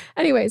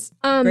 Anyways.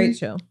 Great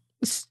show.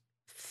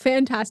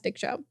 Fantastic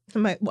show. I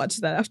might watch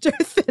that after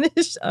I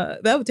finish.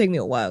 That would take me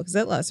a while because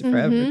that lasted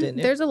forever, didn't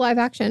it? There's a live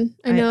action.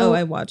 I know.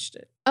 I watched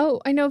it.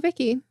 Oh, I know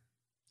Vicky.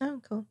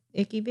 Oh, cool.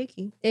 Icky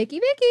Vicky. Icky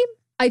Vicky.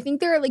 I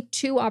think there are like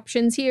two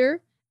options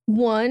here.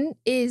 One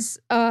is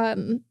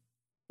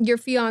your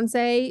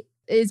fiance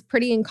is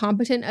pretty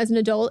incompetent as an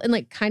adult and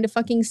like kind of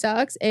fucking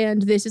sucks.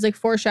 And this is like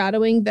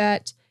foreshadowing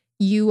that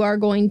you are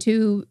going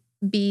to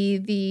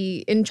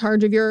be in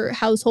charge of your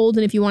household.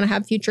 And if you want to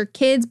have future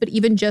kids, but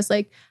even just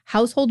like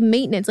household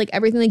maintenance, like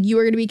everything, like you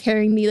are going to be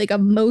carrying the like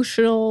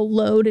emotional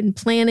load and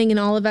planning and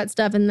all of that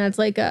stuff. And that's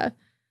like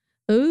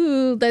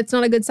ooh, that's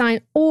not a good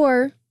sign.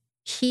 Or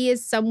he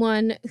is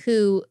someone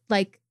who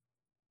like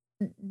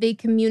the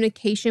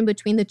communication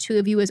between the two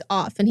of you is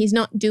off and he's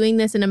not doing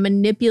this in a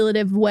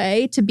manipulative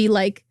way to be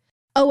like,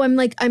 oh, I'm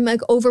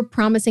over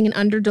promising and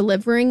under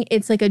delivering.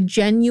 It's like a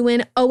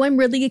genuine, oh, I'm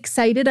really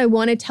excited. I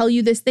want to tell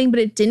you this thing, but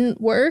it didn't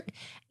work.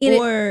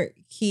 And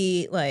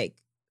he like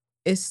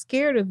is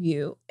scared of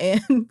you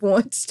and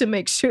wants to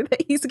make sure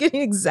that he's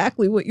getting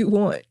exactly what you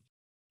want.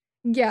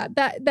 Yeah,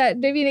 that I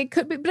mean, it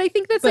could be, but I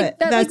think that's like,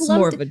 that's like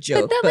more of a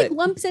joke. But that like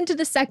lumps into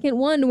the second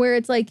one where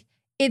it's like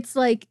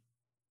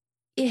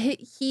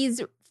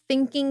he's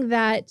thinking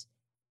that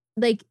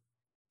like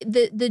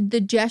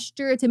the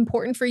gesture, it's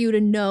important for you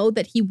to know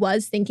that he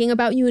was thinking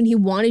about you and he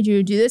wanted you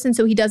to do this. And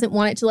so he doesn't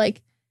want it to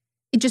like,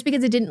 just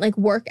because it didn't like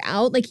work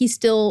out, like he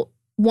still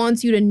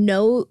wants you to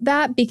know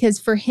that, because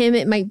for him,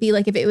 it might be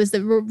like if it was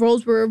the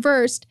roles were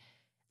reversed,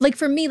 like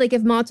for me, like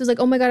if Mats was like,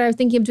 oh my God, I was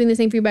thinking of doing the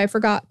same for you, but I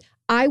forgot.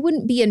 I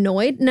wouldn't be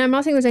annoyed. And I'm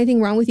not saying there's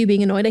anything wrong with you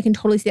being annoyed. I can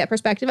totally see that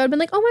perspective. I'd been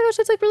like, oh my gosh,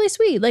 that's like really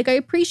sweet. Like I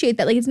appreciate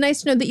that. Like it's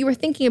nice to know that you were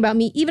thinking about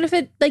me, even if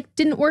it like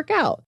didn't work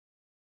out.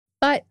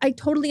 But I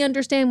totally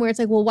understand where it's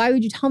like, well, why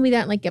would you tell me that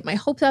and like get my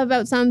hopes up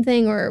about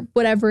something or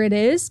whatever it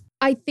is?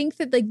 I think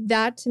that like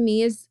that to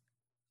me is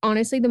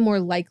honestly the more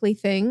likely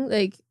thing.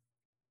 Like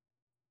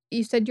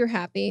you said you're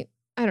happy.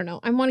 I don't know.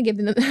 I want to give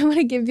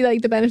you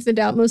like the benefit of the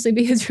doubt, mostly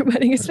because your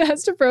wedding is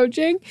fast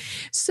approaching.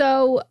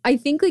 So I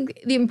think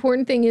like the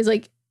important thing is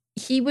like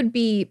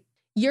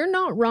you're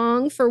not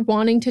wrong for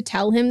wanting to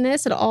tell him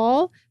this at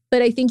all.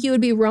 But I think you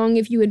would be wrong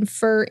if you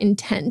infer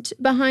intent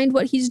behind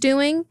what he's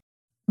doing.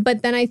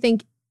 But then I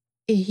think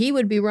he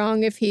would be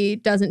wrong if he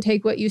doesn't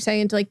take what you say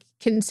into like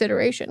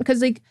consideration.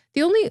 Because like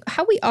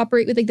how we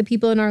operate with like the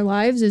people in our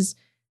lives is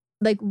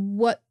like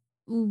what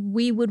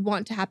we would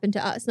want to happen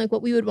to us and like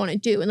what we would want to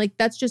do. And like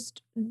that's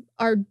just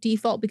our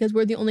default because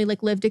we're the only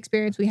like lived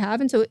experience we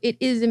have. And so it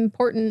is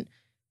important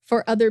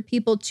for other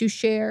people to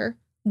share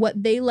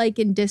what they like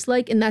and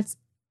dislike. And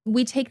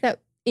we take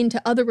that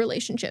into other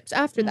relationships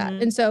after that.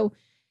 And so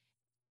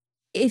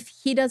if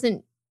he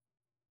doesn't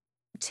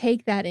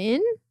take that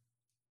in,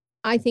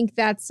 I think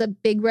that's a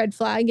big red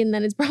flag, and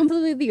then it's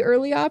probably the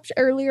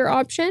earlier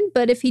option.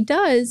 But if he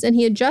does and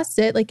he adjusts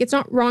it, like it's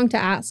not wrong to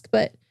ask.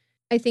 But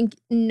I think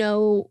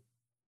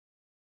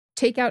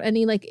take out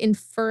any like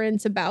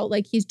inference about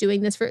like he's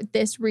doing this for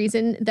this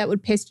reason that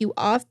would piss you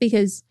off,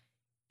 because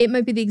it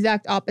might be the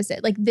exact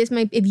opposite. Like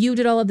if you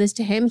did all of this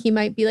to him, he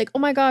might be like, oh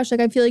my gosh, like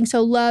I'm feeling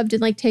so loved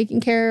and like taken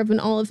care of and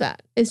all of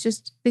that. It's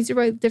just these are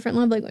very different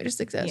love languages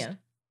exist.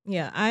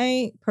 Yeah,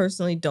 I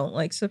personally don't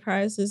like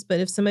surprises,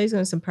 but if somebody's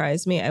going to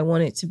surprise me, I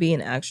want it to be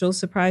an actual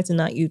surprise and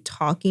not you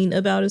talking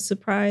about a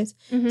surprise.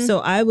 So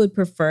I would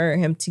prefer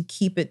him to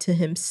keep it to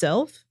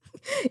himself.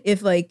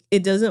 If like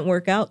it doesn't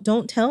work out,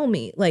 don't tell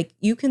me. Like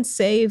you can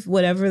save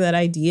whatever that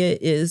idea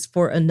is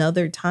for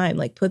another time.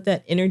 Like put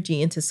that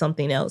energy into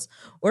something else.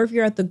 Or if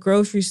you're at the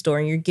grocery store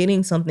and you're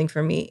getting something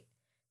for me,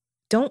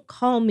 don't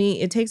call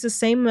me. It takes the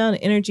same amount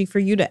of energy for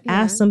you to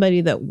ask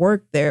somebody that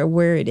worked there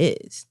where it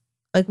is.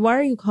 Like, why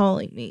are you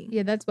calling me?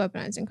 Yeah, that's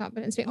weaponized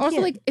incompetence. Also,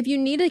 like, if you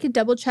need like a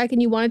double check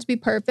and you want it to be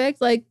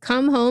perfect, like,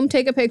 come home,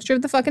 take a picture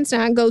of the fucking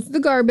snack, go through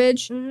the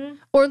garbage,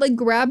 or like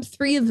grab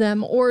 3 of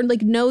them, or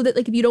like know that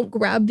like if you don't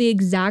grab the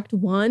exact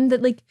one,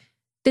 that like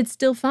it's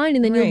still fine,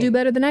 and then you'll do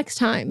better the next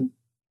time.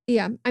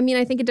 Yeah, I mean,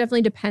 I think it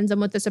definitely depends on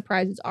what the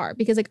surprises are,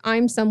 because like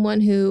I'm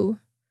someone who,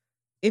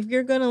 if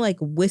you're gonna like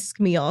whisk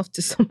me off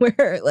to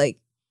somewhere, like.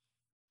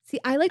 See,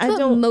 I like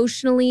to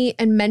emotionally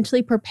and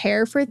mentally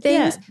prepare for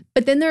things,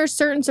 but then there are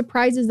certain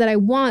surprises that I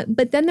want.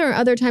 But then there are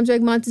other times where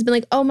like Monts has been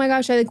like, oh my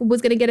gosh, I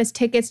was going to get us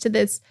tickets to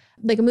this,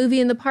 like a movie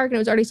in the park and it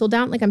was already sold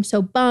out. Like, I'm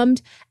so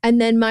bummed. And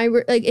then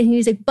and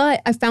he's like,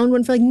 but I found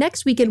one for like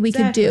next weekend we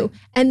could do.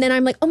 And then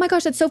I'm like, oh my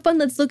gosh, that's so fun.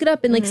 Let's look it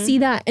up and like see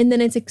that. And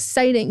then it's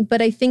exciting.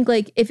 But I think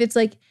like, if it's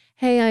like,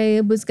 hey, I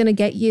was going to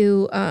get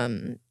you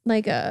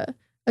like a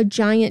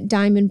giant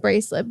diamond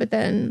bracelet, but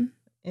then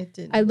it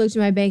didn't. I looked at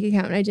my bank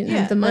account and I didn't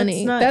have the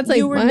money. That's like,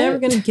 you were what? never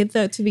going to get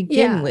that to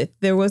begin with.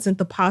 There wasn't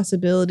the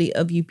possibility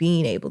of you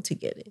being able to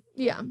get it.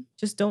 Yeah.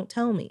 Just don't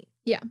tell me.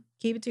 Yeah.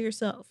 Keep it to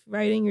yourself.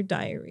 Write it in your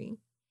diary.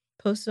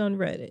 Post it on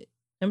Reddit.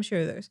 I'm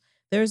sure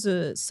there's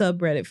a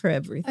subreddit for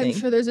everything. I'm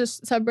sure there's a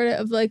subreddit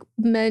of like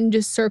men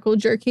just circle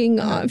jerking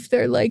off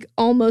their like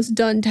almost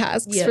done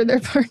tasks for their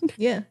partner.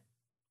 Yeah.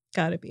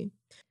 Gotta be.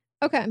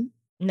 Okay.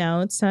 Now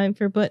it's time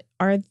for But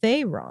Are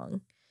They Wrong?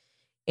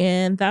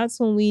 And that's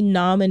when we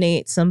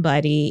nominate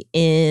somebody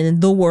in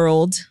the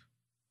world,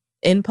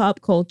 in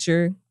pop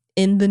culture,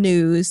 in the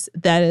news,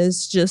 that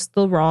is just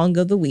the wrong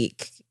of the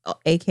week,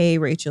 aka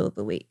Rachel of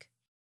the week.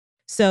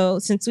 So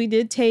since we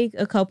did take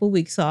a couple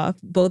weeks off,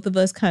 both of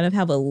us kind of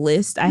have a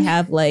list. I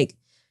have like,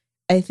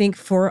 I think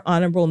 4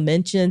 honorable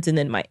mentions and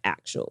then my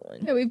actual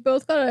one. Yeah, we've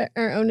both got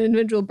our own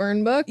individual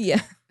burn book.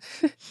 Yeah.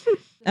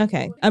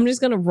 Okay, I'm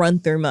just going to run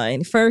through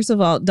mine. First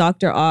of all,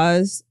 Dr.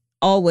 Oz,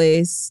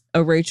 always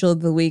a Rachel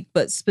of the week,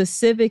 but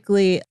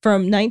specifically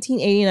from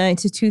 1989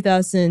 to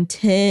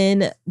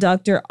 2010,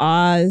 Dr.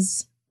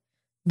 Oz,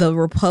 the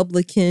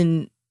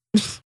Republican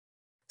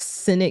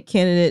Senate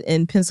candidate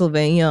in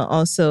Pennsylvania,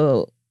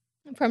 also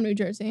from New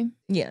Jersey.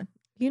 Yeah.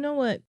 You know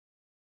what?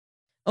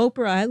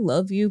 Oprah, I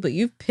love you, but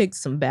you've picked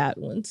some bad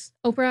ones.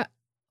 Oprah,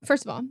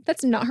 first of all,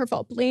 that's not her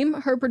fault. Blame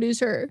her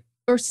producer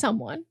or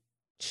someone.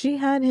 She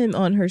had him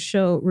on her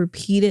show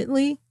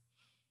repeatedly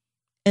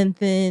and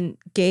then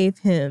gave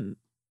him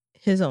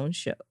his own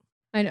show.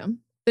 I know.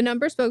 The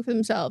numbers spoke for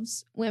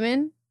themselves.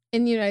 Women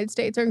in the United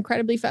States are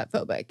incredibly fat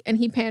phobic, and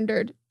he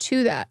pandered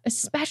to that,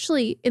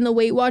 especially in the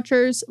Weight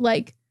Watchers,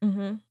 like,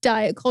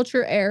 diet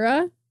culture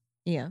era.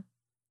 Yeah.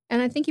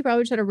 And I think he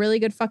probably just had a really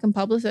good fucking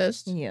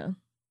publicist. Yeah.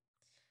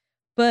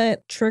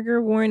 But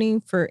trigger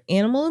warning for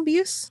animal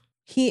abuse.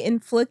 He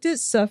inflicted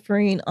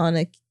suffering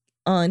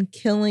on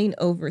killing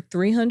over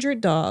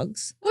 300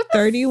 dogs,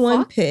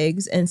 31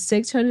 pigs, and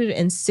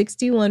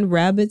 661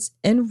 rabbits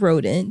and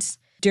rodents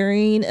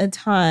during a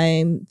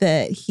time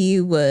that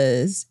he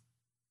was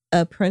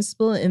a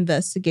principal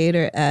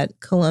investigator at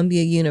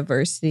Columbia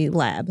University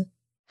lab.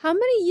 How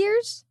many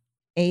years?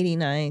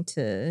 89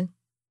 to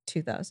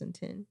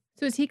 2010.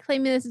 So is he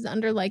claiming this is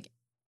under like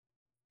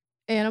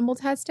animal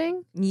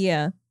testing?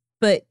 Yeah,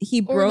 but he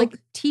broke or like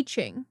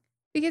teaching,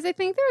 because I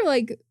think they're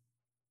like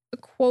a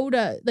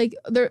quota, like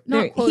they're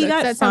not quota. He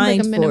got that fined sounds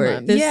like a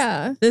minimum. for it.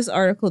 Yeah, this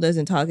article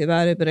doesn't talk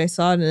about it, but I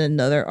saw it in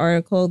another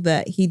article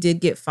that he did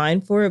get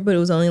fined for it, but it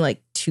was only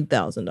like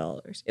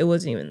 $2,000. It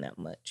wasn't even that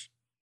much.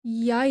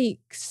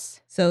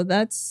 Yikes! So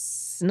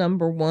that's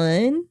number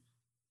one.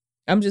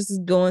 I'm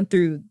just going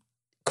through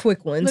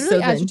quick ones.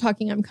 Literally, as you're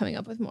talking, I'm coming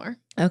up with more.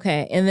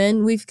 Okay, and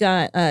then we've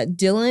got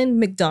Dylan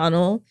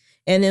McDonald,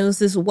 and it was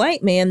this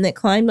white man that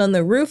climbed on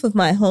the roof of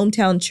my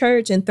hometown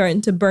church and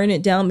threatened to burn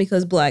it down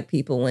because Black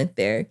people went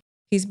there.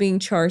 He's being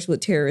charged with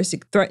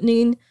terroristic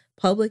threatening,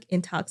 public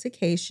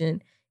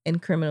intoxication,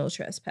 and criminal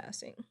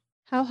trespassing.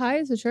 How high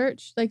is the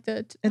church? Like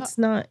it's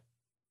not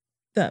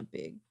that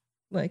big.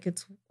 Like,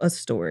 it's a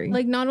story.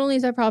 Like, not only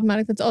is that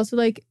problematic, it's also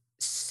like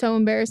so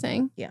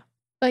embarrassing. Yeah.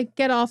 Like,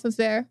 get off of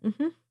there.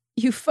 Mm-hmm.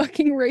 You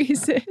fucking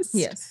racist.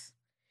 Yes.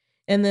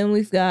 And then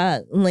we've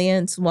got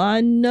Lance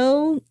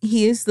Wano.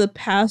 He is the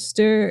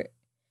pastor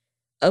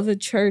of a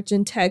church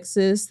in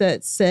Texas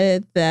that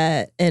said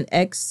that an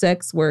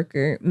ex-sex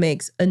worker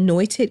makes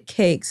anointed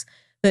cakes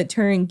that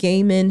turn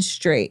gay men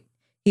straight.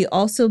 He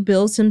also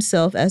bills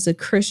himself as a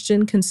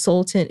Christian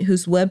consultant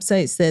whose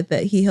website said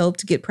that he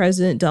helped get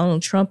President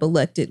Donald Trump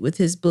elected with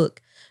his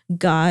book,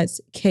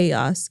 God's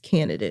Chaos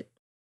Candidate.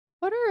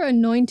 What are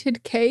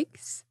anointed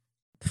cakes?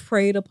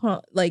 Prayed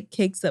upon, like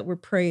cakes that were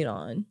prayed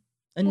on.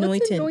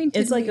 Anointed.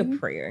 It's like mean? a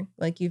prayer.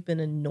 Like you've been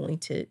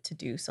anointed to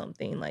do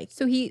something. Like,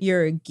 so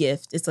you're a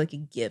gift. It's like a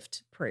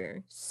gift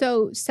prayer.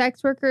 So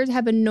sex workers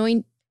have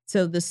anointed.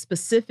 So the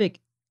specific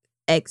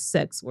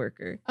ex-sex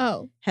worker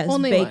has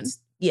only baked, one.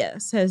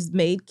 Yes, has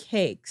made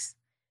cakes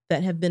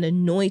that have been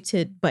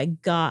anointed by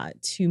God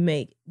to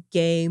make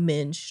gay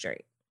men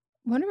straight.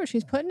 I wonder what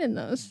she's putting in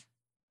those.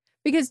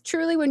 Because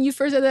truly, when you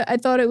first said that, I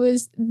thought it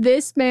was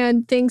this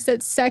man thinks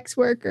that sex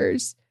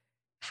workers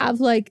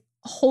have like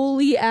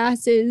holy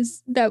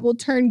asses that will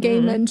turn gay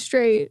men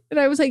straight. And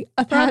I was like,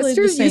 a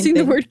pastor is using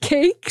the word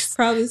cakes?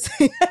 Probably. I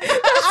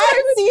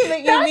see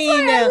what you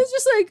mean now. I was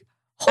just like,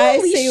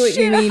 holy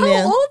shit,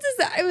 how old is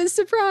that? I was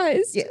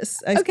surprised.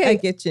 Yes, I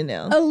get you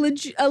now.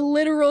 A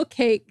literal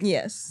cake.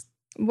 Yes.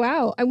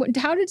 Wow.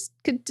 How did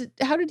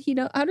he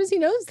know? How does he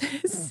know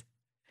this?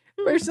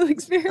 Personal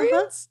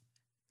experience?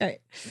 All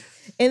right.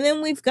 And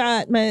then we've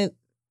got my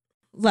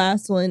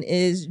last one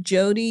is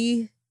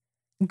Jody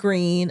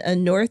Green, a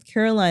North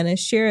Carolina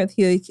sheriff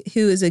who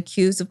is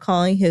accused of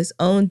calling his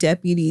own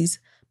deputies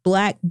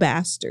black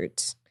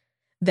bastards,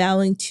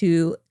 vowing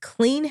to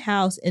clean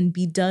house and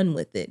be done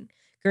with it.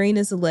 Green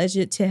is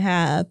alleged to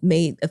have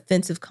made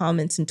offensive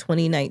comments in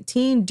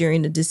 2019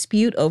 during a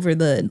dispute over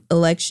the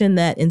election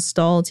that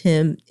installed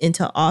him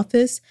into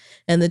office,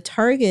 and the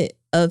target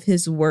of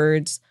his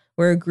words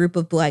were a group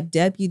of black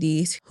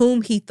deputies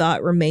whom he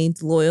thought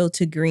remained loyal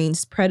to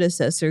Green's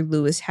predecessor,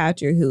 Louis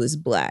Hatcher, who is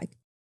black.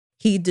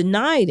 He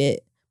denied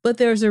it, but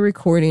there's a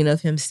recording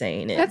of him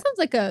saying it. That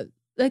sounds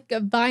like a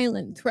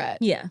violent threat.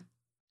 Yeah.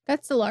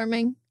 That's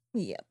alarming.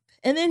 Yep.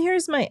 And then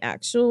here's my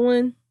actual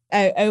one.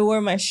 I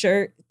wore my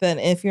shirt, but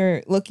if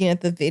you're looking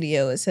at the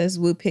video, it says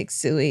Woo Pig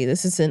Sooie.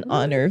 This is in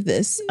honor of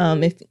this.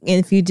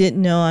 If you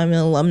didn't know, I'm an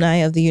alumni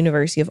of the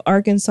University of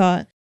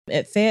Arkansas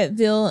at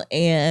Fayetteville,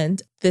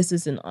 and this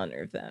is in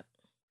honor of that.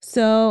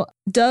 So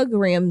Doug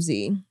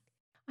Ramsey.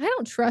 I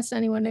don't trust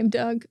anyone named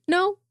Doug.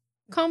 No,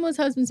 Kamala's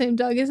husband's named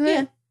Doug, isn't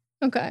it?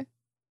 Yeah. Okay.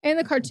 And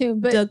the cartoon,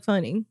 but Doug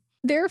Funny.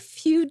 There are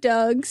few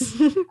Dougs.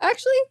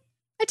 Actually,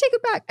 I take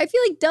it back. I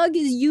feel like Doug's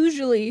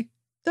usually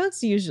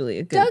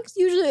a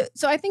good.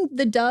 So I think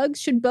the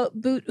Dougs should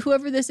boot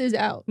whoever this is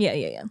out.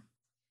 Yeah.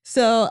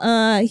 So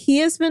he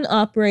has been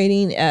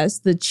operating as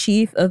the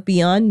chief of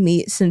Beyond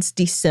Meat since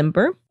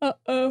December.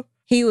 Uh-oh.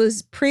 He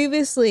was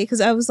previously, because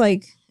I was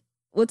like,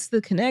 what's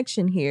the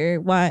connection here?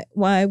 Why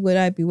would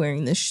I be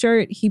wearing this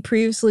shirt? He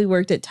previously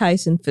worked at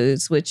Tyson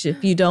Foods, which,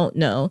 if you don't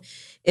know,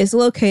 is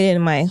located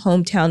in my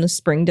hometown of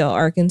Springdale,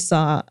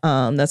 Arkansas.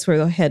 That's where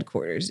the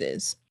headquarters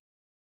is.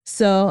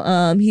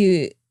 So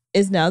he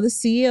is now the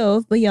CEO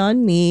of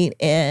Beyond Meat,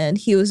 and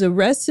he was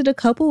arrested a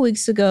couple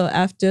weeks ago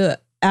after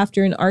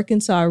an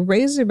Arkansas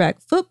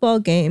Razorback football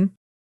game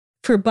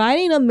for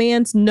biting a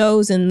man's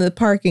nose in the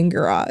parking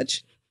garage.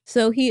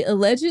 So he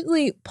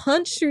allegedly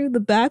punched through the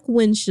back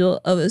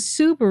windshield of a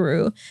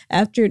Subaru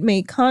after it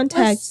made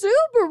contact.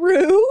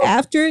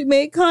 After it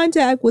made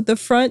contact with the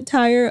front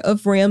tire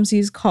of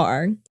Ramsey's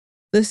car.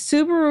 The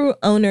Subaru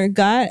owner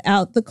got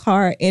out the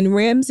car, and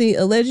Ramsey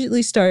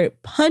allegedly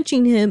started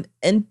punching him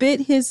and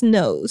bit his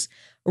nose,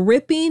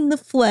 ripping the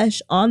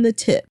flesh on the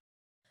tip,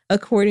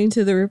 according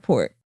to the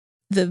report.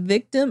 The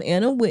victim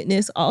and a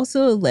witness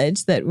also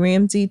alleged that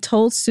Ramsey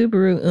told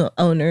Subaru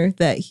owner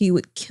that he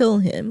would kill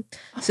him.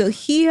 So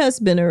he has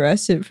been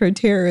arrested for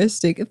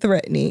terroristic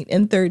threatening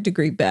and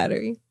third-degree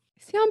battery.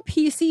 Is he on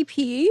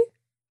PCP?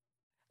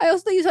 I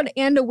also thought you said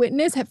and a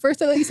witness. At first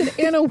I thought you said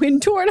Anna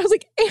Wintour, and I was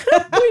like,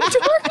 Anna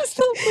Wintour is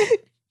the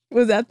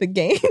Was that the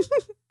game?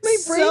 My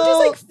brain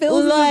just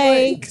fills in the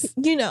blanks.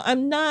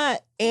 I'm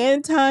not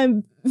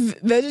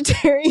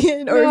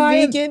anti-vegetarian or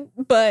vegan,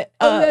 but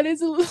that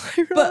is a little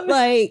ironic. But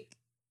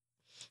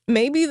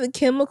maybe the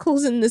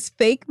chemicals in this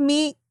fake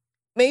meat,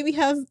 maybe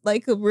have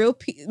a real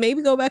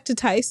maybe go back to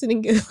Tyson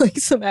and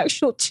get some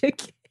actual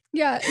chicken.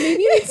 Yeah,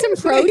 maybe you need some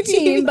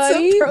protein,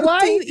 buddy. Why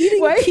are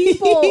you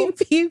eating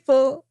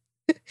people?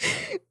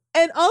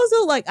 And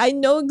also, I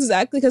know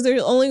exactly, because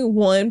there's only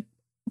one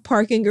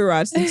parking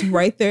garage that's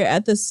right there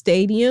at the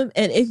stadium.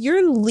 And if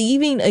you're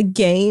leaving a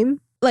game,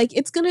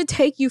 it's going to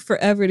take you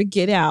forever to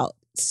get out.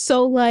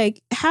 So,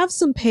 have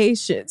some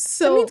patience.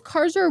 So that means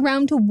cars are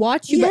around to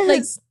watch you.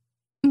 Yes.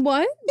 But,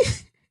 what?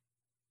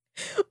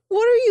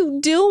 What are you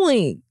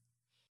doing?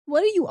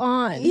 What are you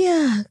on?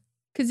 Yeah.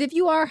 Because if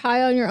you are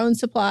high on your own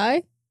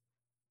supply,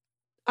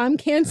 I'm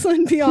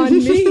canceling Beyond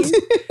Meat.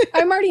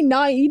 I'm already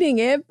not eating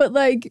it, but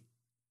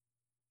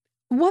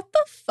what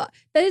the fuck?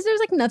 There's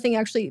nothing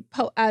actually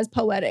as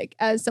poetic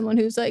as someone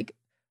who's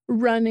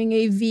running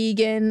a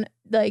vegan,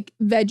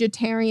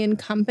 vegetarian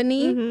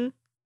company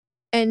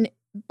and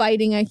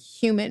biting a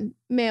human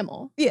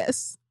mammal.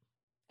 Yes.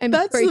 And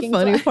that's the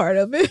funny part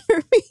of it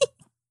for me.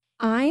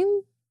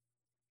 I'm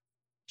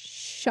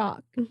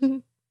shocked.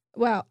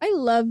 Wow. I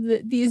love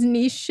these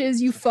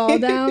niches you fall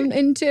down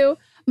into.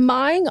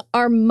 Mine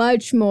are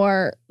much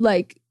more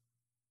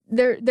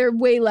they're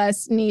way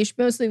less niche,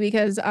 mostly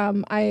because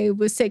I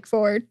was sick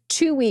for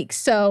 2 weeks.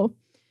 So,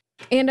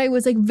 and I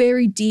was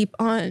very deep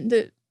on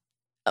the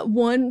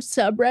one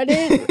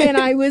subreddit, and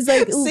I was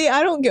see,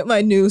 I don't get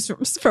my news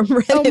from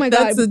Reddit. Oh my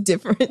God. That's the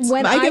difference.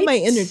 I get my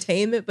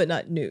entertainment, but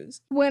not news.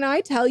 When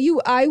I tell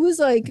you, I was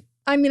I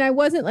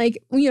wasn't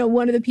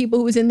one of the people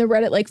who was in the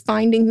Reddit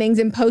finding things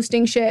and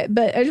posting shit,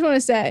 but I just want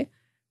to say,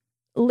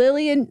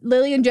 Lily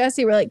and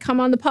Jesse were come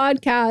on the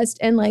podcast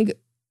and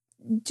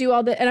do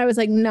all that, and I was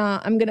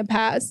nah, I'm gonna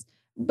pass.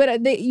 But I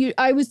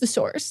was the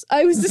source.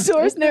 And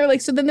they were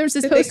so then there's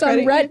this post on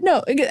Reddit.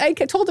 No, I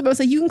told them, I was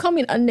you can call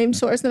me an unnamed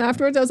source. And then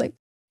afterwards, I was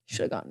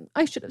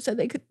I should have said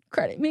they could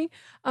credit me.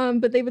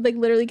 But they would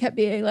literally kept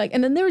being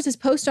and then there was this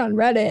post on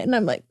Reddit, and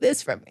I'm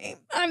this from me.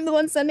 I'm the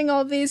one sending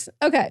all of these.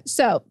 Okay,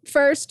 so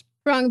first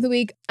wrong of the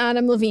week,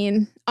 Adam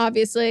Levine.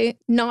 Obviously,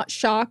 not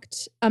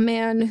shocked. A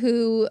man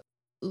who,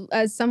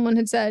 as someone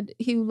had said,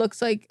 he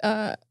looks like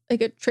a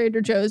Trader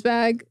Joe's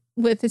bag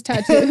with his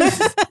tattoos.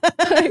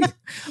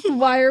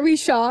 Why are we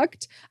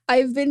shocked?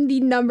 I've been the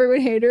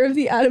 #1 hater of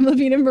the Adam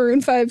Levine and Maroon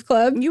 5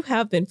 club. You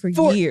have been for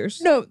years.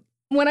 No,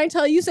 when I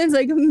tell you since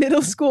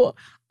middle school,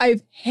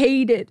 I've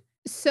hated.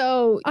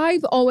 So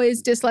I've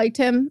always disliked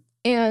him.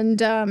 And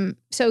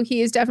so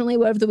he is definitely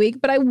What of the Week.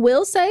 But I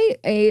will say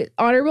a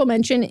honorable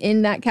mention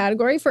in that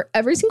category for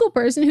every single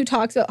person who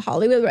talks about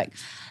Hollywood. Like,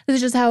 this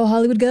is just how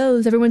Hollywood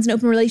goes. Everyone's in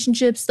open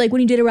relationships. Like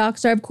when you date a rock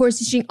star, of course,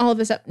 he's cheating, all of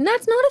this stuff. And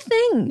that's not a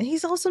thing.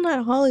 He's also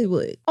not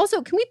Hollywood.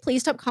 Also, can we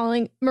please stop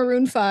calling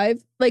Maroon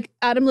 5, like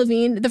Adam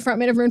Levine, the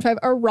frontman of Maroon 5,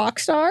 a rock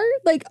star?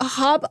 Like,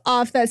 hop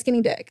off that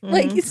skinny dick. Mm-hmm.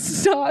 Like,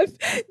 stop.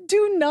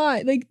 Do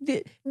not. Like,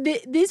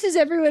 this is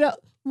everyone else.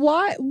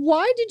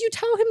 Why did you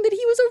tell him that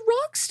he was a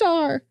rock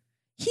star?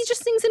 He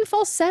just sings in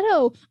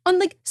falsetto on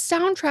like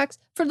soundtracks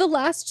for the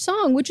last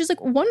song, which is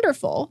like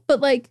wonderful. But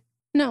like,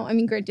 no, I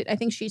mean, granted, I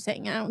think she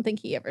sang it. I don't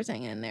think he ever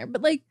sang it in there.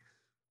 But like,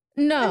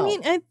 no. I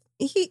mean,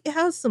 he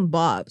has some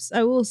bops.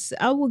 I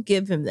will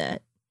give him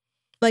that.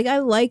 Like, I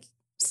like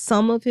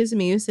some of his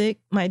music.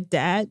 My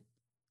dad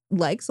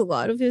likes a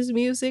lot of his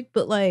music,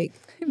 but like,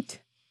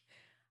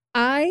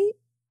 I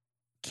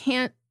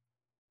can't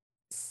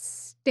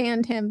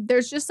stand him.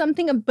 There's just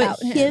something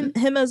about him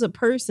as a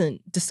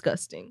person,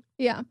 disgusting.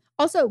 Yeah.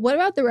 Also, what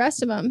about the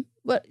rest of them?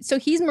 So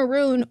he's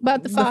Maroon.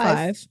 About the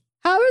five.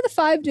 How are the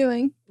 5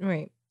 doing?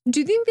 Right. Do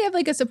you think they have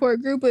like a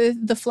support group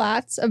with the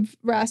Flats of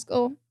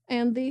Rascal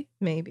and the?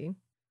 Maybe.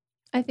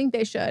 I think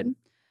they should.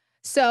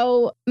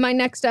 So my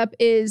next up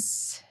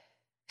is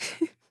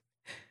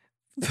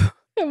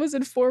I was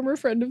a former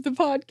friend of the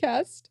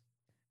podcast.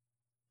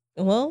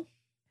 Well,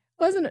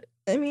 wasn't it?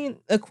 I mean,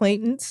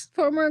 acquaintance.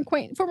 Former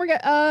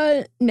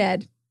guy,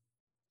 Ned.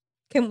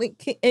 Can we,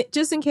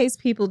 just in case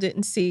people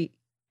didn't see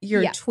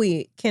your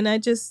tweet, can I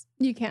just...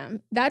 You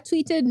can. That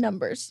tweeted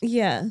numbers.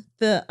 Yeah.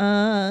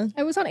 I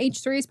was on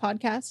H3's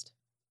podcast.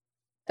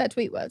 That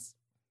tweet was.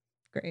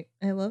 Great.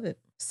 I love it.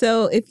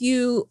 So if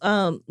you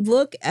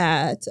look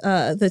at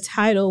the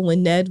title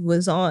when Ned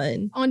was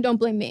on Don't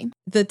Blame Me.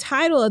 The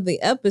title of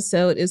the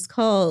episode is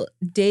called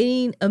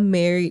Dating a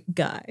Married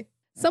Guy.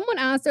 Someone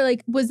asked her,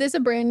 like, was this a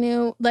brand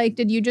new, like,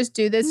 did you just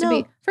do this No.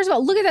 to be... First of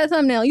all, look at that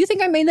thumbnail. You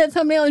think I made that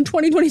thumbnail in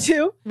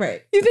 2022?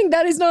 Right. You think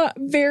that is not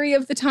very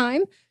of the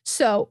time?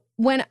 So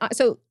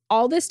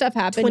all this stuff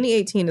happened.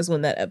 2018 is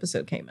when that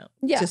episode came out.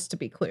 Yeah. Just to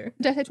be clear.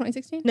 Did I say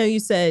 2016? No, you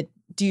said,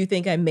 do you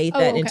think I made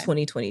that in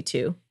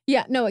 2022?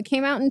 Yeah, no, it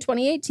came out in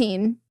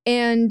 2018.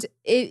 And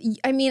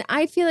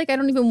I feel like I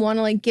don't even want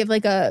to like give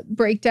like a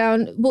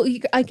breakdown. Well,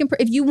 I can,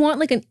 if you want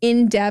like an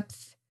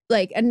in-depth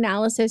like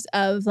analysis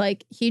of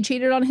like he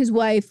cheated on his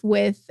wife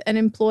with an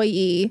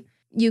employee,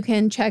 you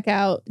can check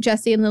out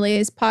Jesse and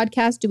Lily's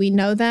podcast. Do we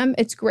know them?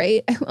 It's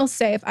great. I will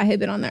say if I had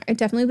been on there, I'd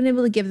definitely been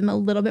able to give them a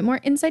little bit more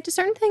insight to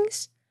certain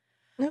things.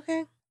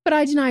 Okay. But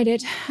I denied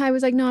it. I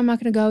was like, no, I'm not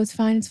going to go. It's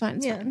fine. It's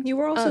fine. You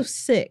were also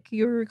sick.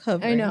 You were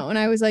recovering. I know. And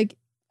I was like,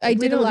 I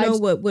don't know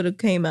what would have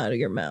came out of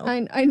your mouth.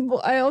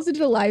 I also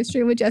did a live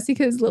stream with Jesse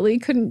because Lily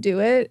couldn't do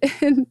it.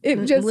 And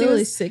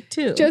Lily's sick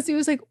too. Jesse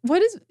was like,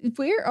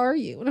 where are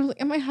you? And I was like,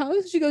 at my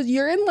house. She goes,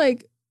 you're in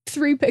like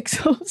 3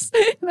 pixels.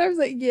 And I was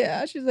like,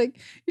 yeah. She's like,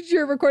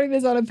 you're recording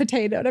this on a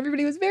potato. And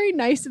everybody was very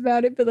nice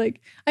about it. But like,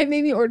 I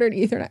made me order an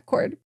Ethernet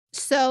cord.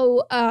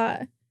 So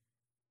I've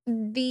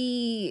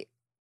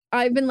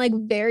been like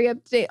very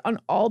up to date on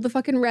all the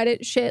fucking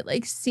Reddit shit,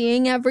 like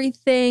seeing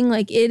everything.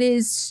 Like it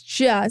is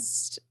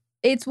just...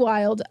 It's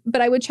wild, but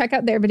I would check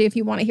out their video if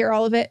you want to hear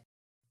all of it.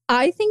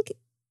 I think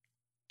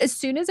as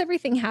soon as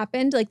everything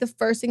happened, like the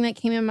first thing that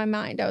came in my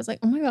mind, I was like,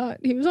 oh my God,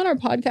 he was on our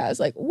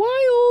podcast, like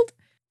wild.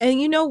 And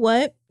you know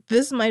what?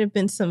 This might have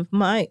been some of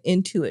my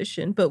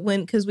intuition, but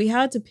because we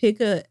had to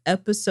pick a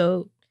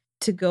episode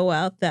to go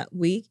out that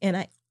week and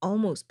I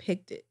almost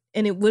picked it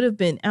and it would have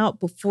been out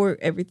before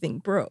everything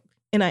broke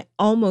and I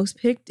almost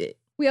picked it.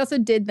 We also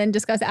did then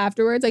discuss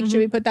afterwards, like, should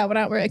we put that one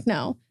out? We're like,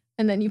 no.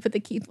 And then you put the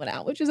Keith one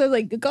out, which is, I was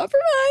like, good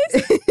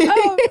compromise.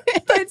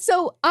 But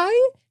so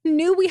I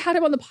knew we had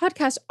him on the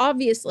podcast,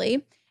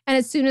 obviously. And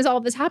as soon as all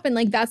of this happened,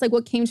 like, that's like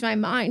what came to my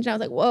mind. And I was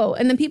like, whoa.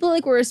 And then people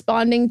like were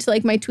responding to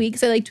like my tweet.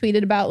 Cause I like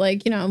tweeted about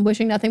like, you know, I'm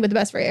wishing nothing but the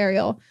best for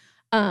Ariel.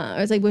 I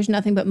was like, wish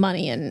nothing but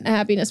money and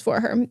happiness for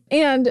her.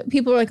 And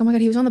people were like, oh my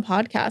God, he was on the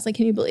podcast. Like,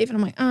 can you believe it? And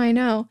I'm like, oh, I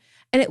know.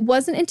 And it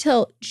wasn't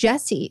until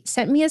Jessie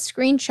sent me a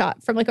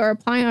screenshot from like a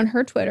reply on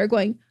her Twitter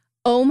going,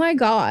 oh my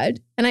God.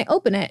 And I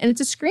open it and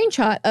it's a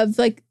screenshot of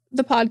like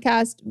the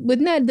podcast with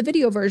Ned, the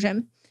video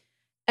version.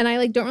 And I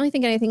like don't really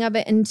think anything of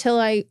it until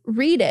I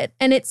read it.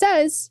 And it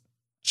says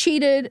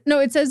dating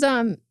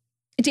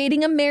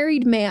a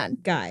married man.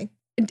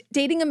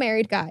 Dating a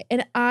married guy.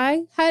 And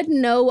I had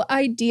no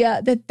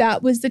idea that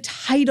that was the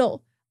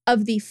title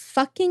of the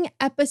fucking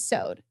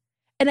episode.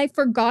 And I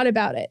forgot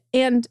about it.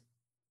 And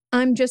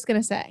I'm just going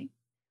to say,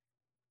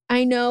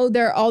 I know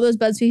there are all those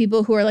BuzzFeed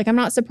people who are like, I'm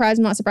not surprised.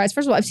 First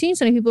of all, I've seen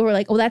so many people who are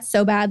like, oh, that's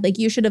so bad. Like,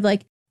 you should have,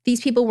 like, these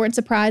people weren't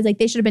surprised. Like,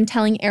 they should have been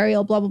telling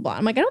Ariel, blah, blah, blah.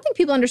 I'm like, I don't think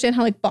people understand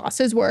how, like,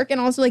 bosses work. And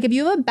also, like, if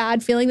you have a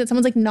bad feeling that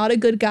someone's, like, not a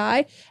good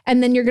guy,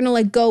 and then you're going to,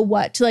 like, go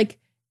what? To, like,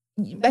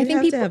 I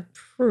think people have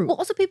proof. Well,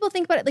 also people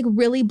think about it, like,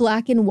 really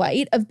black and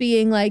white of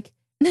being, like,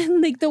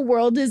 like, the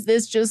world is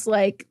this just,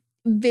 like,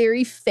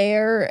 very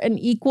fair and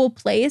equal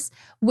place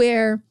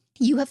where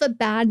you have a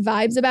bad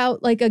vibes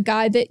about like a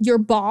guy that your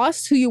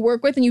boss who you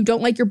work with and you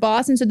don't like your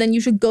boss. And so then you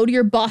should go to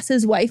your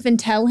boss's wife and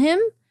tell him.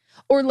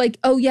 Or like,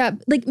 oh yeah,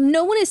 like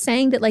no one is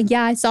saying that like,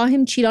 yeah, I saw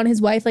him cheat on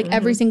his wife like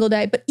every single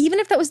day. But even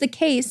if that was the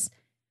case,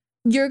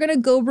 you're going to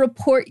go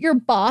report your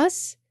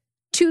boss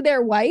to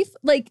their wife,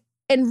 like,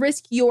 and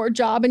risk your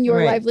job and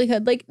your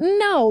livelihood. Like,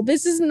 no,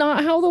 this is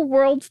not how the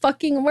world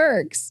fucking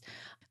works.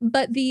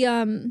 But the,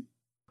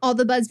 all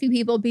the BuzzFeed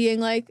people being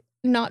like,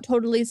 not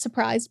totally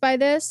surprised by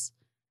this.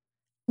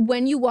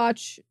 When you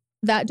watch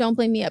that Don't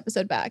Blame Me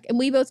episode back, and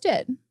we both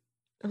did.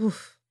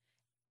 Oof.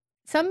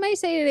 Some may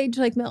say it aged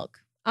like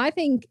milk. I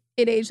think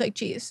it aged like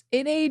cheese.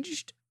 It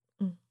aged.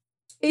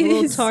 It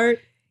is tart.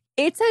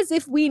 It's as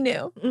if we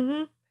knew.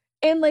 Mm-hmm.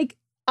 And like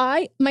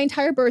my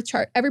entire birth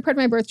chart, every part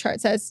of my birth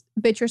chart says,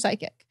 bitch, you're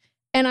psychic.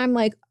 And I'm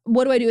like,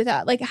 what do I do with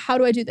that? Like, how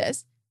do I do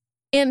this?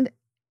 And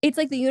it's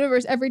like the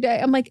universe every day.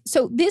 I'm like,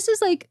 so this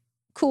is like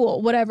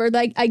cool, whatever.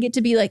 Like I get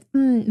to be like,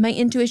 my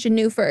intuition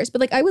knew first. But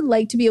like I would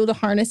like to be able to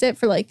harness it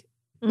for like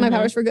my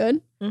powers for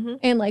good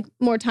and like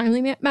more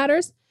timely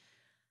matters.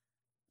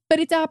 But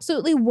it's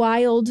absolutely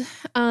wild.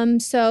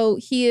 So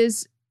he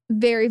is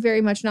very,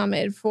 very much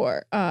nominated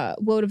for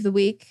Woad of the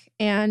Week.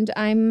 And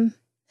I'm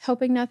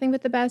hoping nothing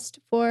but the best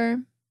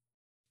for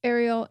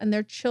Ariel and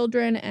their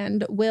children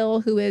and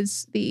Will, who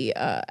is the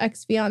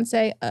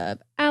ex-fiance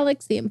of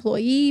Alex, the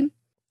employee.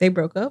 They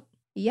broke up?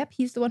 Yep,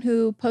 he's the one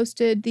who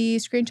posted the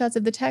screenshots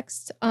of the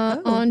text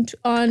on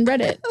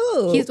Reddit.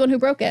 Oh. He's the one who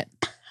broke it.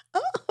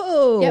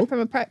 Oh. Yep,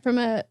 from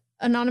a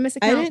anonymous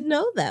account. I didn't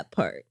know that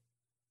part.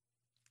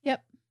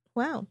 Yep.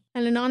 Wow.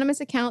 An anonymous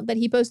account that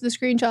he posted the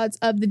screenshots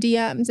of the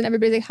DMs and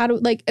everybody's like, how do,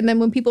 like, and then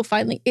when people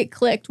finally, it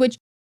clicked, which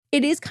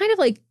it is kind of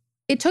like,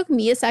 it took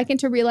me a second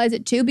to realize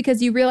it too,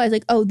 because you realize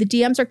like, oh, the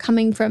DMs are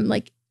coming from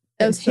like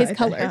those his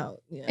color.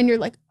 Yeah. And you're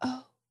like,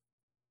 oh,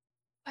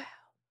 wow.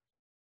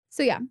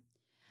 So yeah.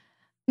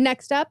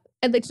 Next up,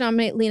 I'd like to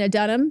nominate Lena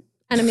Dunham,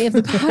 enemy of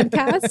the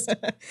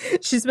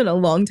podcast. She's been a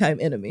long time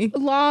enemy.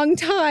 Long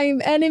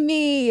time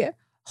enemy.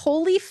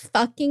 Holy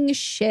fucking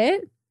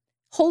shit.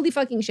 Holy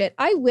fucking shit.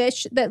 I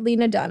wish that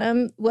Lena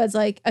Dunham was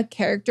like a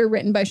character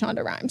written by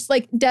Shonda Rhimes.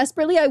 Like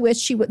desperately, I wish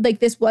she would, like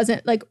this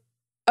wasn't like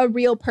a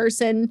real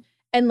person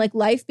and like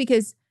life,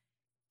 because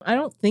I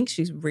don't think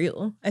she's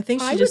real. I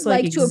think she I just would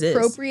like exists. to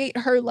appropriate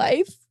her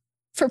life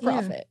for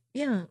profit.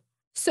 Yeah.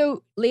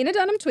 So Lena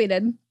Dunham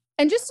tweeted,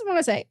 and just want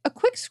to say, a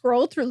quick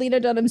scroll through Lena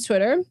Dunham's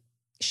Twitter.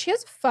 She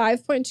has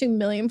 5.2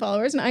 million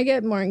followers, and I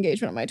get more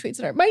engagement on my tweets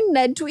than her. My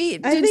Ned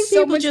tweet did so much better than this. I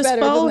think people just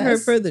follow her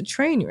for the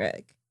train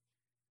wreck.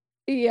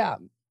 Yeah.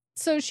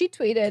 So she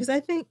tweeted. Because I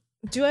think,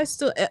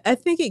 I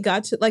think it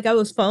got to, like, I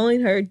was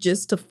following her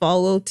just to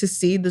follow to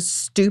see the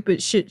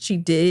stupid shit she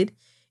did.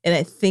 And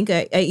I think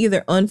I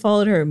either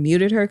unfollowed her or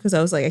muted her because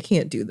I was like, I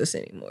can't do this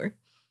anymore.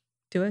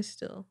 Do I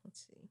still?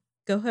 Let's see.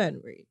 Go ahead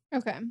and read.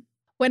 Okay.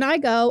 When I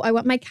go, I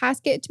want my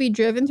casket to be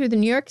driven through the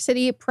New York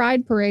City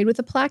Pride Parade with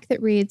a plaque that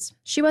reads,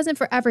 "She wasn't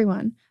for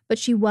everyone, but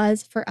she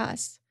was for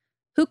us.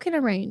 Who can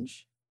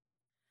arrange?"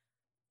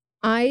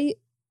 I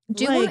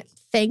do want to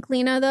thank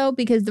Lena, though,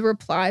 because the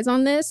replies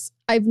on this,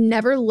 I've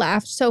never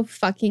laughed so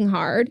fucking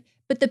hard.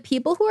 But the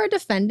people who are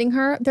defending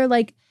her, they're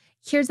like,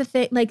 here's the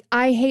thing, like,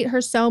 I hate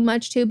her so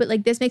much too, but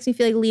like, this makes me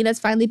feel like Lena's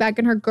finally back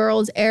in her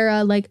girls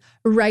era, like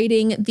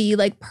writing the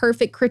like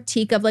perfect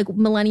critique of like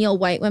millennial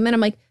white women. I'm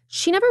like,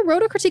 she never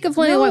wrote a critique of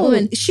millennial white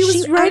women. She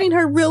was writing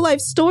her real life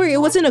story. It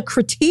wasn't a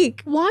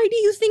critique. Why do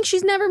you think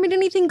she's never made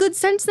anything good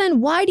since then?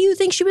 Why do you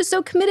think she was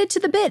so committed to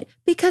the bit?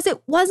 Because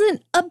it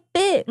wasn't a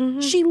bit.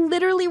 She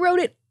literally wrote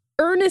it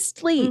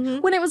earnestly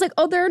when it was like,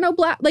 oh, there are no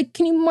black, like,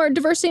 can you more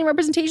diversity and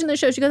representation in the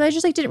show? She goes, I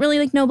just like didn't really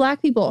like know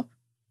black people.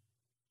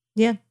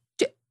 Yeah.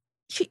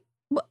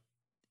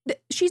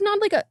 She's not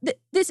like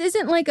this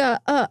isn't like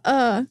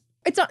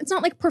it's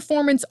not like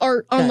performance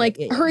art on like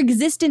her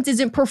existence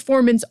isn't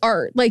performance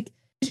art. Like,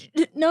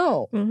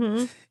 no.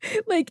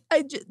 Like,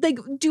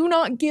 do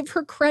not give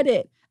her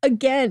credit.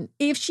 Again,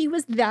 if she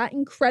was that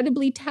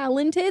incredibly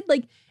talented,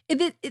 like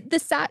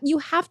you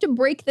have to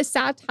break the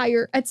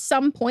satire at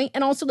some point.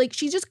 And also like,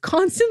 she's just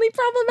constantly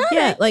problematic.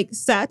 Yeah. Like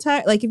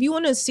satire. Like if you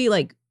want to see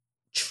like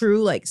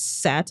true, like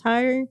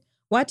satire,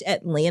 watch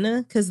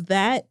Atlanta. Cause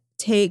that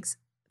takes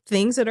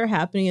things that are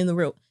happening in the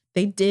real.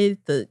 They did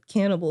the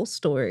cannibal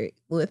story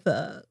with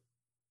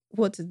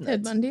what's his name?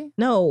 Ted Bundy?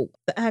 No,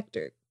 the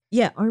actor.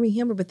 Yeah, Armie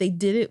Hammer, but they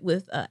did it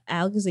with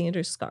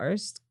Alexander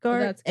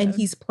Skarsgård, and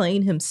he's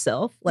playing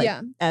himself, like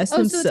as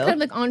himself. So it's kind of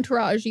like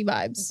entourage-y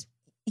vibes.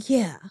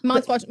 Yeah,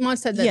 Moss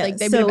said that like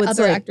they've been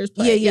other actors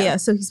play. Yeah.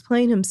 So he's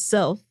playing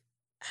himself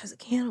as a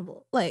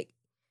cannibal. Like,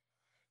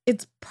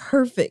 it's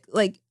perfect.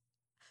 Like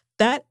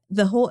that.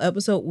 The whole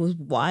episode was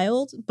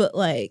wild, but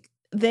like.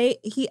 They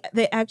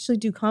actually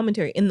do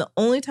commentary. And the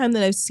only time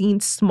that I've seen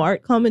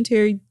smart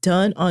commentary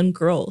done on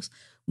girls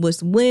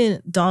was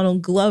when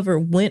Donald Glover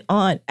went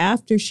on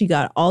after she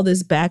got all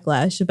this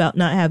backlash about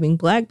not having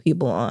black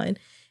people on.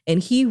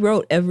 And he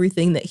wrote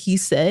everything that he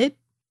said,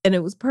 and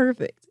it was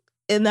perfect.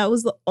 And that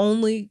was the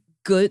only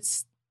good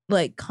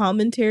like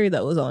commentary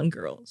that was on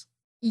girls.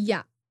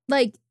 Yeah.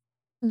 Like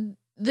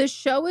the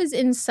show is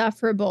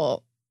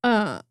insufferable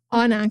on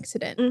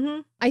accident.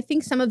 Mm-hmm. I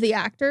think some of the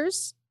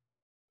actors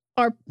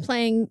are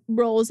playing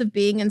roles of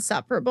being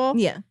insufferable.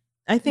 Yeah.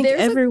 I think There's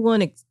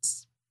everyone...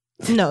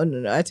 No,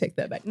 I take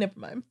that back. Never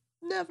mind.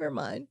 There's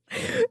one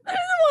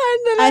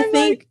that I I'm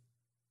think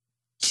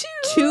like,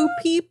 two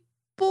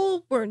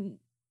people were...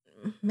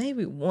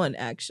 Maybe one,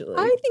 actually.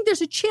 I think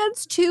there's a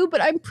chance too,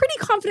 but I'm pretty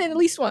confident at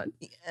least one.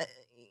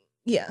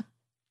 Yeah.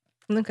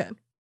 Okay.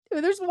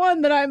 There's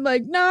one that I'm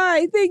like, nah,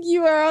 I think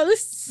you are all the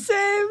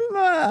same.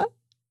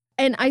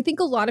 And I think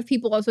a lot of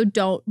people also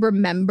don't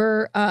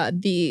remember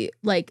the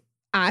like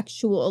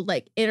actual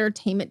like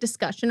entertainment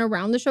discussion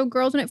around the show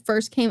Girls when it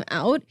first came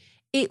out.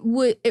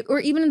 Or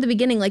even in the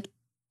beginning, like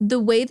the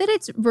way that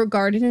it's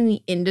regarded in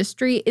the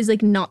industry is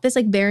like not this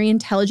like very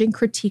intelligent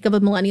critique of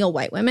a millennial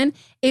white women.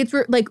 It's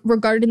like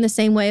regarded in the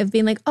same way of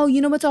being like, oh, you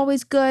know what's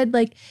always good?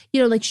 Like,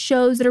 you know, like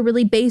shows that are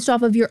really based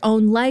off of your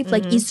own life,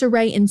 like Issa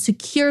Rae,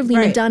 Insecure,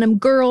 Lena Dunham,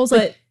 Girls. But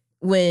like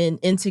when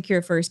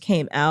Insecure first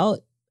came out,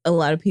 a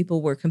lot of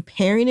people were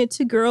comparing it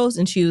to Girls,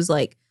 and she was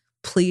like,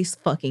 please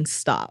fucking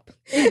stop.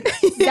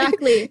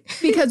 Exactly.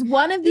 Because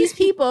one of these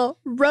people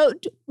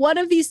wrote one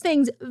of these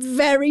things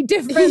very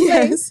differently.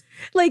 Yes.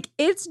 Like,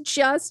 it's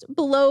just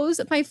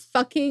blows my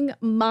fucking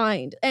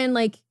mind. And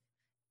like,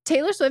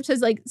 Taylor Swift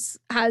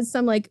has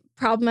some like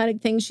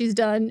problematic things she's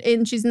done.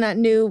 And she's in that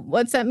new,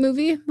 what's that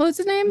movie? What's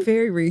his name?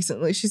 Very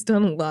recently. She's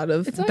done a lot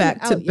of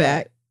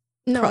back-to-back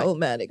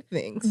problematic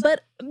things.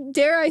 But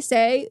dare I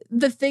say,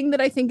 the thing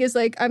that I think is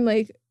like, I'm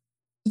like,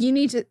 you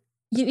need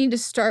to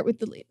start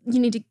with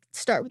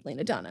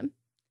Lena Dunham.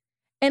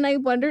 And I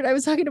wondered, I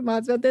was talking to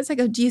Mods about this. I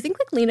go, do you think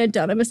like Lena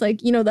Dunham is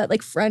like, you know, that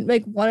like friend,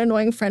 like one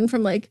annoying friend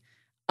from like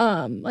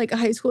a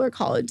high school or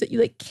college that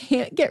you like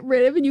can't get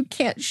rid of and you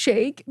can't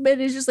shake,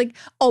 but it's just like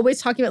always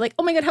talking about like,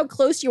 oh my God, how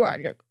close you are.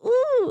 And you're like,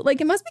 ooh,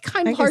 like it must be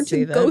kind of hard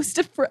to ghost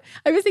a friend.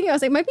 I was thinking, I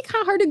was like, it might be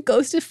kind of hard to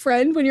ghost a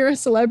friend when you're a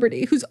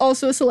celebrity who's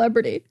also a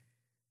celebrity.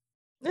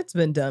 It's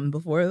been done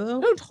before though.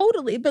 No,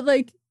 totally. But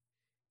like,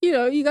 you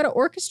know, you got to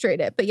orchestrate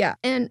it. But yeah.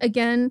 And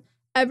again,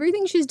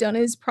 everything she's done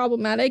is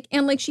problematic.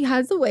 And like, she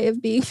has the way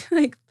of being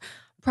like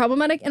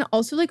problematic and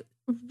also like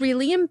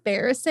really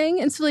embarrassing.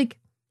 And so like,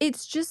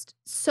 it's just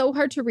so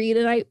hard to read.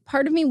 And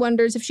part of me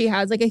wonders if she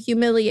has like a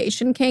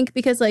humiliation kink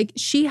because like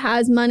she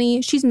has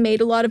money. She's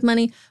made a lot of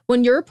money.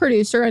 When you're a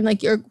producer and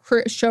like you're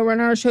a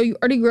showrunner on a show, you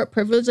already grew up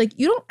privileged. Like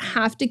you don't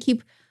have to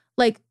keep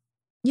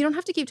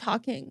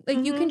talking.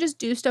 Like you can just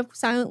do stuff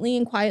silently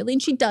and quietly.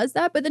 And she does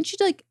that. But then she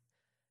like,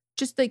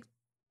 just like,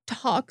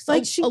 talks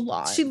like a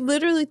lot. She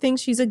literally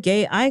thinks she's a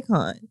gay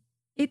icon.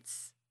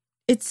 It's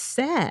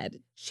sad.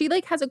 She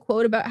like has a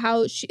quote about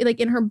how she like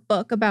in her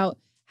book about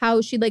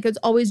how she like is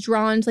always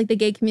drawn to like the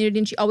gay community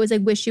and she always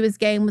like wished she was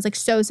gay and was like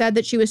so sad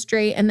that she was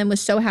straight and then was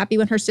so happy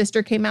when her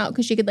sister came out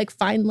because she could like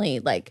finally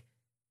like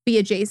be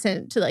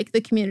adjacent to like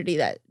the community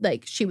that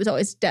like she was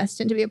always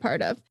destined to be a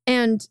part of.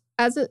 And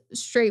as a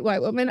straight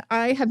white woman,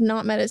 I have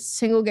not met a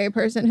single gay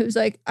person who's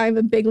like, I'm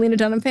a big Lena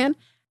Dunham fan.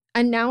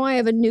 And now I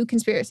have a new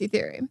conspiracy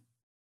theory.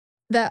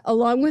 That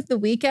along with The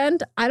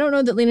Weeknd, I don't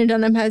know that Lena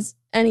Dunham has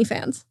any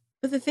fans.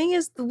 But the thing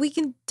is, The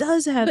Weeknd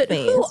does have but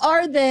fans. Who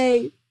are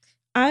they?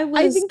 I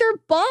think they're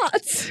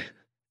bots.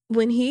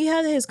 When he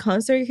had his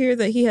concert here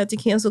that he had to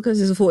cancel because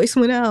his voice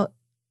went out.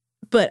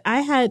 But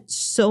I had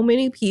so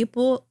many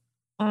people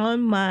on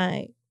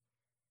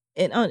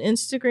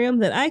Instagram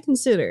that I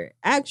consider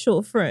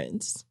actual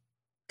friends.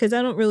 Because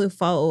I don't really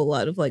follow a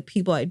lot of like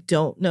people I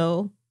don't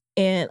know.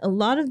 And a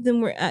lot of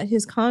them were at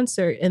his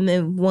concert. And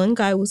then one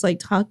guy was like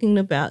talking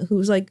about who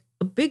was like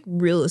a big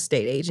real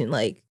estate agent,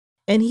 like,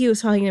 and he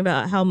was talking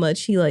about how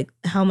much he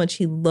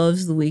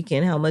loves The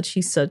Weeknd, how much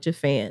he's such a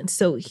fan.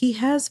 So he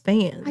has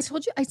fans. I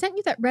told you, I sent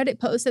you that Reddit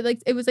post that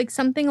like, it was like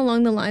something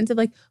along the lines of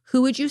like,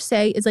 who would you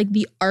say is like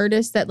the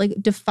artist that like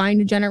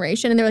defined a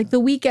generation? And they're like, The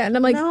Weeknd.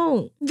 I'm like,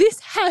 no, this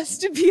has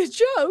to be a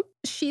joke.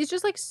 She's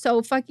just like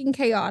so fucking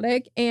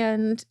chaotic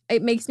and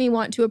it makes me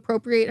want to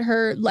appropriate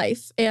her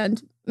life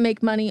and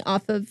make money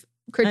off of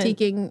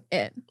critiquing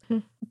it.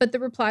 But the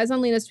replies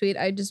on Lena's tweet,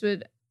 I just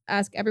would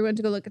ask everyone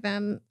to go look at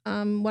them.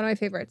 One of my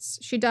favorites.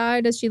 She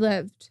died as she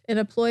lived in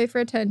a ploy for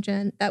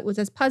attention that was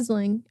as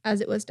puzzling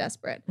as it was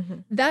desperate.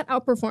 That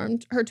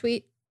outperformed her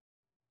tweet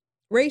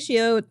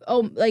ratio.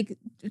 Oh, like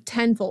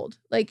tenfold,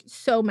 like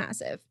so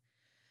massive.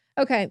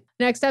 Okay.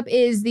 Next up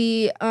is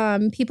the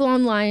people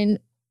online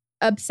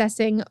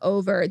obsessing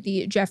over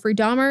the Jeffrey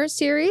Dahmer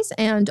series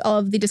and all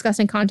of the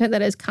disgusting content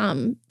that has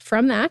come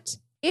from that.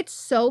 It's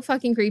so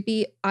fucking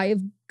creepy.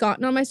 I've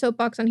gotten on my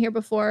soapbox on here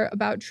before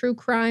about true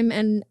crime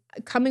and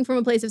coming from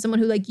a place of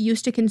someone who like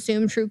used to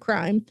consume true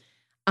crime.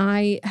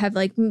 I have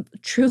like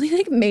truly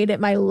like made it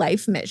my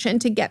life mission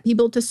to get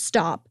people to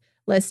stop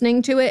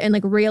listening to it and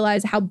like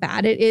realize how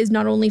bad it is,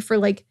 not only for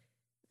like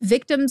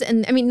victims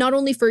and I mean, not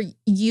only for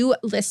you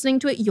listening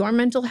to it, your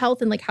mental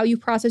health and like how you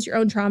process your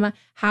own trauma,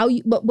 how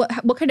you,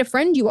 what kind of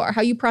friend you are,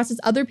 how you process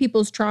other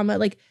people's trauma.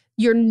 Like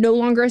you're no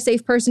longer a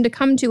safe person to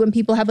come to when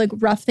people have like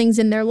rough things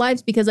in their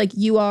lives because like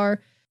you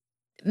are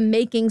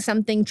making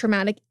something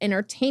traumatic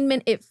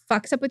entertainment. It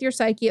fucks up with your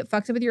psyche. It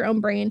fucks up with your own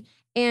brain.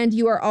 And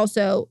you are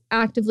also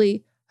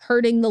actively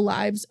hurting the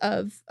lives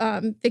of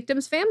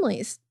victims'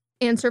 families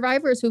and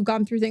survivors who've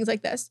gone through things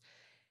like this.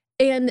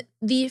 And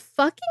the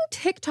fucking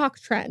TikTok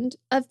trend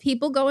of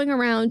people going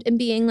around and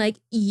being like,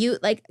 you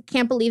like,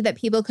 can't believe that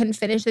people couldn't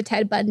finish the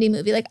Ted Bundy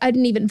movie. Like, I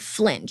didn't even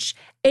flinch.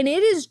 And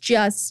it is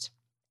just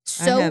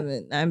so. I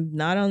haven't. I'm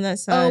not on that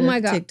side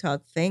of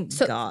TikTok. Thank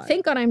God.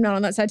 Thank God I'm not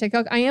on that side of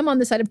TikTok. I am on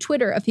the side of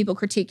Twitter of people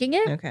critiquing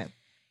it. Okay.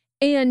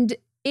 And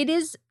it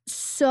is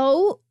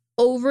so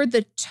over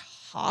the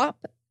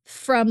top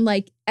from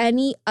like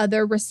any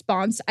other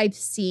response I've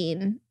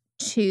seen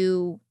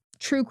to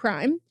true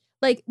crime.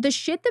 Like the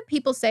shit that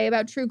people say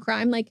about true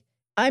crime, like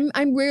I'm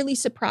rarely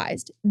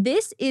surprised.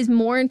 This is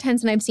more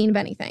intense than I've seen of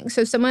anything.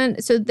 So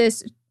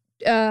this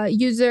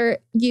user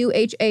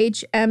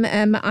UHHMMILY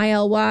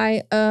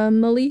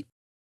Mali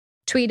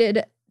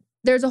tweeted,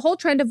 "There's a whole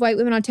trend of white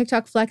women on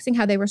TikTok flexing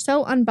how they were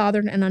so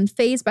unbothered and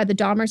unfazed by the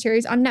Dahmer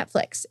series on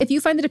Netflix. If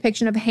you find the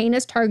depiction of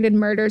heinous targeted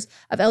murders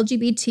of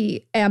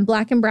LGBT and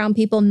Black and brown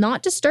people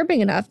not disturbing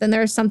enough, then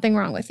there is something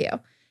wrong with you."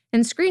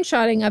 And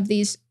screenshotting of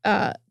these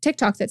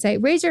TikToks that say,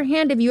 "Raise your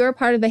hand if you are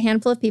part of the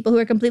handful of people who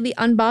are completely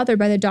unbothered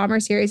by the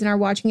Dahmer series and are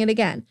watching it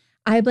again.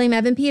 I blame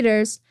Evan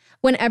Peters."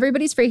 When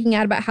everybody's freaking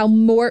out about how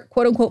more,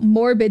 quote unquote,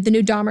 morbid the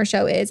new Dahmer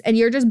show is, and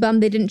you're just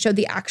bummed they didn't show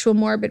the actual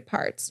morbid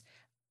parts.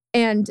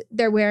 And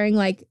they're wearing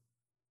like,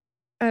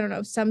 I don't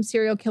know, some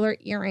serial killer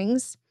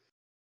earrings.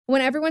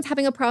 When everyone's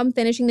having a problem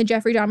finishing the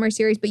Jeffrey Dahmer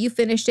series, but you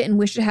finished it and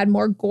wished it had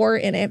more gore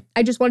in it,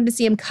 I just wanted to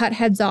see him cut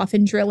heads off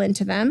and drill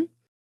into them.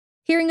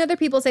 Hearing other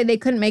people say they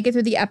couldn't make it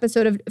through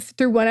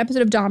one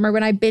episode of Dahmer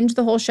when I binged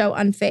the whole show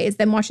unfazed,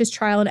 then watched his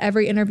trial and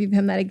every interview of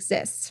him that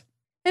exists.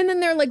 And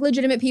then there are like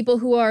legitimate people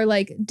who are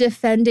like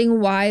defending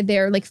why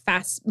they're like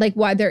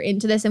why they're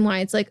into this and why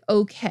it's like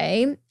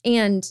okay.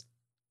 And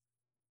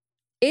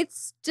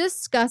it's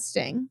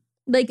disgusting.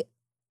 Like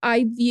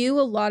I view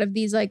a lot of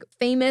these like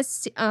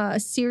famous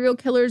serial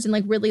killers and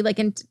like really like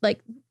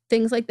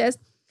things like this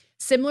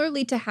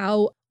similarly to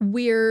how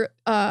we're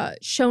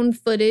shown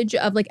footage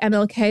of like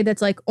MLK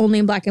that's like only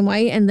in black and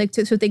white and like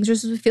so things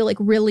just feel like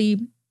really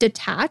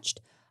detached.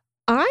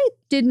 I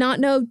did not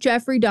know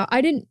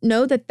I didn't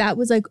know that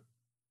was like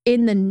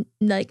in the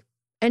like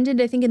ended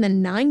I think in the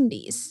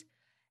 90s,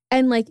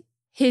 and like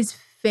his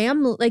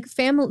family like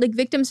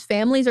victims'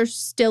 families are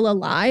still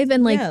alive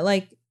and like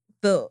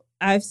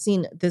I've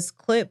seen this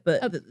clip,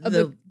 but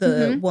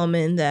the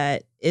woman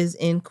that is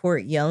in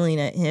court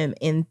yelling at him,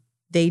 and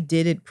they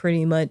did it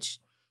pretty much,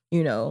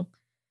 you know,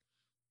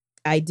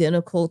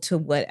 identical to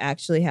what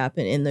actually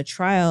happened in the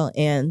trial.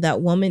 And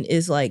that woman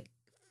is like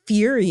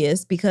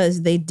furious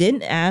because they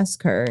didn't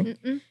ask her.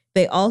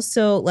 They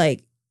also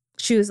like,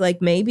 she was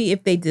like, maybe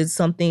if they did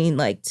something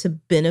like to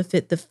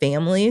benefit the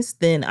families,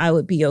 then I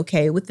would be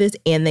okay with this.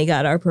 And they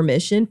got our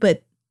permission,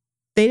 but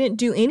they didn't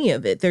do any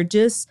of it. They're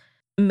just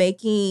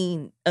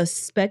making a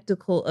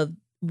spectacle of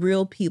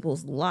real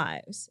people's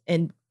lives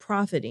and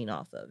profiting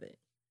off of it.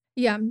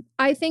 Yeah.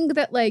 I think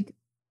that like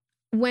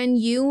when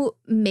you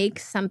make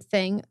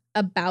something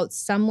about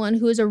someone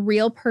who is a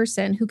real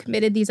person who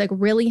committed these like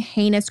really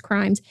heinous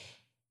crimes,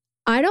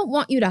 I don't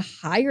want you to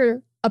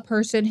hire a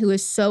person who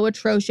is so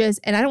atrocious,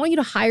 and I don't want you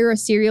to hire a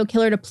serial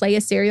killer to play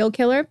a serial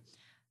killer.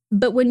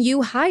 But when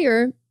you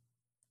hire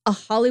a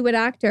Hollywood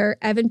actor,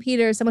 Evan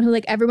Peters, someone who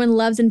like everyone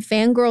loves and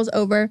fangirls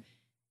over,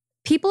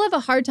 people have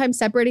a hard time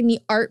separating the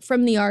art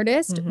from the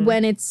artist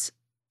when it's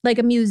like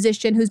a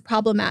musician who's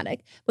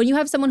problematic. When you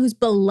have someone who's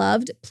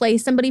beloved play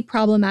somebody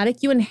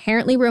problematic, you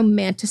inherently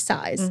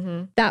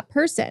romanticize that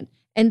person.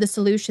 And the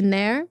solution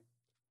there,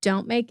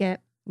 don't make it.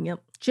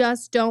 Yep.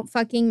 Just don't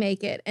fucking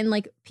make it. And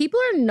like people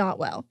are not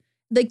well.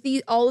 Like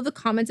all of the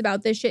comments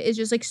about this shit is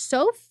just like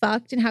so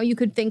fucked, and how you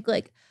could think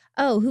like,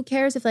 oh, who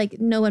cares if like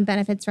no one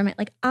benefits from it?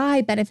 Like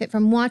I benefit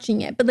from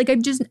watching it. But like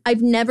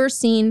I've never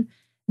seen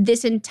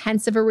this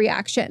intense of a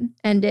reaction,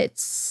 and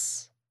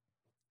it's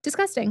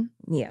disgusting.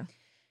 Yeah.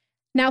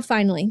 Now,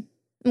 finally,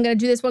 I'm going to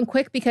do this one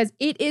quick because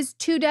it is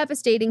too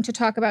devastating to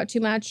talk about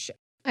too much.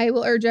 I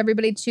will urge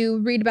everybody to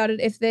read about it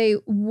if they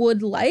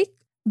would like.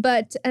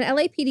 But an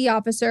LAPD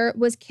officer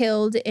was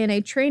killed in a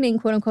training,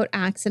 quote unquote,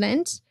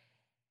 accident.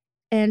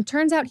 And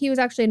turns out he was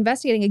actually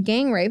investigating a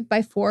gang rape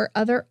by 4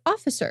 other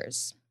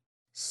officers.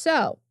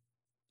 So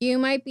you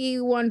might be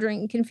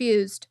wondering,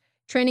 confused.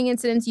 Training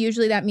incidents,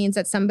 usually that means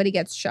that somebody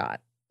gets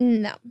shot.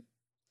 No.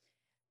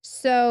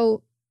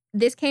 So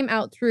this came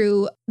out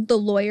through the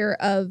lawyer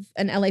of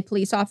an LA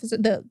police officer,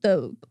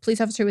 the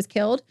police officer who was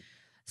killed.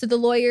 So the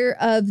lawyer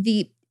of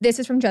this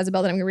is from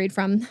Jezebel that I'm going to read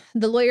from.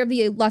 The lawyer of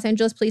the Los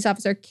Angeles police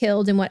officer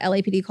killed in what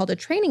LAPD called a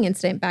training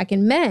incident back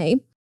in May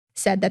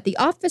said that the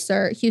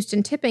officer,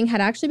 Houston Tipping, had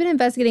actually been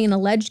investigating an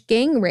alleged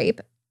gang rape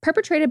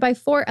perpetrated by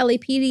 4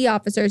 LAPD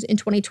officers in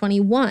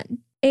 2021.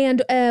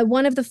 And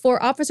one of the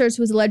 4 officers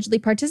who was allegedly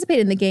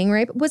participated in the gang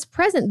rape was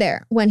present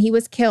there when he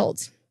was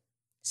killed.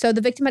 So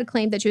the victim had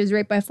claimed that she was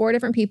raped by 4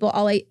 different people,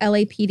 all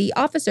LAPD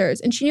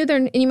officers. And she knew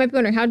and you might be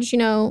wondering, how did she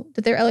know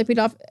that they're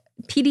LAPD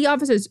PD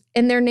officers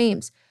and their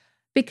names?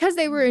 because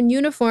they were in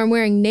uniform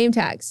wearing name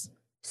tags.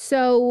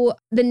 So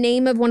the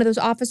name of one of those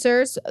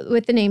officers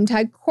with the name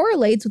tag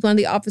correlates with one of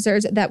the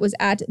officers that was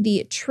at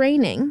the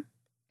training.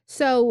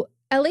 So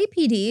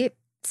LAPD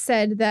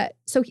said that,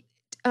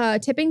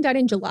 Tipping died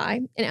in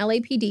July, and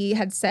LAPD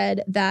had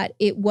said that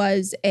it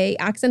was a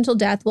accidental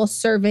death while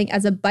serving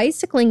as a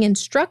bicycling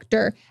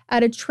instructor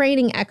at a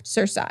training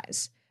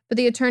exercise. But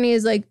the attorney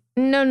is like,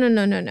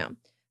 no.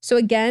 So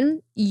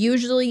again,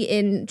 usually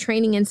in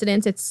training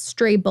incidents, it's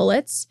stray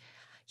bullets.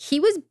 He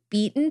was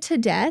beaten to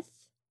death,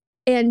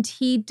 and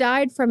he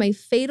died from a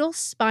fatal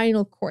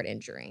spinal cord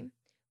injury,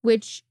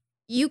 which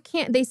you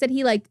can't, they said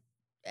he like,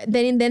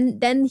 they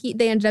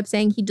ended up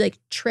saying he like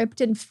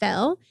tripped and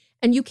fell,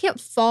 and you can't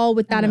fall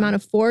with that amount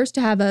of force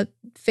to have a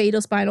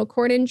fatal spinal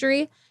cord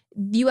injury.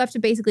 You have to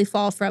basically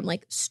fall from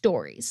like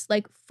stories,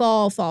 like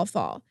fall.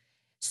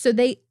 So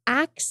they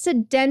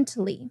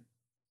accidentally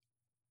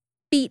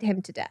beat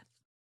him to death.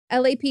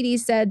 LAPD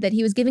said that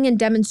he was giving a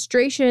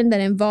demonstration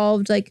that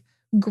involved like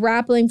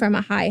grappling from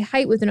a high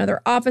height with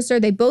another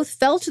officer. They both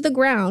fell to the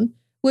ground,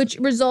 which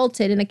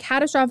resulted in a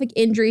catastrophic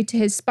injury to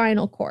his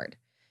spinal cord.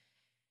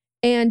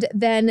 And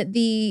then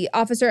the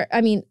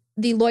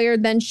lawyer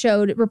then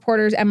showed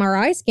reporters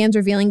MRI scans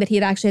revealing that he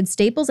had actually had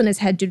staples in his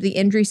head due to the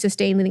injury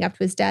sustained leading up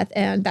to his death.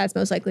 And that's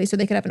most likely so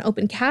they could have an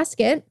open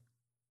casket.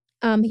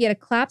 He had a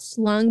collapsed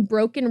lung,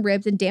 broken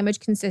ribs, and damage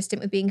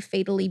consistent with being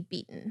fatally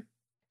beaten.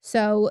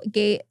 So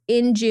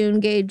in June,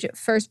 Gage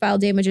first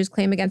filed damages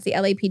claim against the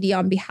LAPD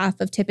on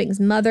behalf of Tipping's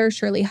mother,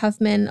 Shirley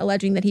Huffman,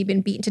 alleging that he'd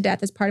been beaten to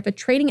death as part of a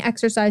training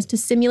exercise to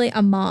simulate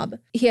a mob.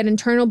 He had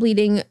internal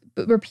bleeding,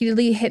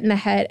 repeatedly hit in the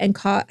head, and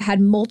had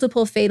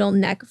multiple fatal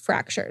neck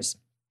fractures.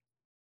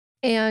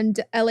 And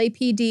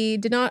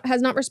LAPD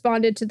has not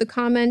responded to the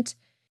comment.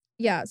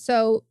 Yeah,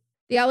 so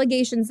the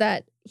allegations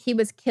that he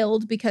was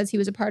killed because he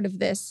was a part of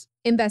this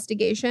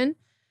investigation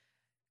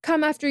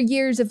come after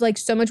years of like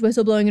so much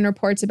whistleblowing and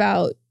reports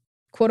about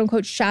quote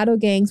unquote shadow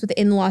gangs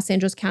within the Los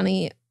Angeles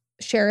County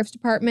Sheriff's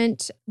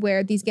Department,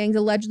 where these gangs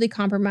allegedly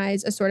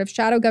compromise a sort of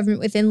shadow government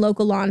within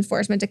local law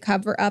enforcement to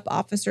cover up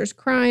officers'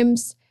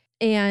 crimes.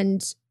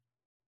 And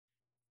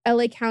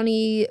LA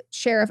County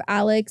Sheriff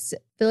Alex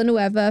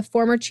Villanueva,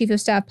 former chief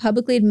of staff,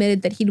 publicly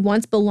admitted that he'd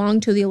once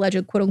belonged to the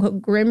alleged quote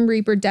unquote Grim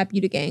Reaper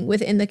deputy gang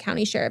within the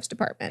county sheriff's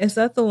department. Is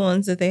that the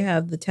ones that they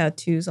have the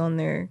tattoos on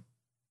their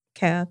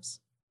calves?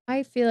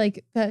 I feel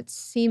like that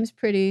seems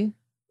pretty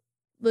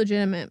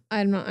legitimate.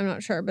 I'm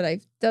not sure, but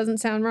it doesn't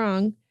sound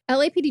wrong.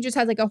 LAPD just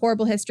has like a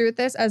horrible history with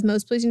this, as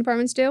most policing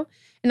departments do.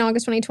 In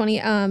August 2020,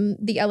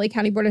 the LA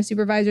County Board of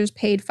Supervisors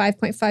paid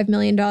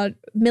 $5.5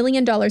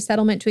 million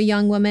settlement to a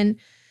young woman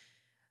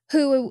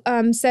who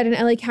said an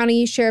LA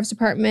County Sheriff's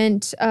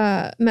Department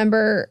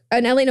member,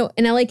 an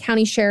LA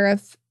County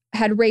Sheriff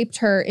had raped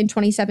her in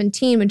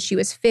 2017 when she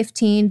was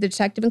 15. The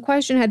detective in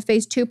question had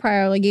faced 2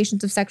 prior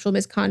allegations of sexual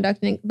misconduct,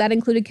 and that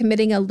included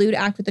committing a lewd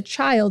act with a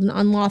child and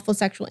unlawful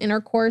sexual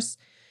intercourse.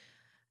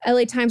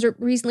 LA Times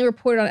recently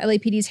reported on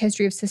LAPD's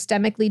history of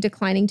systemically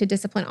declining to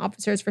discipline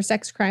officers for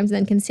sex crimes and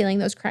then concealing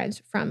those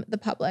crimes from the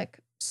public.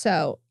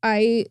 So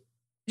I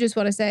just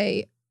want to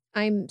say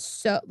I'm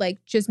so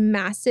like just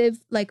massive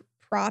like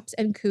props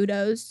and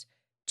kudos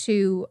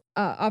to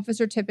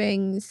Officer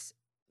Tipping's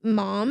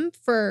mom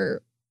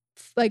for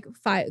like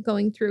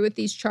going through with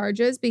these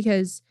charges,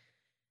 because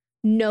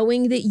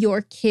knowing that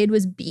your kid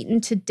was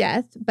beaten to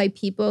death by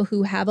people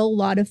who have a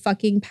lot of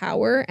fucking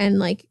power, and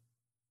like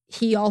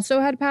he also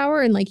had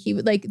power, and like he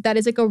would like that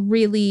is like a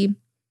really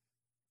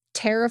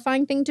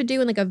terrifying thing to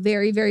do and like a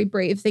very, very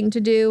brave thing to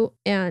do.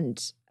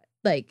 And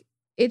like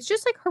it's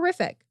just like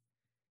horrific.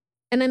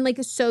 And I'm like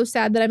so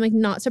sad that I'm like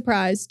not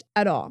surprised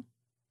at all.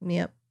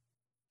 Yep.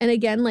 And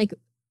again, like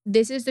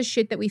this is the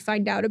shit that we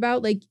find out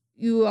about. Like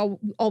you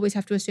always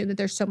have to assume that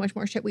there's so much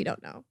more shit we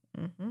don't know.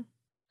 Mm-hmm.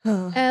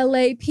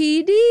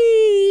 LAPD.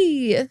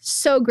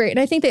 So great. And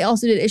I think they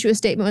also did issue a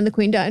statement when the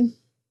Queen died.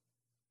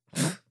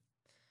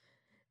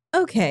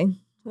 Okay.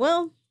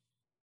 Well.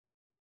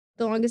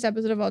 The longest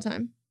episode of all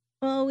time.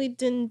 Well, we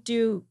didn't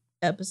do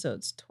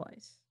episodes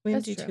twice. We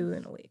didn't That's do true. 2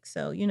 in a week.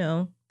 So, you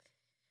know,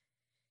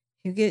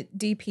 you get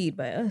DP'd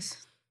by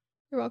us.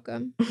 You're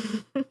welcome.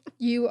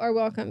 You are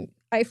welcome.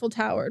 Eiffel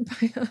Towered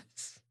by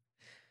us.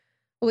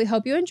 Well, we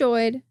hope you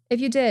enjoyed. If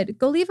you did,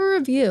 go leave a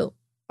review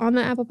on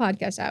the Apple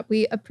Podcast app.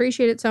 We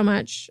appreciate it so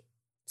much.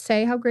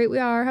 Say how great we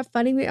are, how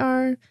funny we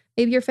are.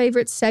 Maybe your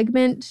favorite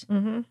segment.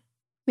 Mm-hmm.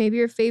 Maybe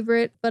your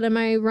favorite, but am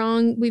I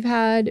wrong? We've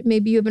had,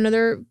 maybe you have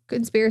another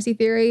conspiracy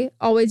theory.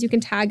 Always, you can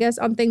tag us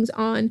on things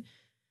on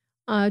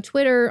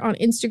Twitter, on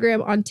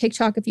Instagram, on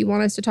TikTok if you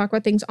want us to talk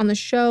about things on the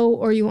show,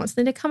 or you want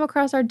something to come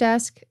across our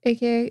desk,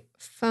 aka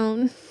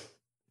phone.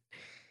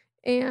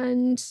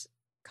 And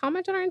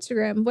comment on our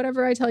Instagram,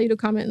 whatever I tell you to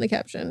comment in the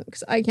caption,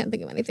 because I can't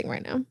think of anything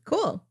right now.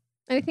 Cool.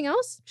 Anything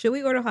else? Should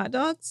we order hot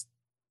dogs?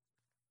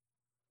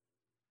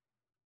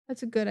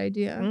 That's a good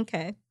idea.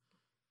 Okay.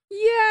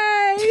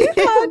 Yay!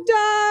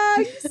 Hot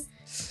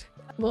dogs!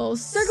 We'll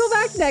circle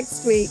back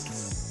next week.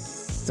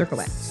 Circle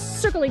back.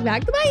 Circling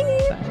back.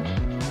 Bye.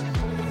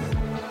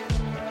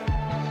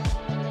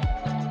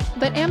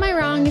 But Am I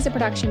Wrong is a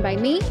production by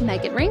me,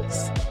 Megan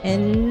Rinks.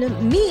 And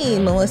me,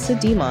 Melissa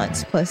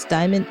DeMonts, plus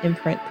Diamond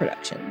Imprint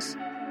Productions.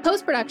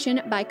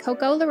 Post-production by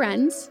Coco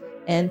Lorenz.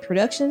 And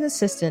production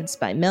assistance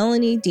by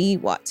Melanie D.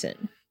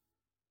 Watson.